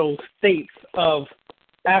you into those states of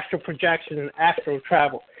astral projection and astral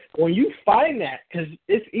travel? When you find that, because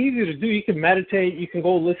it's easy to do, you can meditate, you can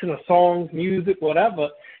go listen to songs, music, whatever.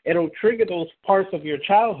 It'll trigger those parts of your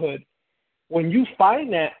childhood. When you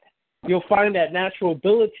find that, you'll find that natural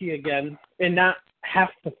ability again and not have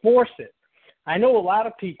to force it. I know a lot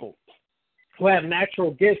of people who have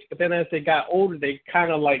natural gifts, but then as they got older, they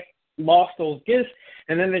kind of like lost those gifts,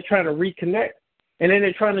 and then they're trying to reconnect, and then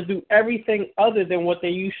they're trying to do everything other than what they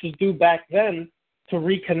used to do back then to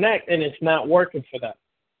reconnect, and it's not working for them.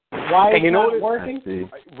 Why is it not working?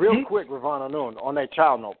 Real quick, Ravana Noon, on that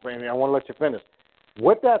child note, Brandon, I want to let you finish.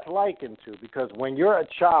 What that's likened to, because when you're a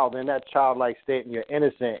child in that childlike state and you're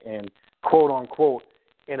innocent and quote-unquote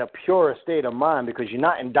in a pure state of mind because you're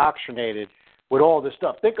not indoctrinated with all this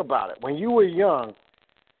stuff. Think about it. When you were young,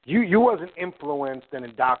 you wasn't influenced and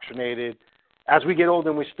indoctrinated. As we get older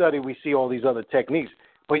and we study, we see all these other techniques.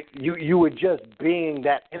 But you were just being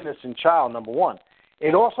that innocent child, number one.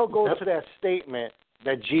 It also goes to that statement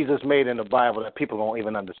that Jesus made in the Bible that people don't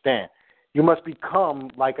even understand. You must become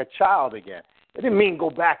like a child again. It didn't mean go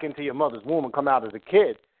back into your mother's womb and come out as a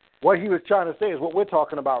kid. What he was trying to say is what we're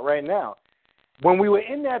talking about right now. When we were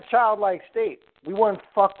in that childlike state, we weren't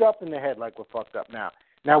fucked up in the head like we're fucked up now.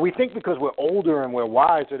 Now, we think because we're older and we're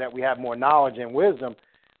wiser that we have more knowledge and wisdom,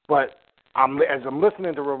 but as I'm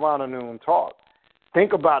listening to Ravana Noon talk,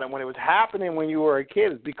 think about it. When it was happening when you were a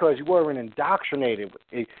kid, it's because you weren't indoctrinated.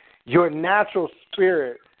 Your natural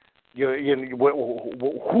spirit,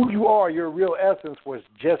 who you are, your real essence was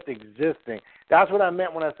just existing. That's what I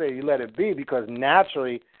meant when I say you let it be, because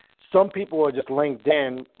naturally some people are just linked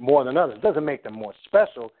in more than others. It doesn't make them more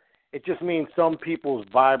special. It just means some people's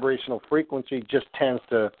vibrational frequency just tends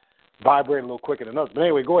to vibrate a little quicker than others. But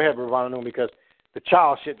anyway, go ahead, Ravana Noon, because the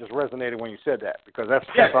child shit just resonated when you said that, because that's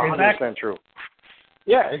 100% true.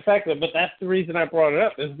 Yeah, exactly. But that's the reason I brought it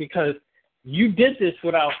up, is because you did this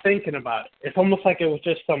without thinking about it. It's almost like it was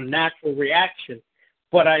just some natural reaction.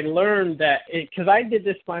 But I learned that, because I did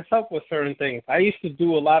this myself with certain things. I used to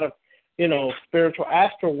do a lot of, spiritual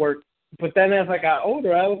astral work. But then as I got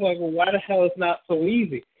older, I was like, well, why the hell is it not so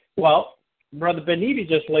easy? Well, Brother Beniti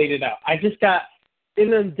just laid it out. I just got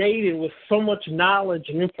inundated with so much knowledge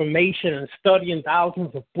and information and studying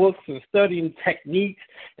thousands of books and studying techniques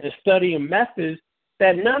and studying methods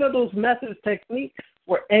that none of those methods, techniques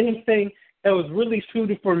were anything that was really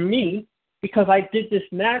suited for me, because I did this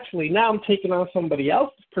naturally. Now I'm taking on somebody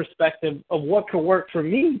else's perspective of what could work for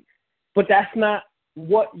me, but that's not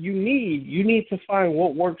what you need. You need to find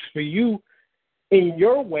what works for you in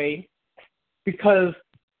your way, because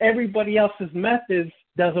everybody else's methods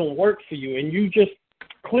doesn't work for you, and you just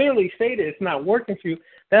clearly say that it's not working for you,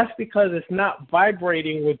 that's because it's not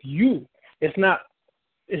vibrating with you. It's not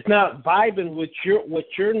vibing with what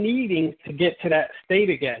you're needing to get to that state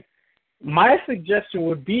again. My suggestion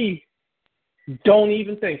would be, don't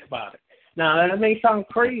even think about it. Now, that may sound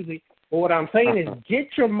crazy, but what I'm saying is get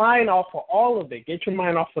your mind off of all of it. Get your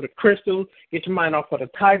mind off of the crystals. Get your mind off of the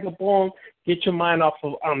tiger balm. Get your mind off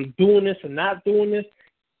of doing this and not doing this.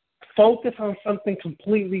 Focus on something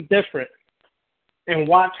completely different and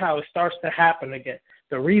watch how it starts to happen again.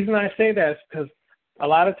 The reason I say that is because a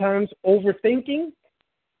lot of times overthinking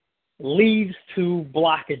leads to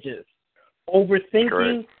blockages.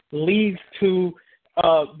 Overthinking leads to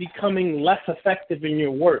becoming less effective in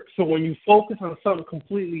your work. So when you focus on something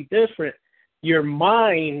completely different, your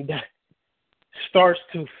mind starts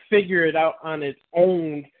to figure it out on its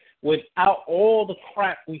own without all the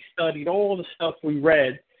crap we studied, all the stuff we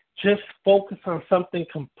read. Just focus on something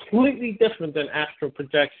completely different than astral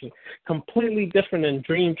projection, completely different than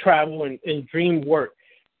dream travel and dream work.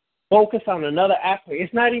 Focus on another aspect.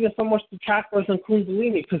 It's not even so much the chakras and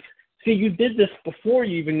kundalini, because, see, you did this before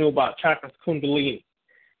you even knew about chakras kundalini.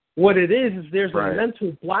 What it is there's a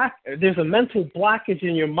mental block. There's a mental blockage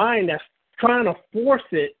in your mind that's trying to force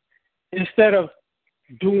it instead of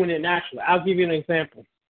doing it naturally. I'll give you an example.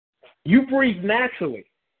 You breathe naturally,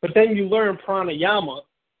 but then you learn pranayama,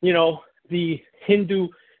 the Hindu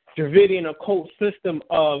Dravidian occult system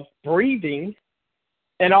of breathing,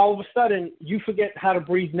 and all of a sudden you forget how to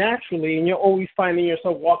breathe naturally, and you're always finding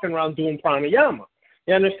yourself walking around doing pranayama.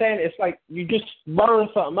 You understand? It's like you just learn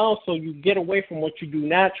something else so you get away from what you do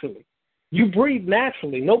naturally. You breathe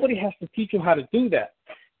naturally. Nobody has to teach you how to do that.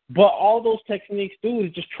 But all those techniques do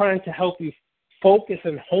is just trying to help you focus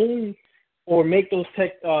and hone or make those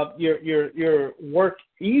your work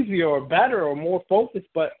easier or better or more focused,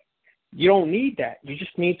 but you don't need that. You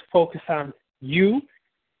just need to focus on you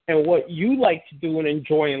and what you like to do and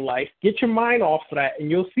enjoy in life. Get your mind off of that, and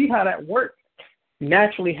you'll see how that work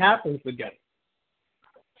naturally happens again.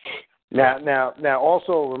 Now,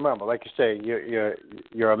 also remember, like you say,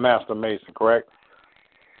 you're a master mason, correct?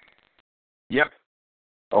 Yep.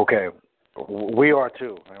 Okay, we are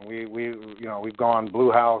too, and we've gone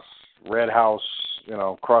blue house, red house,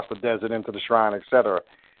 across the desert into the shrine, etc.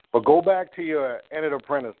 But go back to your entered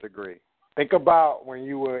apprentice degree. Think about when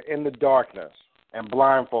you were in the darkness and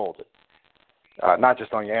blindfolded. Not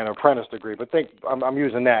just on your entered apprentice degree, but I'm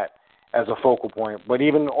using that as a focal point, but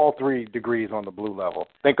even all 3 degrees on the blue level.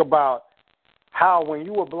 Think about how when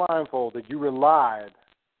you were blindfolded, you relied,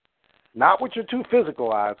 not with your 2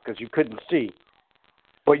 physical eyes because you couldn't see,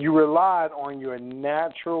 but you relied on your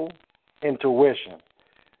natural intuition,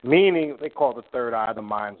 meaning they call it the third eye, the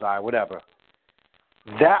mind's eye, whatever.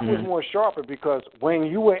 That was more sharper because when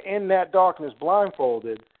you were in that darkness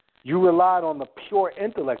blindfolded, you relied on the pure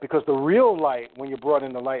intellect, because the real light, when you're brought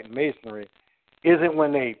into light in masonry, isn't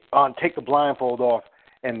when they take the blindfold off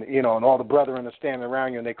and, and all the brethren are standing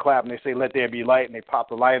around you and they clap and they say, "Let there be light," and they pop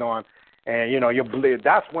the light on, and, you're bleed.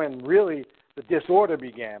 That's when really the disorder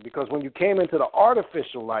began, because when you came into the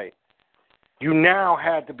artificial light, you now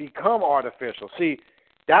had to become artificial. See,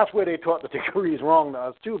 that's where they taught the degrees wrong to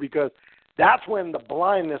us, too, because that's when the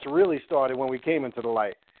blindness really started, when we came into the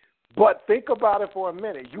light. But think about it for a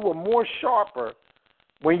minute. You were more sharper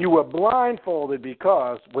when you were blindfolded,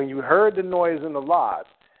 because when you heard the noise in the lodge,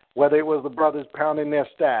 whether it was the brothers pounding their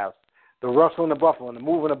staffs, the rustling the buffalo, and the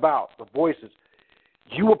moving about, the voices,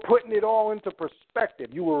 you were putting it all into perspective.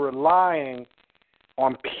 You were relying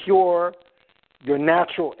on your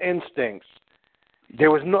natural instincts.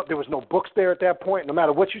 There was no books there at that point. No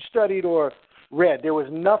matter what you studied or read, there was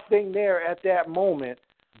nothing there at that moment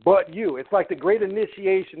but you. It's like the great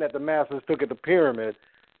initiation that the masters took at the pyramid,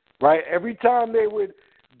 right? Every time they would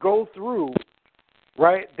go through,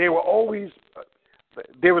 right, they were always.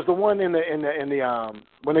 There was the one in the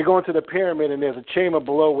when they go into the pyramid and there's a chamber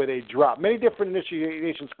below where they drop. Many different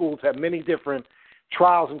initiation schools have many different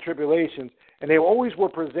trials and tribulations, and they always were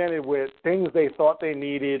presented with things they thought they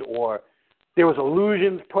needed, or there was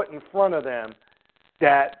illusions put in front of them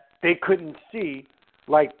that they couldn't see.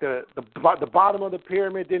 Like the bottom of the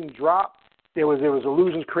pyramid didn't drop. There was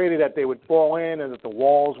illusions created that they would fall in and that the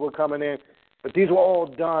walls were coming in. But these were all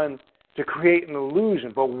done to create an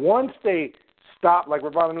illusion. But once they stopped, like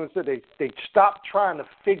Ravana Newman said, they stopped trying to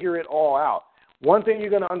figure it all out. One thing you're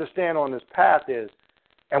going to understand on this path is,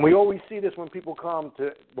 and we always see this when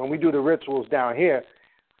we do the rituals down here,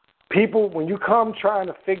 people, when you come trying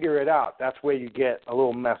to figure it out, that's where you get a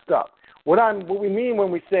little messed up. What we mean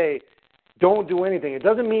when we say don't do anything, it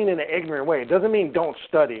doesn't mean in an ignorant way. It doesn't mean don't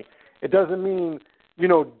study. It doesn't mean,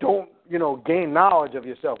 don't, gain knowledge of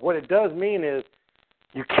yourself. What it does mean is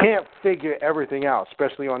you can't figure everything out,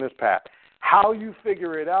 especially on this path. How you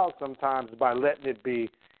figure it out sometimes is by letting it be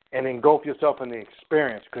and engulf yourself in the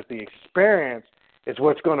experience, because the experience is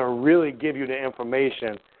what's going to really give you the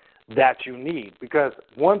information that you need. Because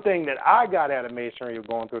one thing that I got out of Masonry of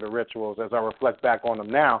going through the rituals, as I reflect back on them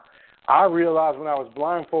now, I realized when I was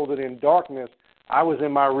blindfolded in darkness, I was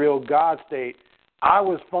in my real God state. I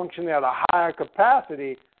was functioning at a higher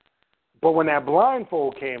capacity, but when that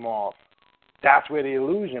blindfold came off, that's where the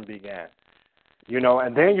illusion began.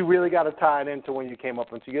 And then you really got to tie it into when you came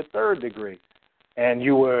up into your third degree and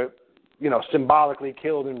you were, symbolically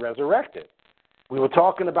killed and resurrected. We were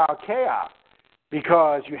talking about chaos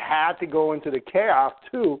because you had to go into the chaos,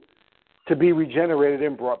 too, to be regenerated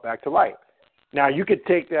and brought back to life. Now, you could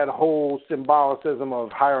take that whole symbolicism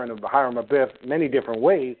of Hiram Abiff many different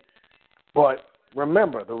ways, but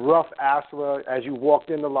remember, the rough Asla, as you walked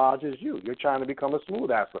in the lodge, is you. You're trying to become a smooth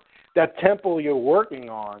Asla. That temple you're working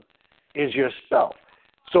on is yourself.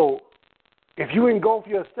 So if you engulf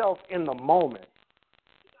yourself in the moment,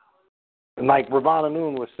 and like Ravana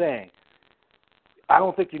Noon was saying, I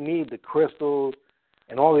don't think you need the crystals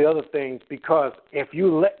and all the other things, because if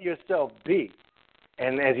you let yourself be,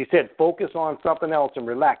 and as you said, focus on something else and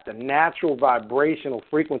relax, the natural vibrational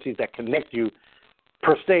frequencies that connect you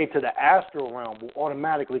per se to the astral realm will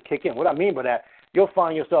automatically kick in. What I mean by that, you'll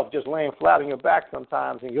find yourself just laying flat on your back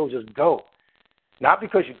sometimes and you'll just go. Not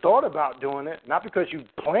because you thought about doing it, not because you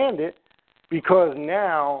planned it, because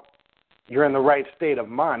now you're in the right state of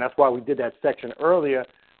mind. That's why we did that section earlier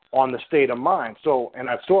on the state of mind. So, and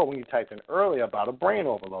I saw when you typed in earlier about a brain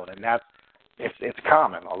overload, and it's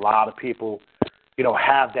common. A lot of people,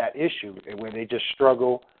 have that issue where they just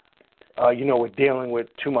struggle, with dealing with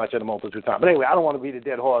too much at a multitude of times. But anyway, I don't want to beat a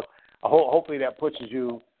dead horse. Hopefully that pushes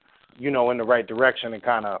you, in the right direction and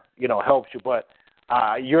kind of, helps you. But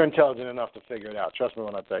you're intelligent enough to figure it out. Trust me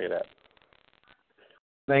when I tell you that.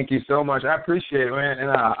 Thank you so much. I appreciate it, man.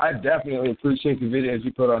 And I definitely appreciate the videos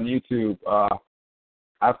you put on YouTube.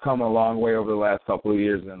 I've come a long way over the last couple of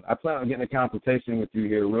years, and I plan on getting a consultation with you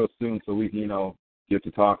here real soon so we can, get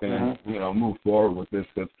to talking and, move forward with this.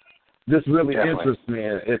 Because this really interests me,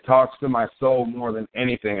 and it talks to my soul more than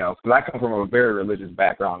anything else. Because I come from a very religious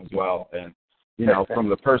background as well, and from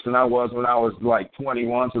the person I was when I was like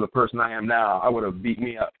 21 to the person I am now, I would have beat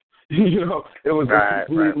me up. It was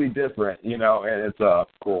completely different, and it's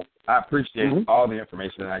cool. I appreciate all the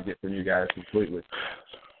information that I get from you guys completely.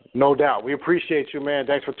 No doubt. We appreciate you, man.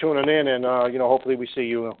 Thanks for tuning in, and, hopefully we see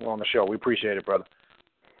you on the show. We appreciate it, brother.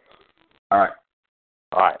 All right.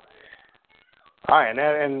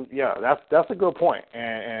 And that's a good point.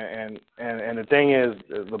 And the thing is,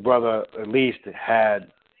 the brother at least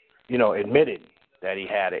had, admitted that he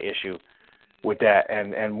had an issue with that.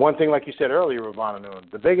 And one thing, like you said earlier, Ravana Noon,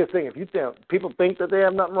 the biggest thing, if you think people think that they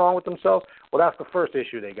have nothing wrong with themselves, well, that's the first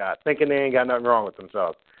issue they got, thinking they ain't got nothing wrong with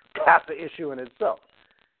themselves. That's the issue in itself.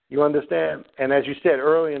 You understand? And as you said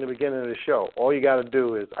earlier in the beginning of the show, all you got to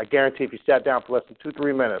do is, I guarantee if you sat down for less than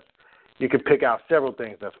 2-3 minutes, you could pick out several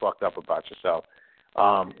things that's fucked up about yourself.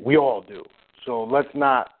 We all do. So let's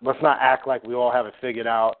not act like we all have it figured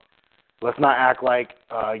out. Let's not act like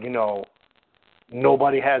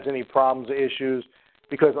nobody has any problems or issues,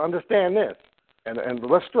 because understand this, and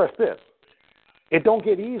let's stress this: it don't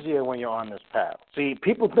get easier when you're on this path. See,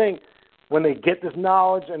 people think when they get this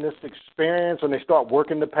knowledge and this experience, when they start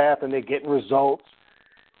working the path and they're getting results,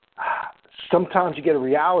 sometimes you get a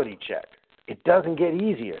reality check. It doesn't get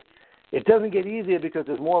easier. It doesn't get easier because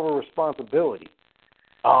there's more of a responsibility.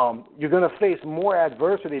 You're going to face more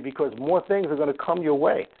adversity because more things are going to come your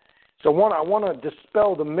way. So I want to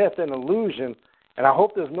dispel the myth and illusion, and I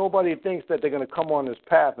hope there's nobody who thinks that they're going to come on this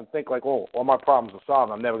path and think like, oh, all my problems are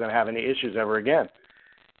solved. I'm never going to have any issues ever again.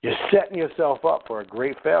 You're setting yourself up for a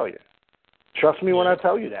great failure. Trust me when I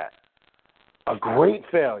tell you that. A great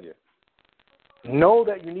failure. Know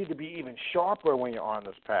that you need to be even sharper when you're on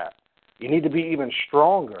this path. You need to be even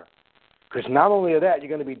stronger. Because not only that, you're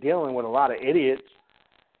going to be dealing with a lot of idiots,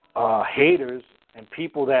 haters, and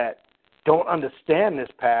people that don't understand this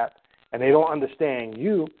path, and they don't understand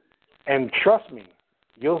you. And trust me,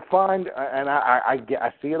 you'll find, and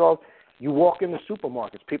I see it all, you walk into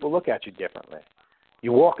supermarkets, people look at you differently.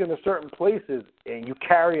 You walk into certain places, and you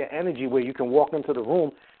carry an energy where you can walk into the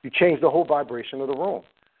room, you change the whole vibration of the room.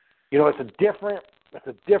 It's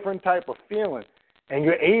a different type of feeling. And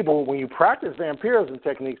you're able, when you practice vampirism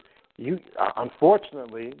techniques,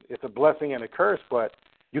 unfortunately, it's a blessing and a curse, but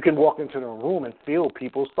you can walk into the room and feel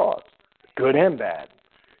people's thoughts, good and bad.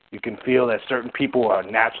 You can feel that certain people are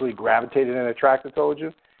naturally gravitated and attracted towards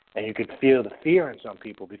you. And you could feel the fear in some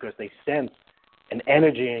people because they sense an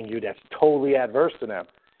energy in you that's totally adverse to them.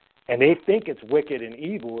 And they think it's wicked and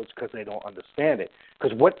evil. It's because they don't understand it.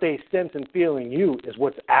 Because what they sense and feel in you is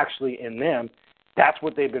what's actually in them. That's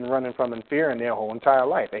what they've been running from and fearing their whole entire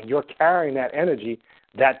life. And you're carrying that energy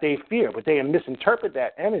that they fear. But they misinterpret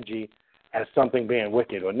that energy as something being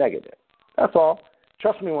wicked or negative. That's all.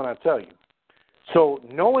 Trust me when I tell you. So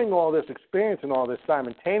knowing all this, experiencing all this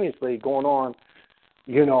simultaneously going on,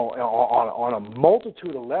 on a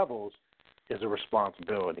multitude of levels is a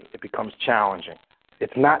responsibility. It becomes challenging.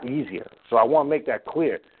 It's not easier. So I want to make that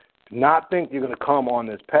clear. Not think you're going to come on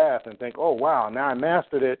this path and think, oh, wow, now I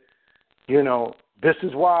mastered it. This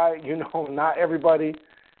is why, not everybody,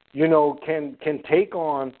 can take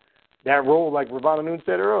on that role like Ravana Noon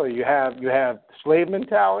said earlier. You have slave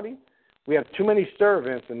mentality. We have too many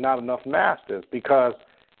servants and not enough masters because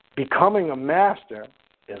becoming a master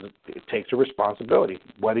it takes a responsibility,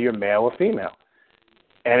 whether you're male or female.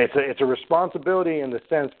 And it's a responsibility in the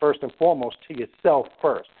sense, first and foremost, to yourself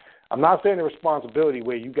first. I'm not saying a responsibility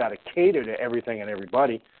where you got to cater to everything and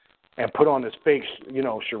everybody and put on this fake,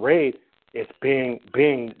 charade. It's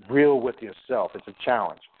being real with yourself. It's a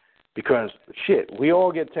challenge because, we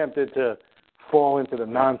all get tempted to fall into the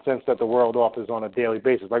nonsense that the world offers on a daily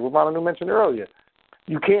basis. Like Ravana mentioned earlier,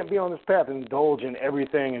 you can't be on this path and indulge in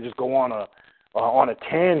everything and just go on a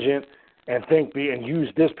tangent and and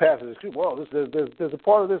use this path as excuse. Well, there's a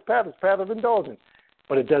part of this path, this path of indulgence.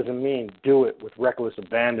 But it doesn't mean do it with reckless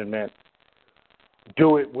abandonment.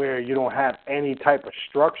 Do it where you don't have any type of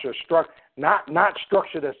structure. Not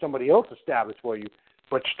structure that somebody else established for you,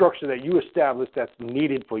 but structure that you establish that's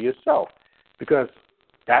needed for yourself. Because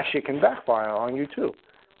that shit can backfire on you too.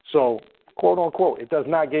 So, quote unquote, it does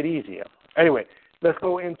not get easier. Anyway, let's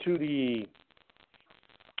go into the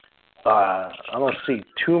I don't see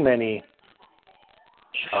too many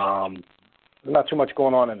not too much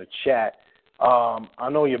going on in the chat. I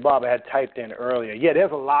know your Baba had typed in earlier. Yeah,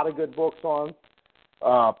 there's a lot of good books on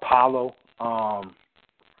Palo.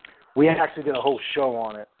 We actually did a whole show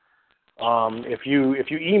on it. If you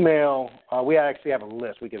email, we actually have a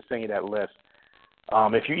list. We can send you that list.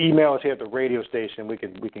 If you email us here at the radio station, we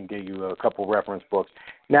can give you a couple reference books.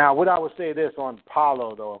 Now, what I would say this on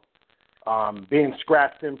Palo though, being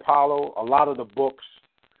scratched in Palo, a lot of the books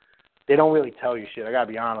they don't really tell you shit. I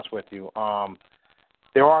gotta be honest with you.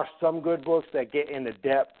 There are some good books that get into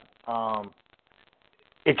depth.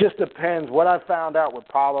 It just depends. What I found out with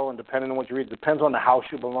Palo, and depending on what you read, depends on the house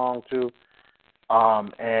you belong to,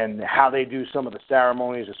 and how they do some of the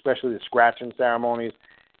ceremonies, especially the scratching ceremonies.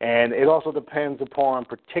 And it also depends upon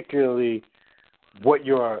particularly what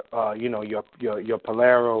your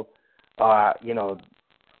Palero,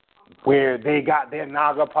 where they got their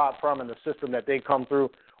Naga pot from and the system that they come through.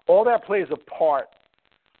 All that plays a part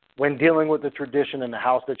when dealing with the tradition in the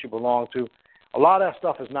house that you belong to. A lot of that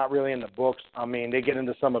stuff is not really in the books. I mean, they get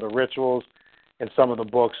into some of the rituals in some of the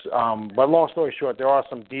books. But long story short, there are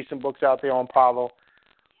some decent books out there on Palo.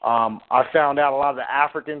 I found out a lot of the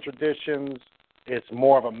African traditions, it's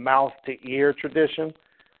more of a mouth-to-ear tradition,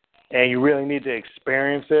 and you really need to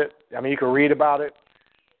experience it. I mean, you can read about it,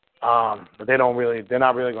 but they're not really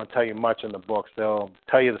going to tell you much in the books. They'll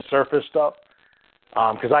tell you the surface stuff,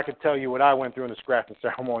 because I could tell you what I went through in the scratching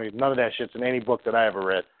ceremony. None of that shit's in any book that I ever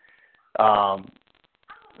read.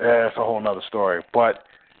 That's a whole other story. But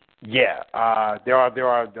yeah, there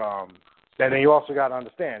are. Then you also got to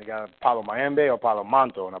understand, you got Palo Mayembe or Palo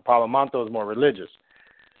Manto, and Palo Manto is more religious.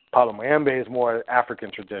 Palo Mayembe is more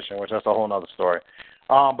African tradition, which that's a whole other story.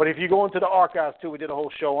 But if you go into the archives too, we did a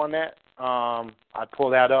whole show on that. I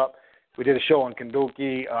pulled that up. We did a show on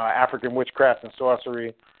Kanduki, African witchcraft and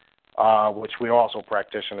sorcery, which we're also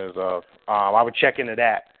practitioners of. I would check into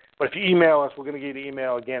that. But if you email us, we're going to give you the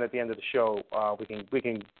email again at the end of the show. We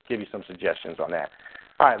can give you some suggestions on that.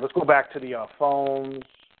 All right, let's go back to the phones.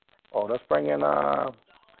 Oh, let's bring in the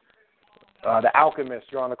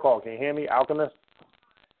Alchemist. You're on the call. Can you hear me, Alchemist?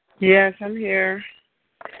 Yes, I'm here.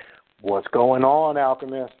 What's going on,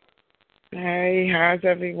 Alchemist? Hey, how's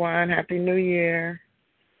everyone? Happy New Year.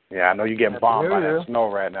 Yeah, I know you're getting bombed by that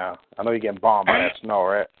snow right now. I know you're getting bombed by that snow,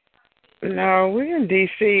 right? No, we're in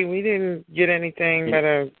D.C. We didn't get anything but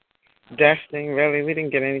a dusting, really. We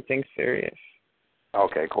didn't get anything serious.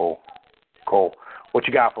 Okay, cool. What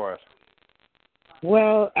you got for us?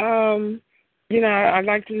 Well, I'd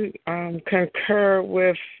like to concur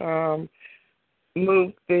with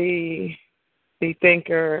Luke, the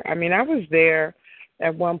thinker. I mean, I was there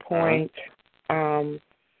at one point. I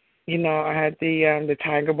had the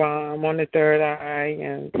tiger balm on the third eye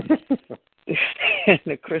and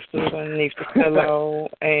the crystals underneath the pillow,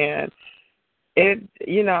 and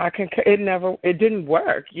it didn't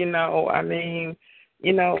work. I mean,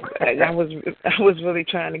 I was really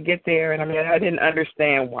trying to get there, and I mean, I didn't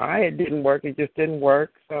understand why it didn't work. It just didn't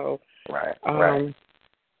work. So, right.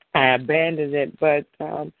 I abandoned it. But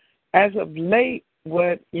as of late,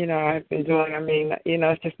 what I've been doing, I mean,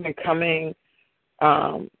 it's just been coming,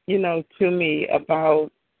 to me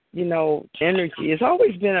about, energy. It's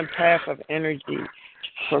always been a path of energy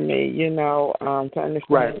for me, to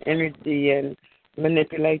understand energy and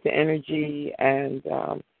manipulate the energy and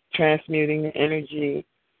transmuting the energy.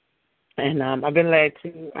 And I've been led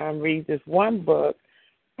to read this one book.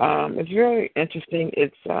 It's really interesting.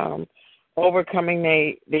 It's Overcoming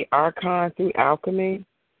the Archon Through Alchemy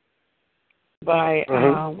by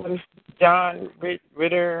what is John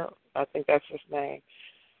Ritter? I think that's his name.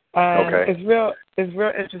 It's real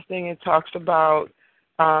interesting. It talks about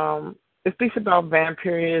it speaks about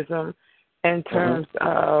vampirism in terms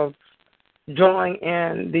of drawing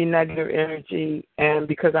in the negative energy, and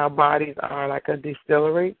because our bodies are like a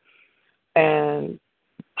distillery, and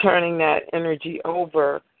turning that energy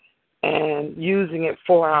over and using it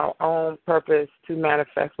for our own purpose to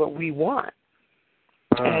manifest what we want.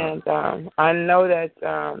 And I know that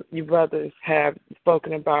you brothers have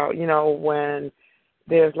spoken about, when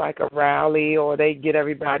there's like a rally or they get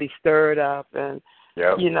everybody stirred up and,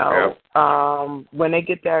 when they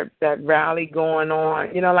get that rally going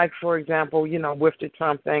on, like, for example, with the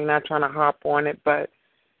Trump thing, not trying to hop on it, but,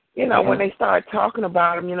 when they start talking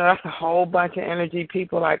about him, that's a whole bunch of energy.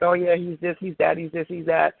 People like, oh, yeah, he's this, he's that, he's this, he's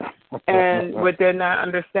that. And what they're not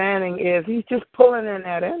understanding is he's just pulling in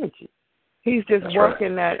that energy. He's just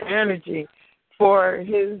working that energy for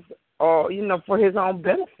his, for his own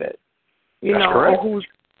benefit, or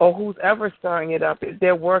who's ever stirring it up.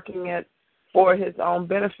 They're working it for his own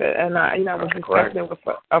benefit. And I was discussing with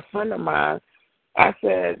a friend of mine. I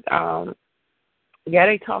said,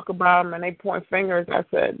 they talk about him and they point fingers. I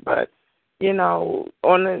said, but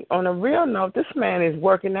on a real note, this man is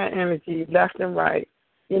working that energy left and right,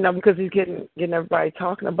 because he's getting everybody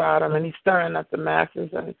talking about him and he's stirring up the masses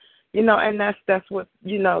and. And that's what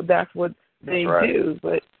they do.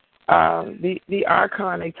 But the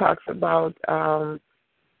Archon, they talks about,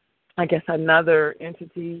 I guess, another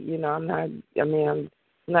entity. I'm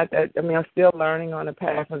still learning on the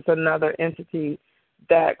path. It's another entity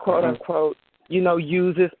that, quote unquote,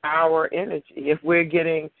 uses our energy. If we're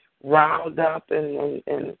getting riled up and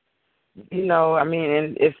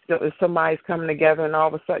if somebody's coming together and all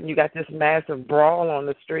of a sudden you got this massive brawl on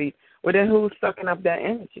the street, well, then who's sucking up that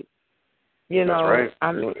energy? That's right.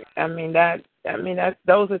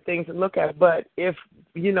 Those are things to look at. But if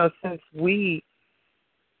since we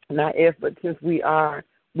are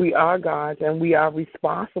gods and we are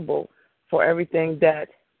responsible for everything that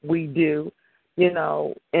we do, in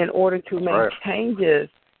order to make changes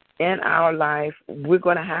in our life, we're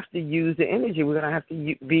going to have to use the energy. We're going to have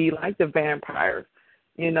to be like the vampires,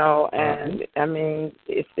 and I mean,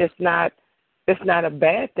 it's not a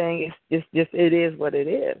bad thing. It's just it is what it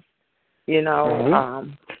is.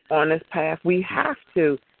 On this path, we have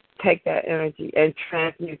to take that energy and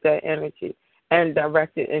transmute that energy and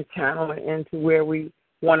direct it and channel it into where we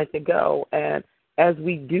want it to go. And as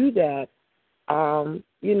we do that,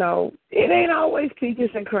 it ain't always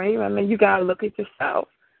peaches and cream. I mean, you got to look at yourself.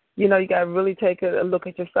 You got to really take a look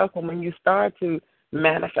at yourself. And when you start to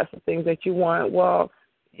manifest the things that you want, well,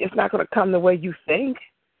 it's not going to come the way you think.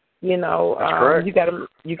 You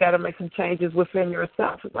got to make some changes within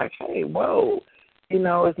yourself. It's like, hey, whoa, is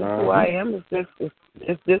this who I am?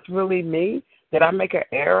 Is this really me? Did I make an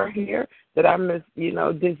error here? Did I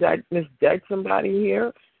did I misjudge somebody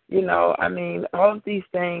here? All of these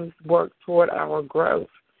things work toward our growth,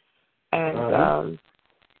 and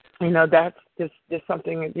that's just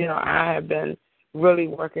something I have been really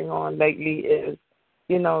working on lately is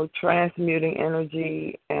transmuting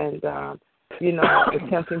energy and.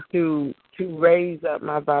 Attempting to raise up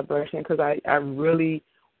my vibration because I really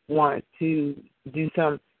want to do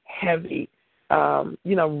some heavy,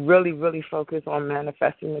 really, really focus on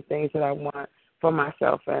manifesting the things that I want for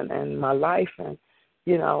myself and my life. And,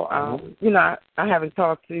 I haven't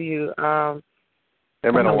talked to you it's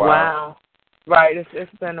been a while. Right,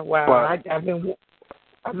 it's been a while. Well, I've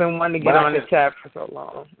been wanting to get on the chat for so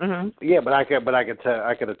long. Mm-hmm. Yeah, but I could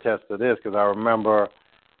attest to this because I remember.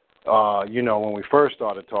 When we first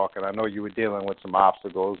started talking, I know you were dealing with some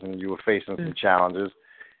obstacles and you were facing some challenges.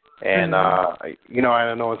 And, I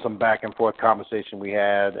know in some back and forth conversation we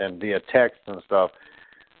had and via text and stuff,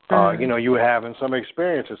 you were having some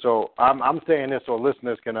experiences. So I'm saying this so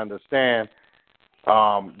listeners can understand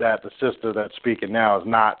that the sister that's speaking now is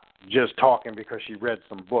not just talking because she read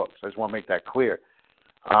some books. I just want to make that clear.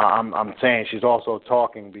 I'm saying she's also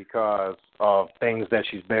talking because of things that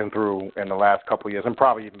she's been through in the last couple of years, and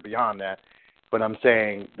probably even beyond that. But I'm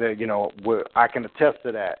saying that, you know, I can attest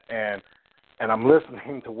to that, and I'm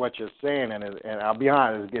listening to what you're saying, and I'll be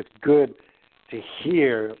honest, it's good to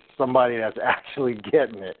hear somebody that's actually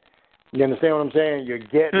getting it. You understand what I'm saying? You're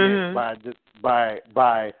getting it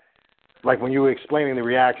by like when you were explaining the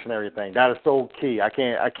reactionary thing. That is so key. I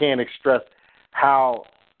can't express how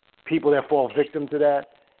people that fall victim to that,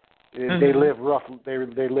 they live rough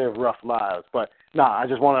lives. But I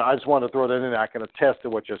just want to throw that in there. I can attest to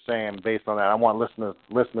what you're saying based on that. I want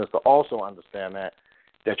listeners to also understand that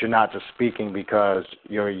you're not just speaking because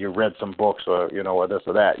you read some books or, you know, or this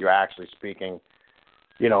or that. You're actually speaking,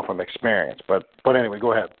 you know, from experience. But anyway,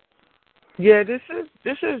 go ahead. Yeah, this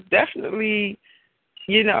is definitely,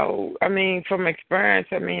 you know, I mean, from experience.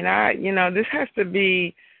 I mean, this has to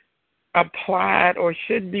be applied or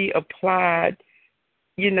should be applied,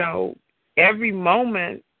 you know, every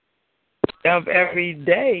moment of every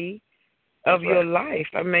day of your life.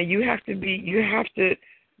 I mean, you have to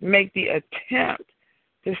make the attempt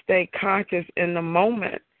to stay conscious in the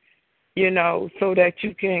moment, you know, so that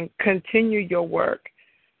you can continue your work,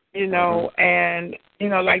 you know, and, you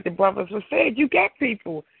know, like the brothers were saying, you got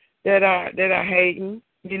people that are hating,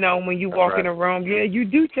 you know, when you walk in a room, you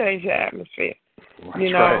do change the atmosphere,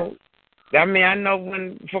 you know. I mean, I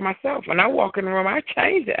know for myself, when I walk in the room, I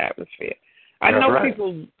change the atmosphere. I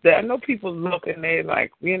know people look and they're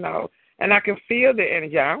like, you know, and I can feel the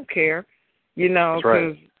energy. I don't care, you know,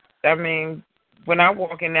 because, I mean, when I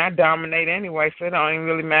walk in there, I dominate anyway, so it don't even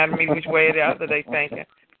really matter to me which way or the other they thinking.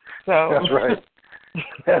 So that's right.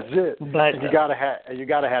 That's it. But you gotta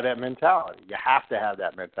have that mentality. You have to have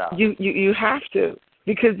that mentality. You have to,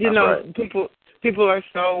 because you know people are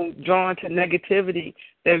so drawn to negativity.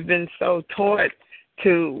 They've been so taught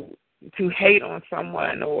to hate on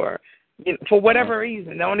someone, or for whatever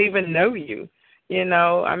reason, they don't even know you. You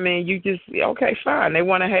know, I mean, you just okay, fine. They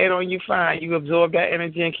want to hate on you, fine. You absorb that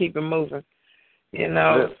energy and keep it moving. You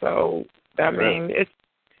know, so I mean,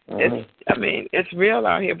 it's real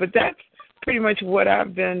out here. But that's pretty much what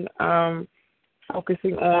I've been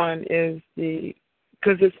focusing on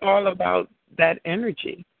because it's all about that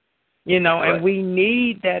energy, you know, and we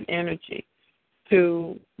need that energy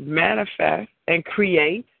to manifest and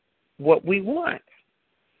create what we want.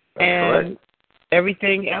 And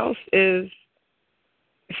everything else is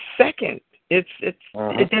second.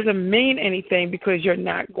 It doesn't mean anything because you're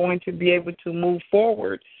not going to be able to move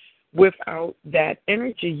forward without that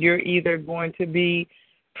energy. You're either going to be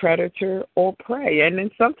predator or prey, and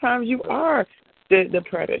then sometimes you are the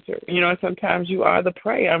predator, you know, and sometimes you are the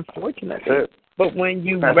prey, unfortunately. But when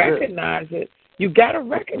you recognize it, you got to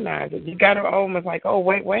recognize it. You got to almost like, oh,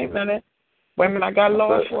 wait a minute, I got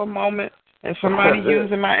lost for a moment, and somebody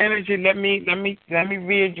using my energy. Let me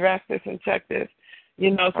readdress this and check this. You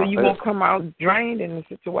know, so you won't come out drained in the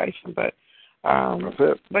situation. But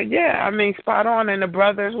yeah, I mean, spot on. And the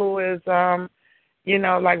brother who is, you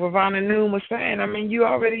know, like Ravana Noon was saying, I mean, you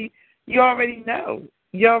already know.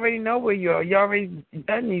 You already know where you are. You already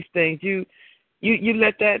done these things. You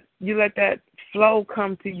let that flow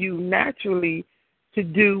come to you naturally to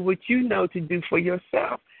do what you know to do for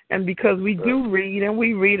yourself. And because we do read, and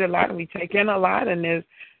we read a lot, and we take in a lot, and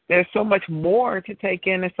there's so much more to take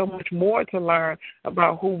in and so much more to learn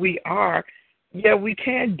about who we are. Yeah, we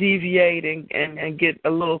can deviate and get a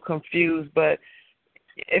little confused, but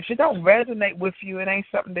if it don't resonate with you, it ain't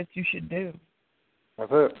something that you should do.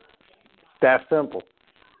 That's it. That's simple.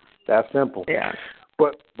 Yeah.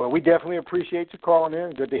 But we definitely appreciate you calling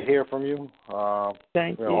in. Good to hear from you.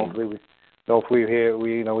 Thank you. Hopefully we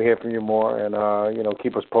hear from you more, and you know,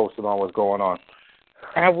 keep us posted on what's going on.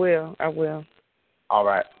 I will. All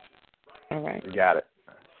right. You got it.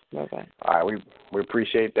 Bye-bye. All right, we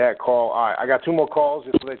appreciate that call. All right, I got two more calls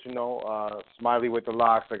just to let you know. Smiley with the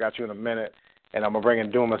locks, I got you in a minute, and I'm going to bring in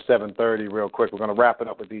Duma 730 real quick. We're going to wrap it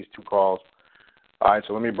up with these two calls. All right,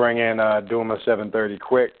 so let me bring in Duma 730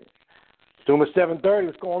 quick. Duma 730,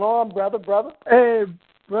 what's going on, brother? Hey,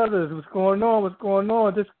 brothers, what's going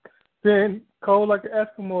on? Just been cold like an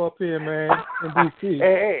Eskimo up here, man, in D.C.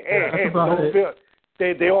 Hey, don't feel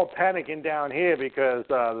they all panicking down here because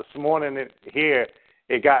this morning here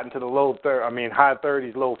it got into the high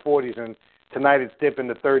 30s, low 40s, and tonight it's dipping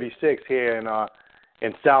to 36 here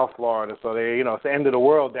in South Florida. So it's the end of the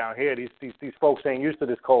world down here. These folks ain't used to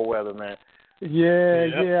this cold weather, man.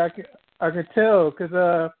 Yeah, I can tell because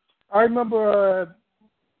I remember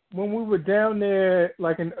when we were down there,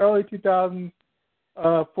 like in early 2000s,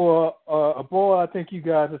 for a ball I think you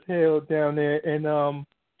guys have held down there in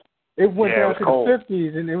it went down to cold. the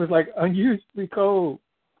 50s, and it was like unusually cold.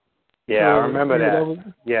 Yeah, so, I remember that. was,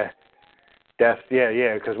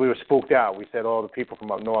 Because we were spooked out. We said all the people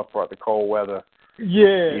from up north brought the cold weather.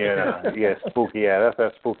 Yeah. Spooky. Yeah, that's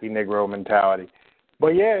that spooky Negro mentality.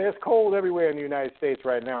 But yeah, it's cold everywhere in the United States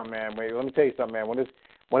right now, man. Wait, let me tell you something, man. When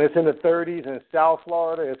it's in the 30s in South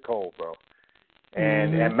Florida, it's cold, bro.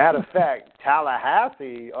 And matter of fact,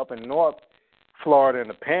 Tallahassee up in North Florida in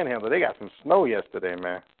the Panhandle, they got some snow yesterday,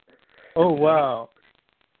 man. Oh wow.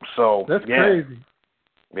 So that's crazy.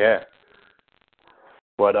 Yeah.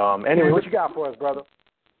 But anyway, what you got for us, brother?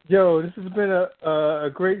 Yo, this has been a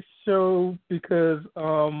great show because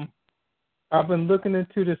I've been looking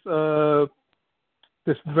into this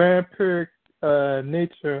vampiric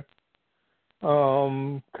nature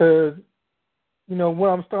because what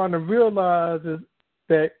I'm starting to realize is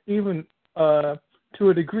that even to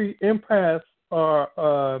a degree, empaths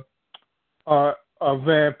are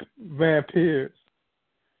vampires.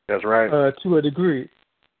 That's right. To a degree,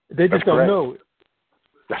 they just don't know it.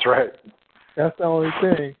 That's right. That's the only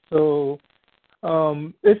thing. So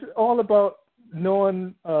it's all about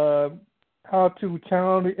knowing how to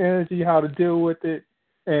channel the energy, how to deal with it,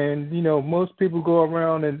 and most people go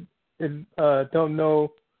around and don't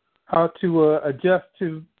know how to adjust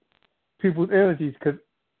to people's energies. Because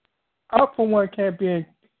I, for one, can't be in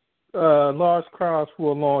large crowds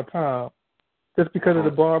for a long time, just because of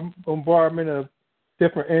the bombardment of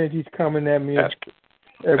different energies coming at me at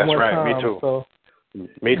one time. Me too. So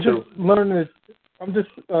me too. I'm just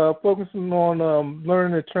focusing on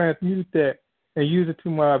learning to transmute that and use it to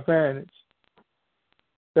my advantage.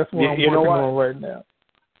 That's what I'm working on right now.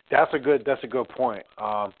 That's a good point.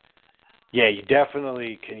 You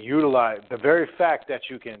definitely can utilize the very fact that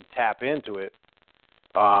you can tap into it,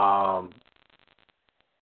 or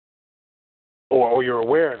you're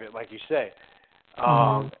aware of it, like you say.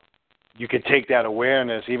 You can take that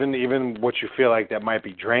awareness, even what you feel like that might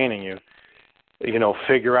be draining you.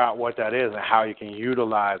 Figure out what that is and how you can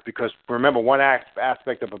utilize. Because remember, one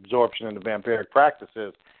aspect of absorption in the vampiric practice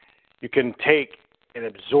is you can take and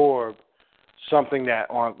absorb something that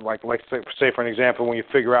say for an example, when you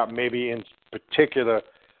figure out maybe in particular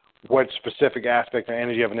what specific aspect of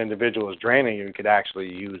energy of an individual is draining you, you could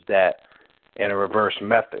actually use that in a reverse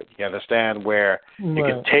method. You understand, where you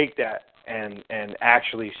can take that and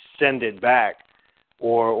actually send it back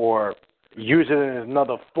or use it in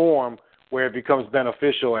another form where it becomes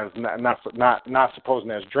beneficial and not supposing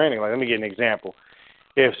that it's draining. Like, let me give an example.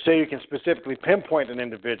 If, say, you can specifically pinpoint an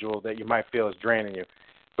individual that you might feel is draining you,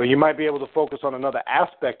 but you might be able to focus on another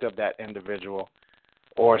aspect of that individual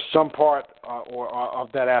or some part or of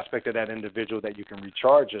that aspect of that individual that you can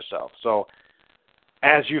recharge yourself. So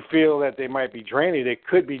as you feel that they might be draining, they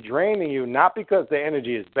could be draining you not because the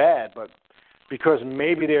energy is bad, but because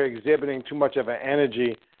maybe they're exhibiting too much of an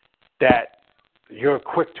energy that you're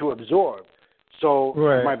quick to absorb. So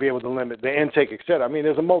you might be able to limit the intake, etc. I mean,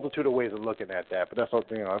 there's a multitude of ways of looking at that, but that's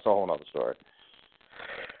that's a whole other story.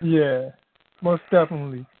 Yeah, most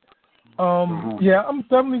definitely. Yeah, I'm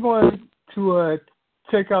definitely going to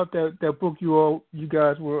check out that book you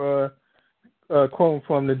guys were quoting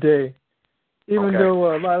from today. Even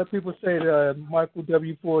though a lot of people say that Michael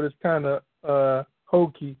W. Ford is kind of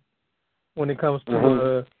hokey when it comes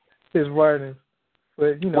to his writings.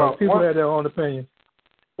 But, people have their own opinion.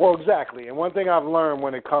 Well, exactly. And one thing I've learned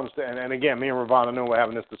when it comes to, and again, me and Ravana Noon were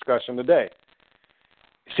having this discussion today.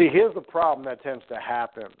 See, here's the problem that tends to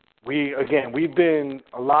happen.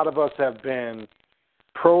 A lot of us have been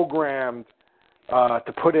programmed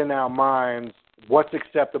to put in our minds what's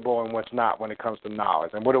acceptable and what's not when it comes to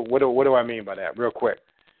knowledge. And what do I mean by that? Real quick.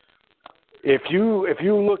 If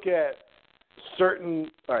you look at certain,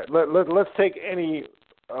 all right, let's take any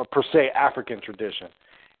per se African tradition.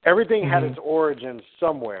 Everything had its origins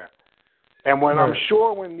somewhere. And I'm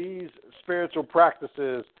sure when these spiritual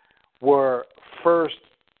practices were first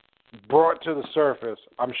brought to the surface,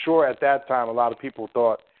 I'm sure at that time a lot of people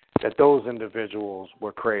thought that those individuals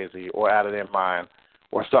were crazy or out of their mind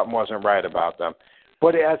or something wasn't right about them.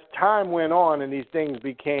 But as time went on and these things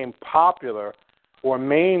became popular or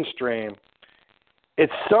mainstream,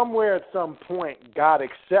 it's somewhere at some point got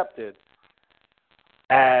accepted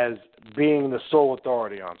as being the sole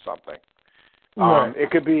authority on something.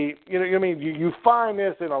 It could be, you find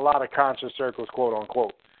this in a lot of conscious circles, quote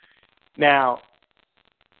unquote. Now,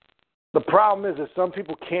 the problem is that some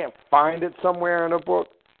people can't find it somewhere in a book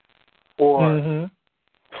or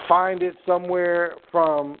find it somewhere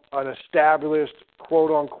from an established,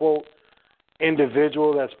 quote unquote,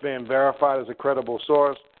 individual that's been verified as a credible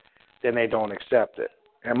source, then they don't accept it.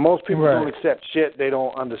 And most people don't accept shit they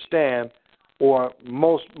don't understand or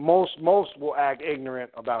most will act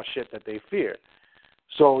ignorant about shit that they fear.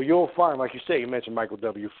 So you'll find, like you say, you mentioned Michael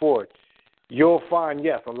W. Ford. You'll find,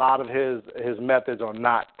 yes, a lot of his methods are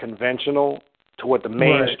not conventional to what the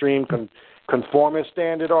mainstream conformist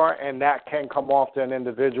standard are, and that can come off to an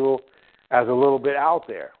individual as a little bit out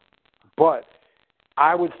there. But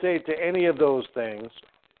I would say to any of those things,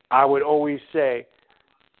 I would always say,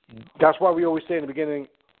 that's why we always say in the beginning,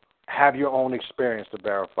 have your own experience to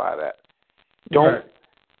verify that. Don't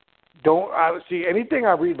see anything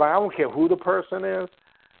I read by, I don't care who the person is.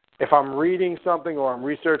 If I'm reading something or I'm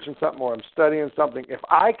researching something or I'm studying something, if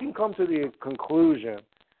I can come to the conclusion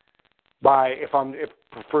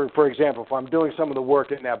for example, if I'm doing some of the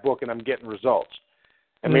work in that book and I'm getting results,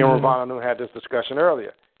 and me and Ravana had this discussion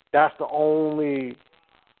earlier, that's the only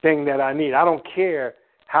thing that I need. I don't care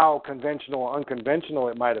how conventional or unconventional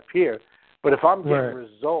it might appear, but if I'm getting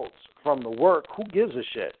results from the work, who gives a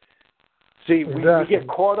shit? See, we get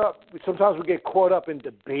caught up, sometimes we get caught up in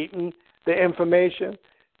debating the information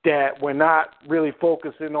that we're not really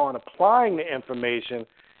focusing on applying the information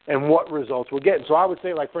and what results we're getting. So I would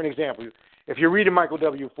say, like, for an example, if you're reading Michael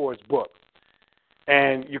W. Ford's book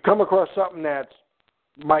and you come across something that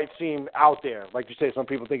might seem out there, like you say, some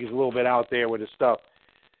people think he's a little bit out there with his stuff.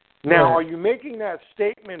 Now, are you making that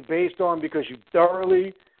statement based on because you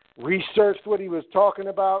thoroughly researched what he was talking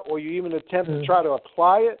about, or you even attempted to try to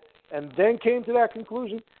apply it and then came to that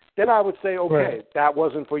conclusion? Then I would say, okay, that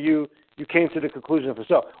wasn't for you. You came to the conclusion for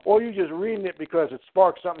yourself. Or you're just reading it because it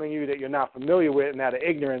sparked something in you that you're not familiar with, and out of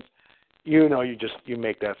ignorance, you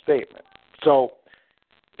make that statement. So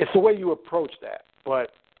it's the way you approach that.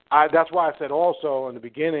 But that's why I said also in the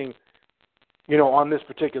beginning, on this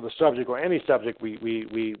particular subject or any subject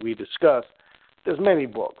we discuss, there's many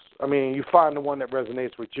books. I mean, you find the one that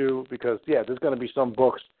resonates with you because, there's going to be some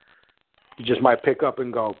books you just might pick up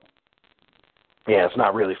and go, yeah, it's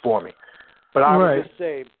not really for me. But I would just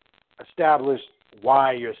say establish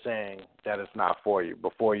why you're saying that it's not for you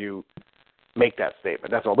before you make that statement.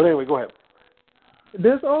 That's all. But anyway, go ahead.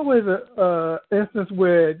 There's always a instance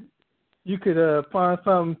where you could find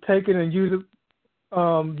something, take it, and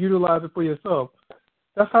utilize it for yourself.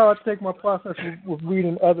 That's how I take my process with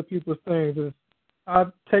reading other people's things. Is I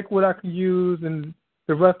take what I can use, and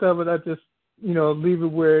the rest of it I just leave it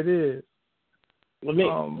where it is. Let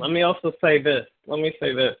me also say this.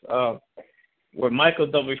 With Michael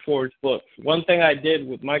W. Ford's books, one thing I did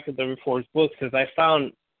with Michael W. Ford's books is I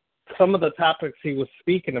found some of the topics he was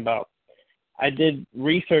speaking about. I did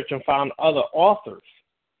research and found other authors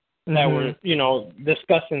that were,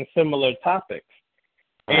 discussing similar topics.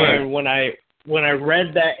 And when I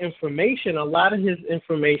read that information, a lot of his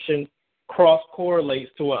information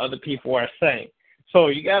cross-correlates to what other people are saying. So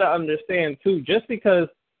you got to understand, too, just because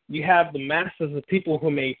you have the masses of people who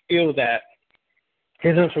may feel that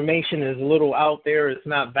his information is a little out there, it's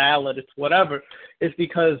not valid, it's whatever, it's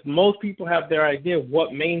because most people have their idea of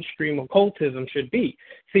what mainstream occultism should be.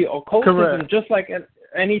 See, occultism, just like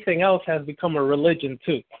anything else, has become a religion,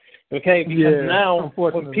 too. Okay? Because now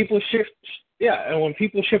when people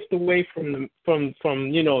shift away from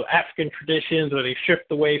African traditions, or they shift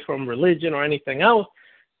away from religion or anything else,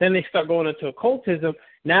 then they start going into occultism.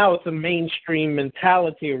 Now it's a mainstream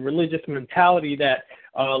mentality, a religious mentality that,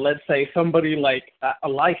 let's say, somebody like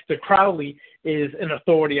Aleister Crowley is an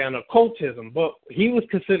authority on occultism, but he was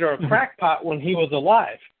considered a crackpot when he was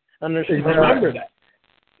alive. Remember that.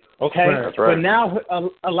 Okay? That's right. But now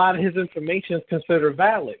a lot of his information is considered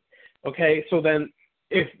valid. Okay? So then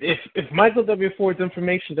if Michael W. Ford's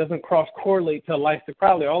information doesn't cross-correlate to Aleister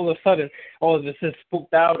Crowley, all of a sudden, this is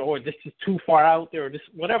spooked out, or this is too far out there, or this,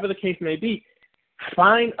 whatever the case may be,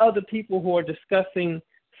 find other people who are discussing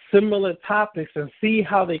similar topics and see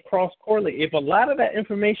how they cross-correlate. If a lot of that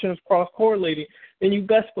information is cross-correlating, then you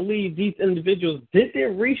best believe these individuals did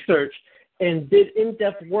their research and did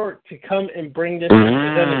in-depth work to come and bring this to the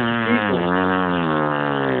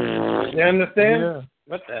people. You understand? Yeah.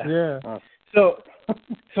 What the heck? So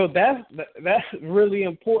that's really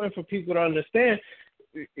important for people to understand,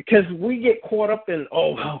 because we get caught up in,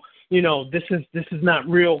 this is not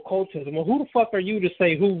real occultism. Well, who the fuck are you to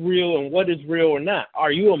say who's real and what is real or not?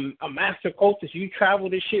 Are you a master occultist? You travel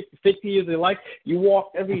this shit for 50 years of your life? You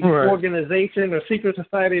walk every organization or secret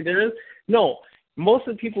society there is? No. Most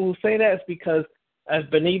of the people who say that is because, as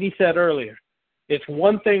Beniti said earlier, it's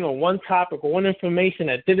one thing or one topic or one information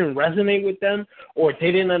that didn't resonate with them, or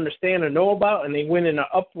they didn't understand or know about, and they went in an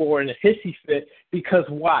uproar and a hissy fit. Because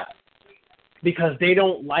what? Because they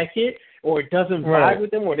don't like it, or it doesn't vibe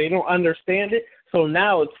with them, or they don't understand it. So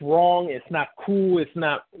now it's wrong, it's not cool, it's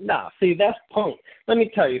not, see, that's punk. Let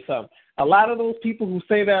me tell you something. A lot of those people who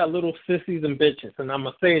say that are little sissies and bitches, and I'm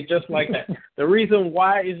going to say it just like that. The reason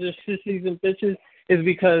why is just sissies and bitches is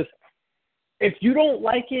because if you don't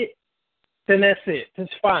like it, then that's it.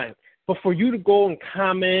 That's fine. But for you to go and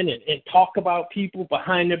comment and talk about people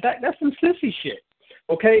behind their back, that's some sissy shit,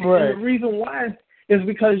 okay? Right. And the reason why is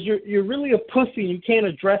because you're really a pussy and you can't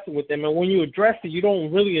address it with them. And when you address it, you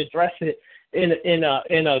don't really address it in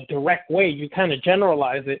a direct way. You kind of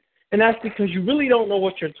generalize it. And that's because you really don't know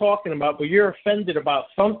what you're talking about, but you're offended about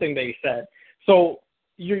something they said. So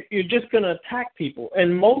you're just going to attack people.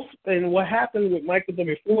 And what happened with Michael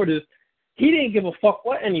W. Ford is he didn't give a fuck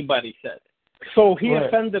what anybody said. So he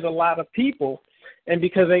offended a lot of people, and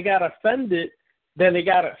because they got offended, then they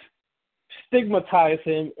got to stigmatize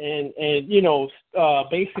him and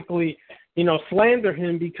basically, slander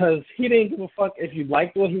him because he didn't give a fuck if you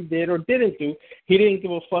liked what he did or didn't do. He didn't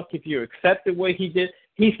give a fuck if you accepted what he did.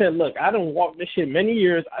 He said, look, I done walked this shit many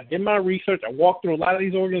years. I did my research. I walked through a lot of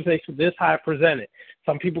these organizations. This is how I present it.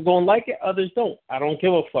 Some people going to like it. Others don't. I don't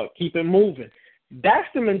give a fuck. Keep it moving. That's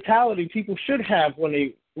the mentality people should have when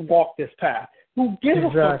they walk this path. Who gives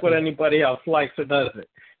a fuck what anybody else likes or doesn't?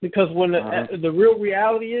 Because when the real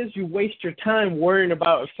reality is you waste your time worrying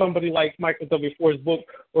about if somebody likes Michael W. Ford's book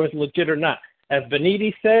or is legit or not. As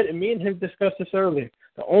Beniti said, and me and him discussed this earlier,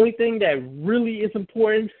 the only thing that really is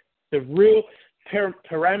important, the real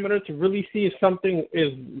parameter to really see if something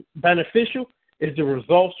is beneficial is the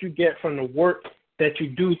results you get from the work that you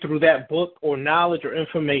do through that book or knowledge or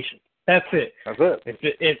information. That's it. That's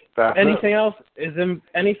it. If anything else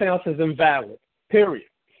is invalid. Period.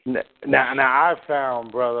 Now I've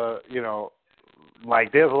found, brother,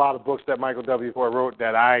 like there's a lot of books that Michael W. Ford wrote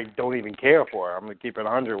that I don't even care for. I'm gonna keep it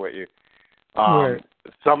 100 with you.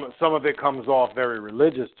 Some of it comes off very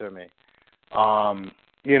religious to me.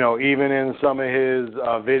 Even in some of his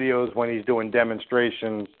videos when he's doing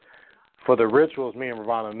demonstrations for the rituals, me and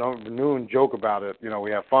Ravana Noon joke about it.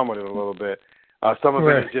 We have fun with it a little bit. Some of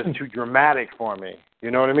it is just too dramatic for me. You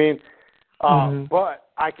know what I mean? But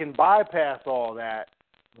I can bypass all that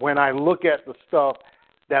when I look at the stuff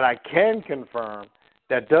that I can confirm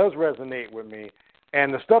that does resonate with me.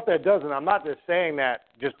 And the stuff that doesn't, I'm not just saying that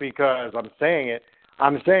just because I'm saying it.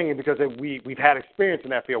 I'm saying it because we've had experience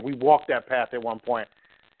in that field. We walked that path at one point.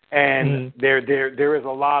 And there is a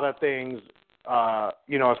lot of things,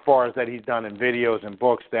 as far as that he's done in videos and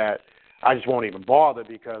books that I just won't even bother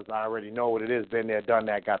because I already know what it is, been there, done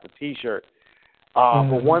that, got the T-shirt.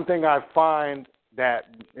 But one thing I find that,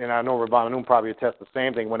 and I know Ravana Noon probably attests the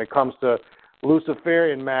same thing, when it comes to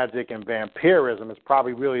Luciferian magic and vampirism, it's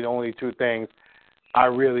probably really the only two things I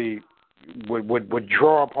really would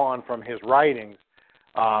draw upon from his writings.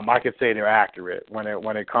 I could say they're accurate when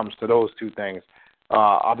it comes to those two things.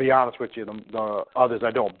 I'll be honest with you, the others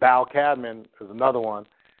I don't. Bal Cadman is another one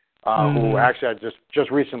who actually I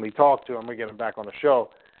just recently talked to. I'm going to get him back on the show.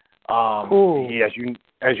 He,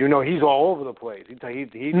 as you know, he's all over the place. He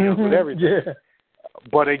deals with everything. Yeah.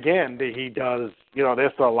 But again, he does,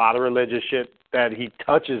 there's a lot of religious shit that he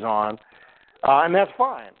touches on, and that's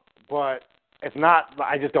fine. But it's not,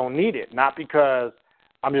 I just don't need it. Not because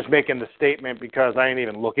I'm just making the statement because I ain't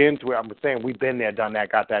even look into it. I'm saying we've been there, done that,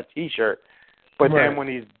 got that T-shirt. But then when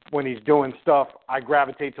he's doing stuff, I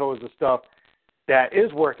gravitate towards the stuff that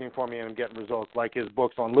is working for me and I'm getting results, like his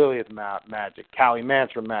books on Lilith magic, Kali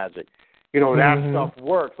Mantra magic. That stuff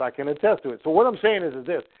works. I can attest to it. So what I'm saying is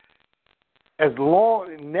this.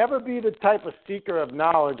 Never be the type of seeker of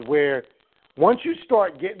knowledge where once you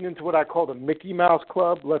start getting into what I call the Mickey Mouse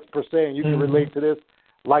Club, let's per se, and you can relate to this,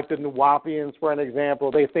 like the Nuwapians, for an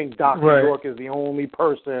example, they think Dr. York is the only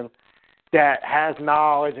person that has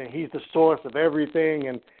knowledge and he's the source of everything.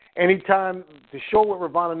 And anytime, to show what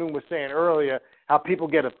Ravana Noon was saying earlier, how people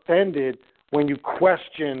get offended when you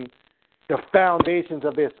question the foundations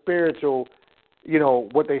of their spiritual,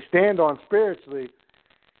 what they stand on spiritually.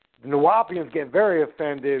 The Nuwapians get very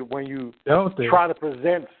offended when you try to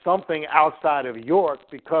present something outside of York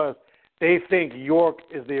because they think York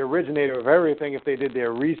is the originator of everything. If they did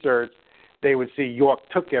their research, they would see York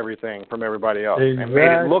took everything from everybody else and made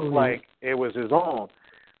it look like it was his own.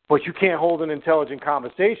 But you can't hold an intelligent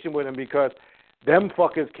conversation with him because them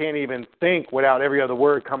fuckers can't even think without every other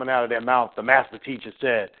word coming out of their mouth. The master teacher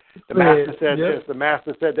said, the master said this, the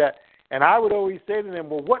master said that. And I would always say to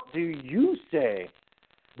them, well, what do you say?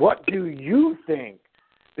 What do you think?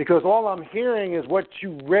 Because all I'm hearing is what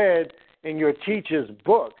you read in your teacher's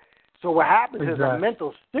book. So what happens is a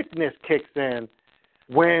mental sickness kicks in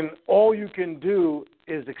when all you can do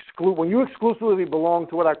is exclude. When you exclusively belong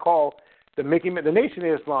to what I call the Nation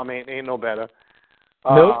of Islam ain't no better.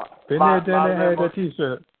 Nope. Been there, done that, had that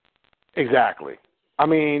T-shirt. Exactly. I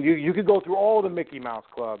mean, you could go through all the Mickey Mouse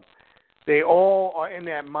clubs. They all are in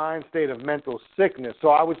that mind state of mental sickness. So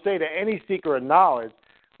I would say to any seeker of knowledge,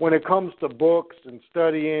 when it comes to books and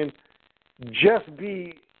studying, just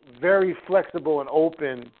be very flexible and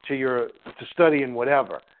open to studying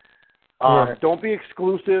whatever. Right. Don't be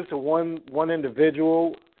exclusive to one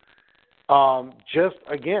individual. Just,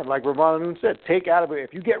 again, like Ravana Noon said, take out of it.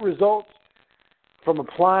 If you get results from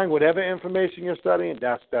applying whatever information you're studying,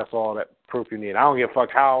 that's all that proof you need. I don't give a fuck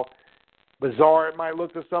how bizarre it might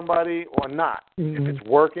look to somebody or not. Mm-hmm. If it's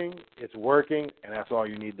working, and that's all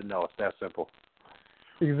you need to know. It's that simple.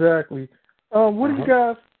 Exactly. What do you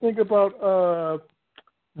guys think about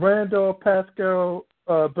Randolph Pascal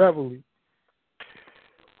Beverly?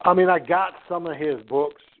 I mean, I got some of his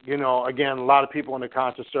books. You know, again, a lot of people in the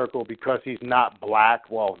conscious circle, because he's not black,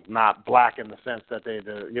 well, not black in the sense that they,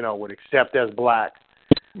 would accept as black.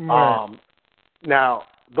 Right. Now,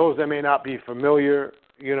 those that may not be familiar,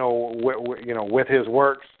 with his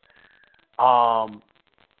works, I've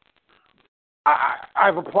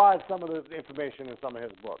applied some of the information in some of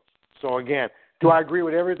his books. So again, do I agree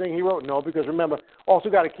with everything he wrote? No, because remember, also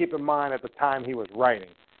got to keep in mind at the time he was writing.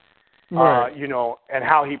 Right. And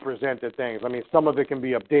how he presented things. I mean, some of it can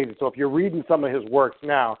be updated. So if you're reading some of his works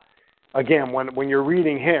now, again, when you're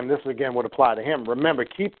reading him, this again would apply to him. Remember,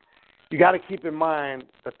 you got to keep in mind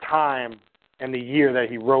the time and the year that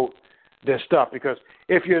he wrote this stuff, because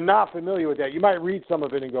if you're not familiar with that, you might read some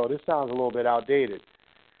of it and go, this sounds a little bit outdated.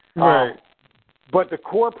 Right. But the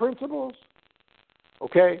core principles,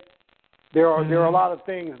 okay, there are a lot of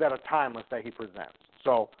things that are timeless that he presents.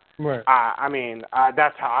 So, right. I mean,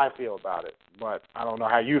 that's how I feel about it. But I don't know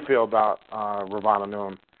how you feel about Ravana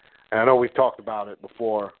Noon. And I know we've talked about it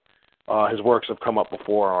before. His works have come up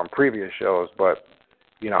before on previous shows. But,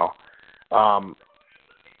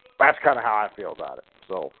 that's kind of how I feel about it.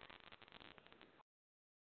 So.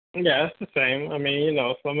 Yeah, it's the same. I mean,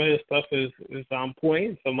 some of his stuff is on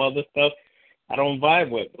point. Some other stuff I don't vibe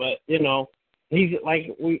with. But, he's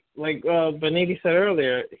like Beniti said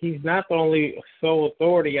earlier, he's not the only sole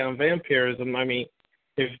authority on vampirism. I mean,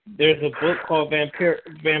 if there's a book called Vampire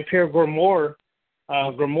Grimoire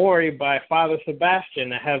by Father Sebastian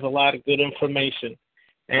that has a lot of good information.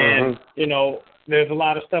 And, there's a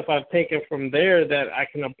lot of stuff I've taken from there that I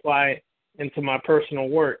can apply into my personal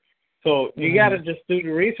work. So you got to just do the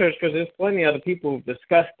research, because there's plenty of other people who've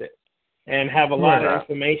discussed it and have a lot of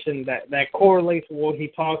information that correlates with what he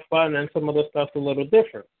talks about, and then some of the stuff's a little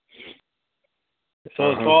different.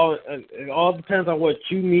 So it all depends on what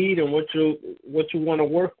you need and what you want to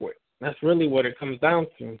work with. That's really what it comes down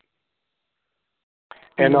to.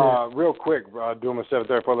 And real quick, doing my 7:30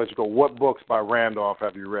 before I let you go, what books by Randolph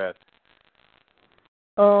have you read?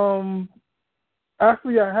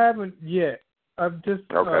 Actually, I haven't yet. I've just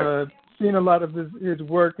seen a lot of his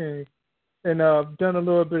work and done a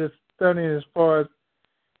little bit of studying as far as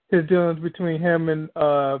his dealings between him and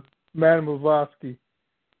Madame Blavatsky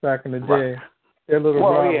back in the day. Their little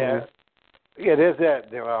rivalry. Yeah, there's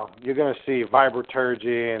that. Well, you're going to see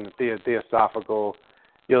Vibraturgy and Theosophical.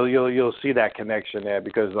 You'll see that connection there,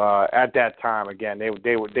 because at that time, again,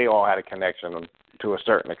 they all had a connection to a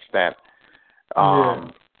certain extent.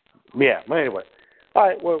 But anyway. All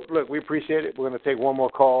right, well, look, we appreciate it. We're going to take one more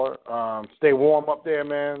caller. Stay warm up there,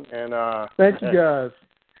 man. And thank you, guys.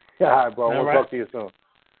 All right, bro. We'll talk to you soon.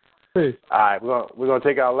 Peace. All right, we're gonna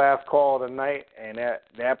take our last call tonight, and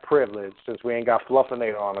that privilege, since we ain't got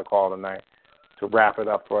Fluffinator on the call tonight, to wrap it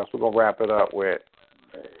up for us, we're gonna wrap it up with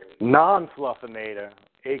non-Fluffinator,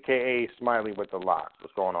 aka Smiley with the locks.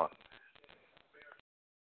 What's going on?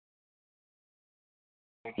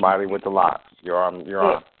 Smiley with the locks. You're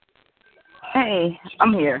on. Hey,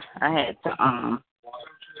 I'm here. I had to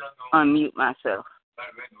unmute myself.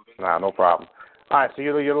 Nah, no problem. All right, so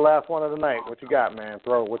you're the last one of the night. What you got, man?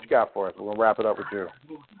 What you got for us? We're going to wrap it up with you.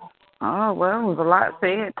 Oh, well, it was a lot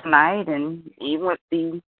said tonight, and even with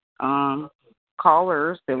the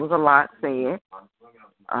callers, there was a lot said.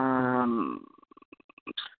 I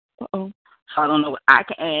don't know what I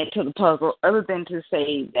can add to the puzzle other than to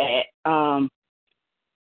say that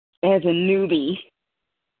as a newbie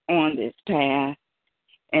on this path,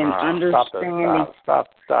 and understanding. Stop.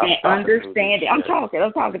 Understanding. I'm talking.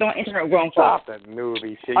 Don't interrupt grown folks. Stop that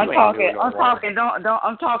newbie shit. I'm talking.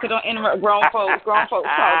 Don't interrupt grown folks. Grown folks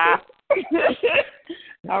talking.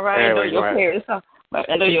 All right. Anyway,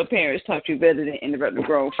 I know your parents taught you better than interrupt the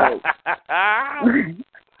grown folks.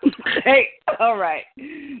 Hey. All right.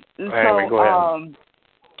 Anyway, go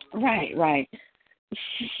ahead. Right.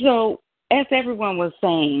 So, as everyone was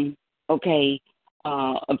saying, okay.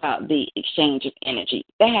 About the exchange of energy.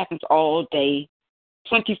 That happens all day,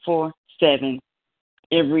 24/7,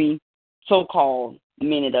 every so-called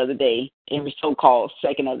minute of the day, every so-called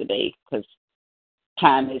second of the day, because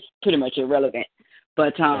time is pretty much irrelevant.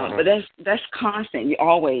 But that's constant. You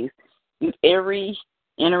always, with every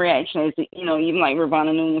interaction, is, you know, even like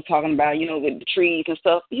Ravonna Noon was talking about, you know, with the trees and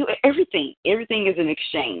stuff. Everything is an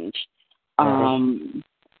exchange, and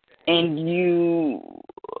you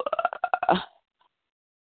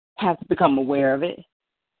have to become aware of it.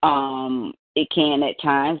 It can at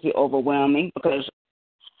times be overwhelming because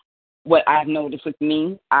what I've noticed with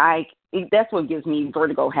me, that's what gives me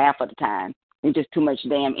vertigo half of the time. It's just too much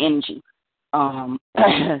damn energy.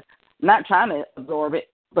 Not trying to absorb it,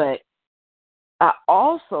 but I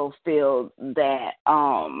also feel that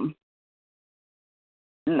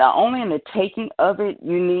not only in the taking of it,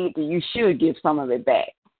 you should give some of it back.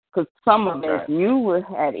 Because some of it you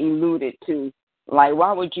had alluded to, like,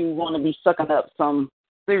 why would you want to be sucking up some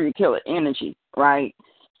serial killer energy, right?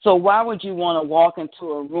 So why would you want to walk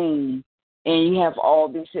into a room and you have all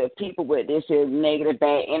these people with this negative,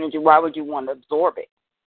 bad energy? Why would you want to absorb it?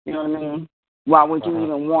 You know what I mean? Why would you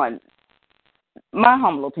even want, my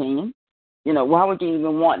humble opinion, you know, why would you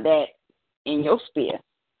even want that in your sphere?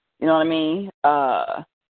 You know what I mean?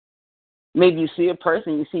 Maybe you see a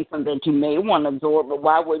person, you see something that you may want to absorb, but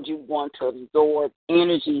why would you want to absorb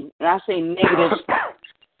energy? And I say negative,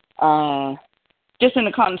 just in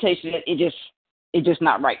the connotation that it's just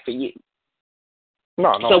not right for you.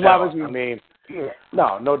 No so doubt. Why would you? I mean,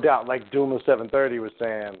 no doubt. Like Doom of 730 was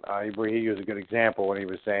saying, he used a good example when he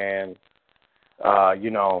was saying, you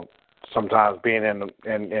know, sometimes being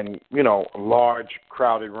in you know, a large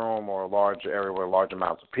crowded room or a large area with large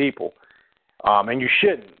amounts of people, and you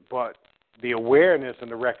shouldn't, but the awareness and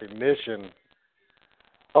the recognition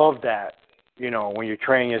of that, you know, when you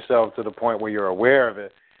train yourself to the point where you're aware of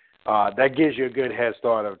it, that gives you a good head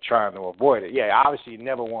start of trying to avoid it. Yeah, obviously you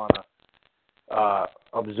never want to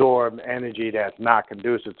absorb energy that's not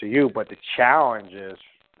conducive to you, but the challenge is,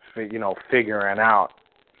 you know, figuring out,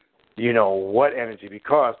 you know, what energy,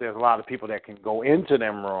 because there's a lot of people that can go into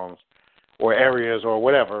them rooms or areas or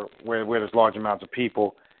whatever where there's large amounts of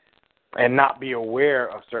people and not be aware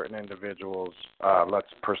of certain individuals, let's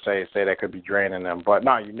per se say that could be draining them. But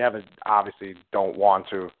no, you never obviously don't want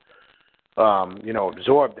to, you know,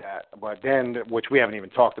 absorb that. But then, which we haven't even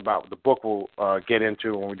talked about, the book will get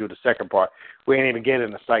into when we do the second part. We ain't even get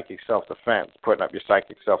into psychic self-defense, putting up your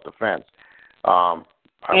psychic self-defense.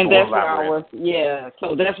 And that's where I was,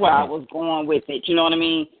 so that's where I was going with it, you know what I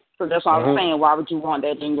mean? So that's why I was saying, why would you want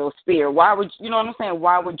that in your sphere? Why would, you know what I'm saying,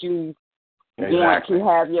 why would you want to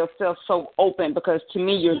have yourself so open? Because to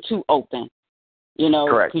me, you're too open, you know,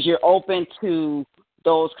 because you're open to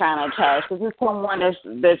those kind of attacks. Because it's someone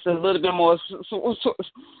that's a little bit more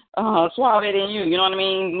suave than you, you know what I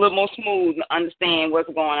mean? A little more smooth, understand what's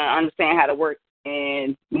going on, understand how to work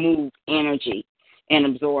and move energy and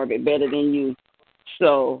absorb it better than you.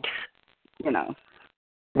 So, you know.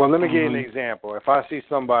 Well, let me give you an example. If I see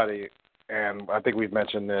somebody, and I think we've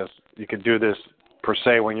mentioned this, you could do this per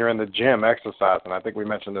se when you're in the gym exercising. I think we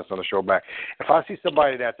mentioned this on the show back. If I see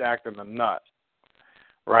somebody that's acting a nut,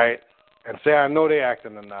 right, and say I know they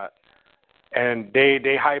acting a nut, and they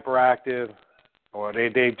hyperactive, or they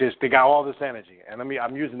got all this energy. And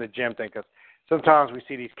I'm using the gym thing because sometimes we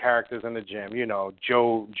see these characters in the gym, you know,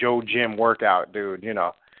 Joe Gym workout dude, you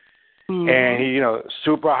know. And he, you know,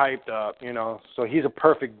 super hyped up, you know, so he's a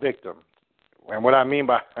perfect victim. And what I mean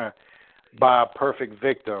by a perfect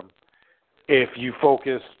victim, if you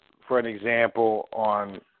focus, for an example,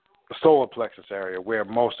 on the solar plexus area where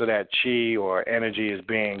most of that chi or energy is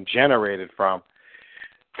being generated from,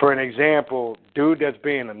 for an example, dude that's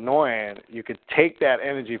being annoying, you could take that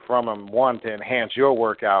energy from him, one, to enhance your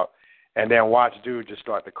workout, and then watch dude just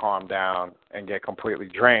start to calm down and get completely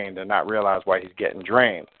drained and not realize why he's getting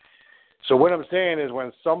drained. So what I'm saying is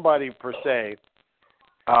when somebody, per se,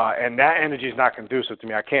 and that energy is not conducive to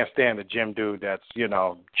me. I can't stand the gym dude that's, you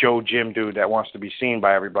know, Joe Gym dude that wants to be seen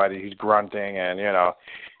by everybody. He's grunting and, you know,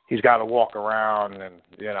 he's got to walk around and,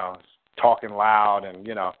 you know, talking loud and,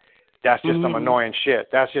 you know, that's just some annoying shit.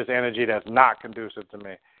 That's just energy that's not conducive to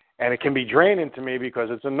me. And it can be draining to me because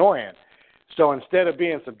it's annoying. So instead of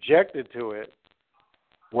being subjected to it,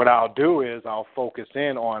 what I'll do is I'll focus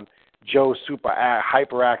in on Joe's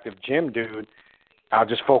hyperactive gym dude. I'll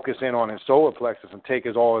just focus in on his solar plexus and take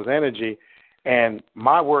all his energy, and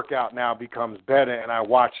my workout now becomes better, and I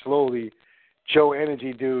watch slowly Joe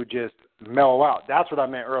energy dude just mellow out. That's what I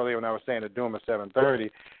meant earlier when I was saying the Doom of 730,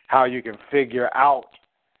 how you can figure out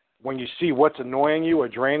when you see what's annoying you or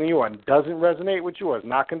draining you and doesn't resonate with you or is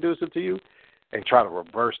not conducive to you, and try to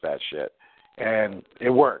reverse that shit. and it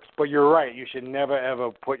works. But you're right. You should never,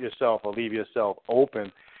 ever put yourself or leave yourself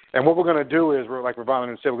open. And what we're going to do is, like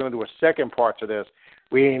Ravana said, we're going to do a second part to this.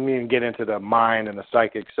 We ain't even get into the mind and the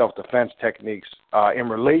psychic self-defense techniques in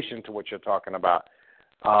relation to what you're talking about.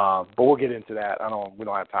 But we'll get into that. We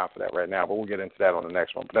don't have time for that right now, but we'll get into that on the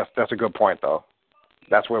next one. But that's a good point, though.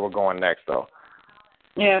 That's where we're going next, though.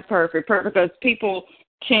 Yeah, perfect. Because people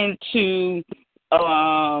tend to,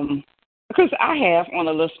 because I have on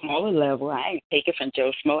a little smaller level, I ain't taking from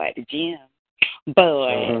Joe Schmo at the gym,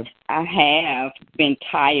 but I have been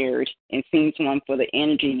tired and seen someone for the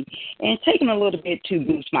energy and taking a little bit to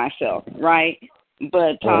boost myself, right?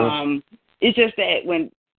 But it's just that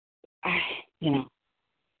when,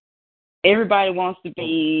 everybody wants to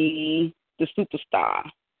be the superstar.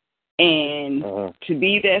 And to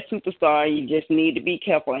be that superstar, you just need to be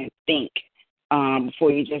careful and think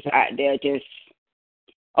before you just out there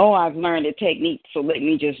I've learned a technique, so let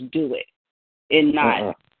me just do it. And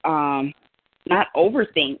not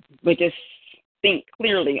overthink, but just think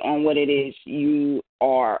clearly on what it is you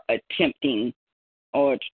are attempting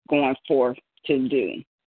or going forth to do.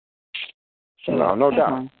 So, no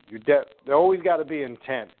doubt. There always got to be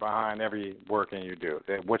intent behind every working you do.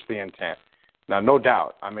 What's the intent? Now, no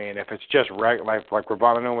doubt. I mean, if it's just like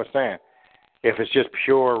Ravana was saying, if it's just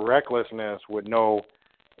pure recklessness with no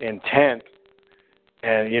intent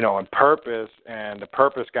and and purpose, and the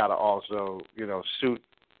purpose got to also suit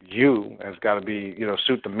you, and it's got to be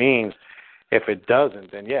suit the means. If it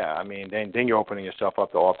doesn't, then then you're opening yourself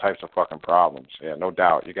up to all types of fucking problems. Yeah, no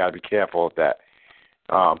doubt. You got to be careful of that.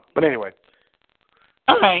 But anyway,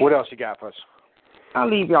 all right. What else you got for us? I'll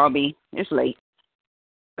leave y'all be. It's late.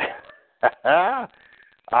 All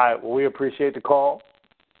right, well, we appreciate the call,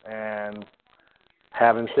 and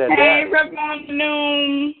having said that... Hey,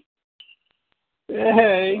 Ravana.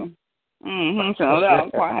 Hey. So that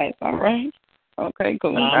was quiet, all right? Okay,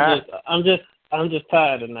 cool. I'm just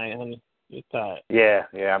tired tonight, honey. Just tired. Yeah,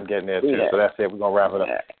 I'm getting there, too, so that's it. We're going to wrap it up.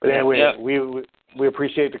 But anyway, we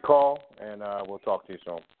appreciate the call, and we'll talk to you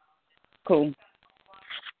soon. Cool.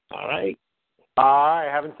 All right. All right,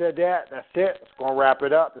 having said that, that's it. It's going to wrap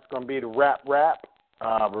it up. It's going to be the wrap.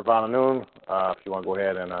 Ravana Noon, if you want to go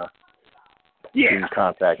ahead and use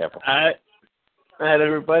contact info. All right,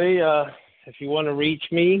 everybody. If you want to reach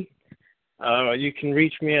me, you can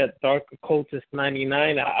reach me at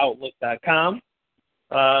darkoccultist99@outlook.com.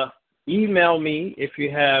 Email me if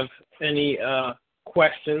you have any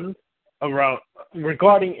questions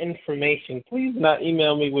regarding information. Please not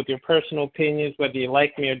email me with your personal opinions, whether you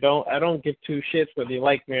like me or don't. I don't give two shits whether you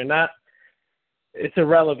like me or not. It's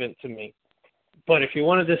irrelevant to me. But if you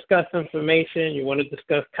want to discuss information, you want to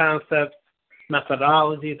discuss concepts,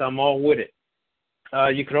 methodologies, I'm all with it.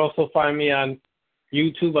 You can also find me on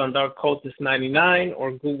YouTube on Dark Cultist 99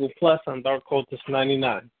 or Google Plus on Dark Cultist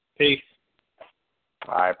 99. Peace.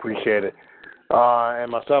 I appreciate it.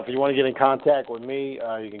 And myself, if you want to get in contact with me,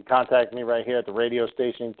 you can contact me right here at the radio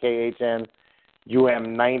station,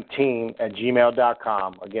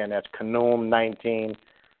 KHNUM19@gmail.com. Again, that's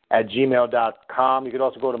KNUM19@gmail.com. You can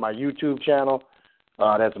also go to my YouTube channel.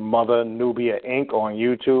 That's Mother Nubia Inc. on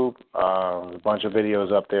YouTube. There's a bunch of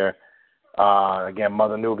videos up there. Again,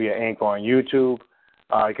 Mother Nubia Inc. on YouTube.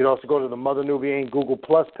 You can also go to the Mother Nubia Inc. Google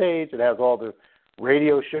Plus page. It has all the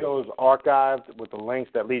radio shows archived with the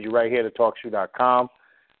links that lead you right here to TalkShoe.com.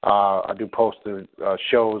 I do post the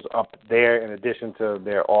shows up there in addition to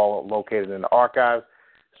they're all located in the archives.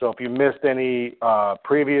 So if you missed any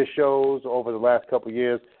previous shows over the last couple of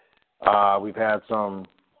years, we've had some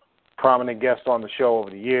prominent guests on the show over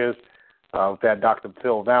the years. We've had Dr.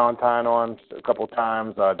 Phil Valentine on a couple of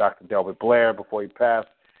times, Dr. Delbert Blair before he passed.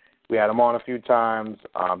 We had him on a few times.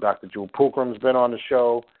 Dr. Jewel Pookram's been on the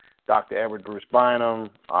show. Dr. Edward Bruce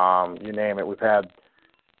Bynum, you name it. We've had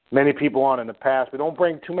many people on in the past. We don't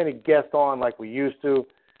bring too many guests on like we used to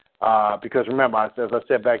because, remember, as I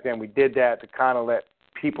said back then, we did that to kind of let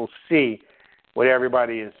people see what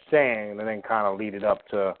everybody is saying and then kind of lead it up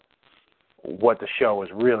to what the show is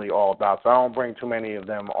really all about. So I don't bring too many of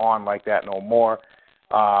them on like that no more.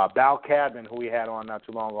 Val Cadman, who we had on not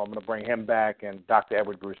too long ago, I'm going to bring him back, and Dr.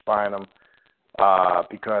 Edward Bruce Bynum,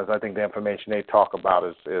 because I think the information they talk about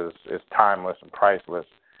is timeless and priceless.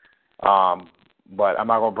 But I'm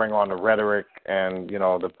not going to bring on the rhetoric and,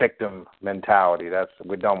 the victim mentality.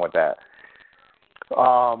 We're done with that.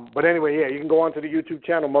 But anyway, you can go onto the YouTube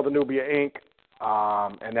channel, Mother Nubia Inc.,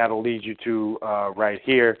 and that'll lead you to right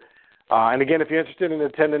here. And again, if you're interested in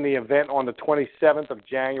attending the event on the 27th of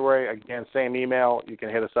January, again, same email. You can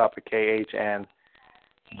hit us up at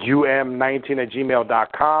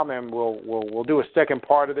KHNUM19@gmail.com, and we'll do a second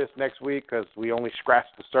part of this next week because we only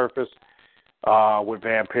scratched the surface with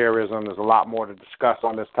vampirism. There's a lot more to discuss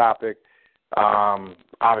on this topic.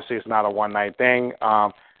 Obviously, it's not a one-night thing.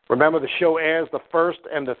 Remember, the show airs the first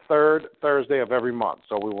and the third Thursday of every month.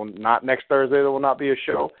 So we will not next Thursday. There will not be a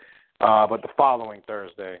show, but the following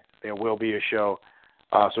Thursday there will be a show.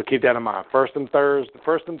 So keep that in mind. First and third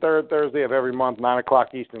Thursday of every month, 9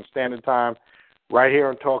 o'clock Eastern Standard Time, right here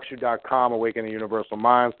on TalkShoe.com, Awakening Universal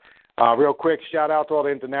Minds. Real quick, shout out to all the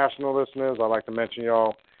international listeners. I'd like to mention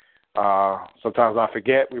y'all. Sometimes I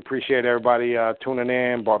forget. We appreciate everybody tuning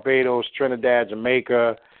in. Barbados, Trinidad,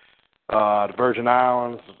 Jamaica, the Virgin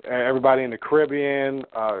Islands, everybody in the Caribbean,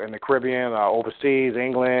 overseas,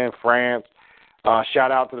 England, France.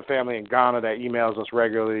 Shout out to the family in Ghana that emails us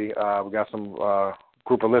regularly. We got some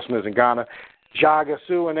group of listeners in Ghana. Jaga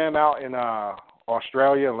Sue and them out in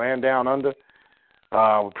Australia, land down under.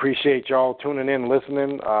 We appreciate y'all tuning in,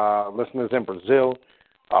 listening. Listeners in Brazil,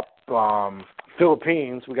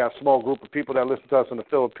 Philippines. We got a small group of people that listen to us in the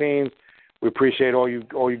Philippines. We appreciate all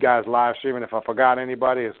you guys live streaming. If I forgot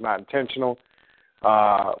anybody, it's not intentional.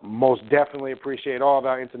 Most definitely appreciate all of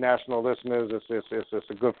our international listeners. It's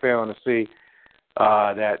a good feeling to see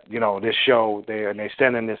that this show they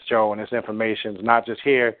send in this show and this information is not just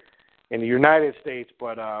here in the United States,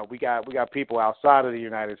 but we got people outside of the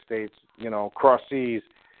United States, across seas,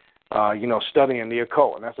 studying the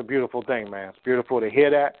occult, and that's a beautiful thing, man. It's beautiful to hear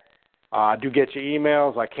that. I do get your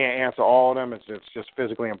emails. I can't answer all of them. It's just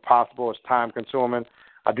physically impossible. It's time consuming.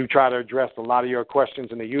 I do try to address a lot of your questions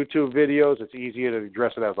in the YouTube videos. It's easier to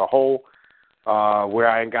address it as a whole, where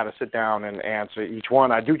I ain't got to sit down and answer each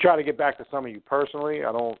one. I do try to get back to some of you personally.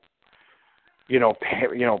 I don't,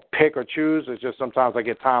 pick or choose. It's just sometimes I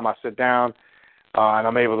get time, I sit down, and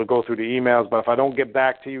I'm able to go through the emails. But if I don't get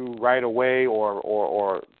back to you right away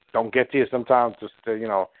or don't get to you sometimes,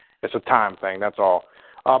 it's a time thing. That's all.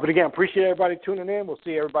 But again, appreciate everybody tuning in. We'll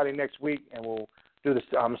see everybody next week, and we'll do this.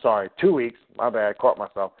 2 weeks. My bad, I caught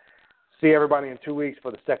myself. See everybody in 2 weeks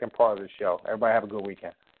for the second part of the show. Everybody have a good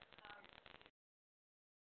weekend.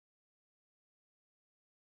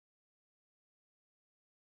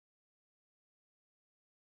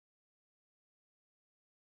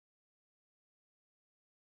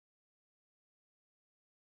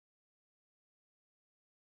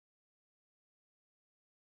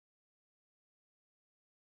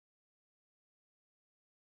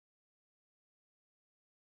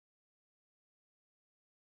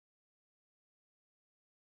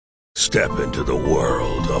 Step into the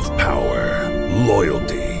world of power,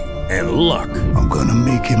 loyalty, and luck. I'm gonna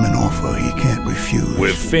make him an offer he can't refuse.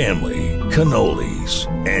 With family, cannolis,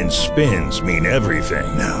 and spins mean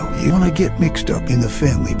everything. Now, you wanna get mixed up in the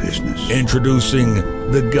family business. Introducing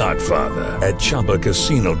The Godfather at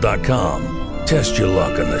ChumbaCasino.com. Test your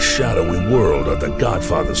luck in the shadowy world of The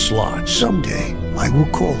Godfather slot. Someday, I will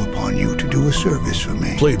call upon you to do a service for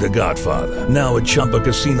me. Play The Godfather, now at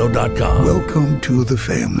ChumbaCasino.com. Welcome to the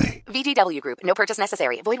family. VGW Group. No purchase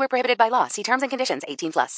necessary. Void where prohibited by law. See terms and conditions. 18+.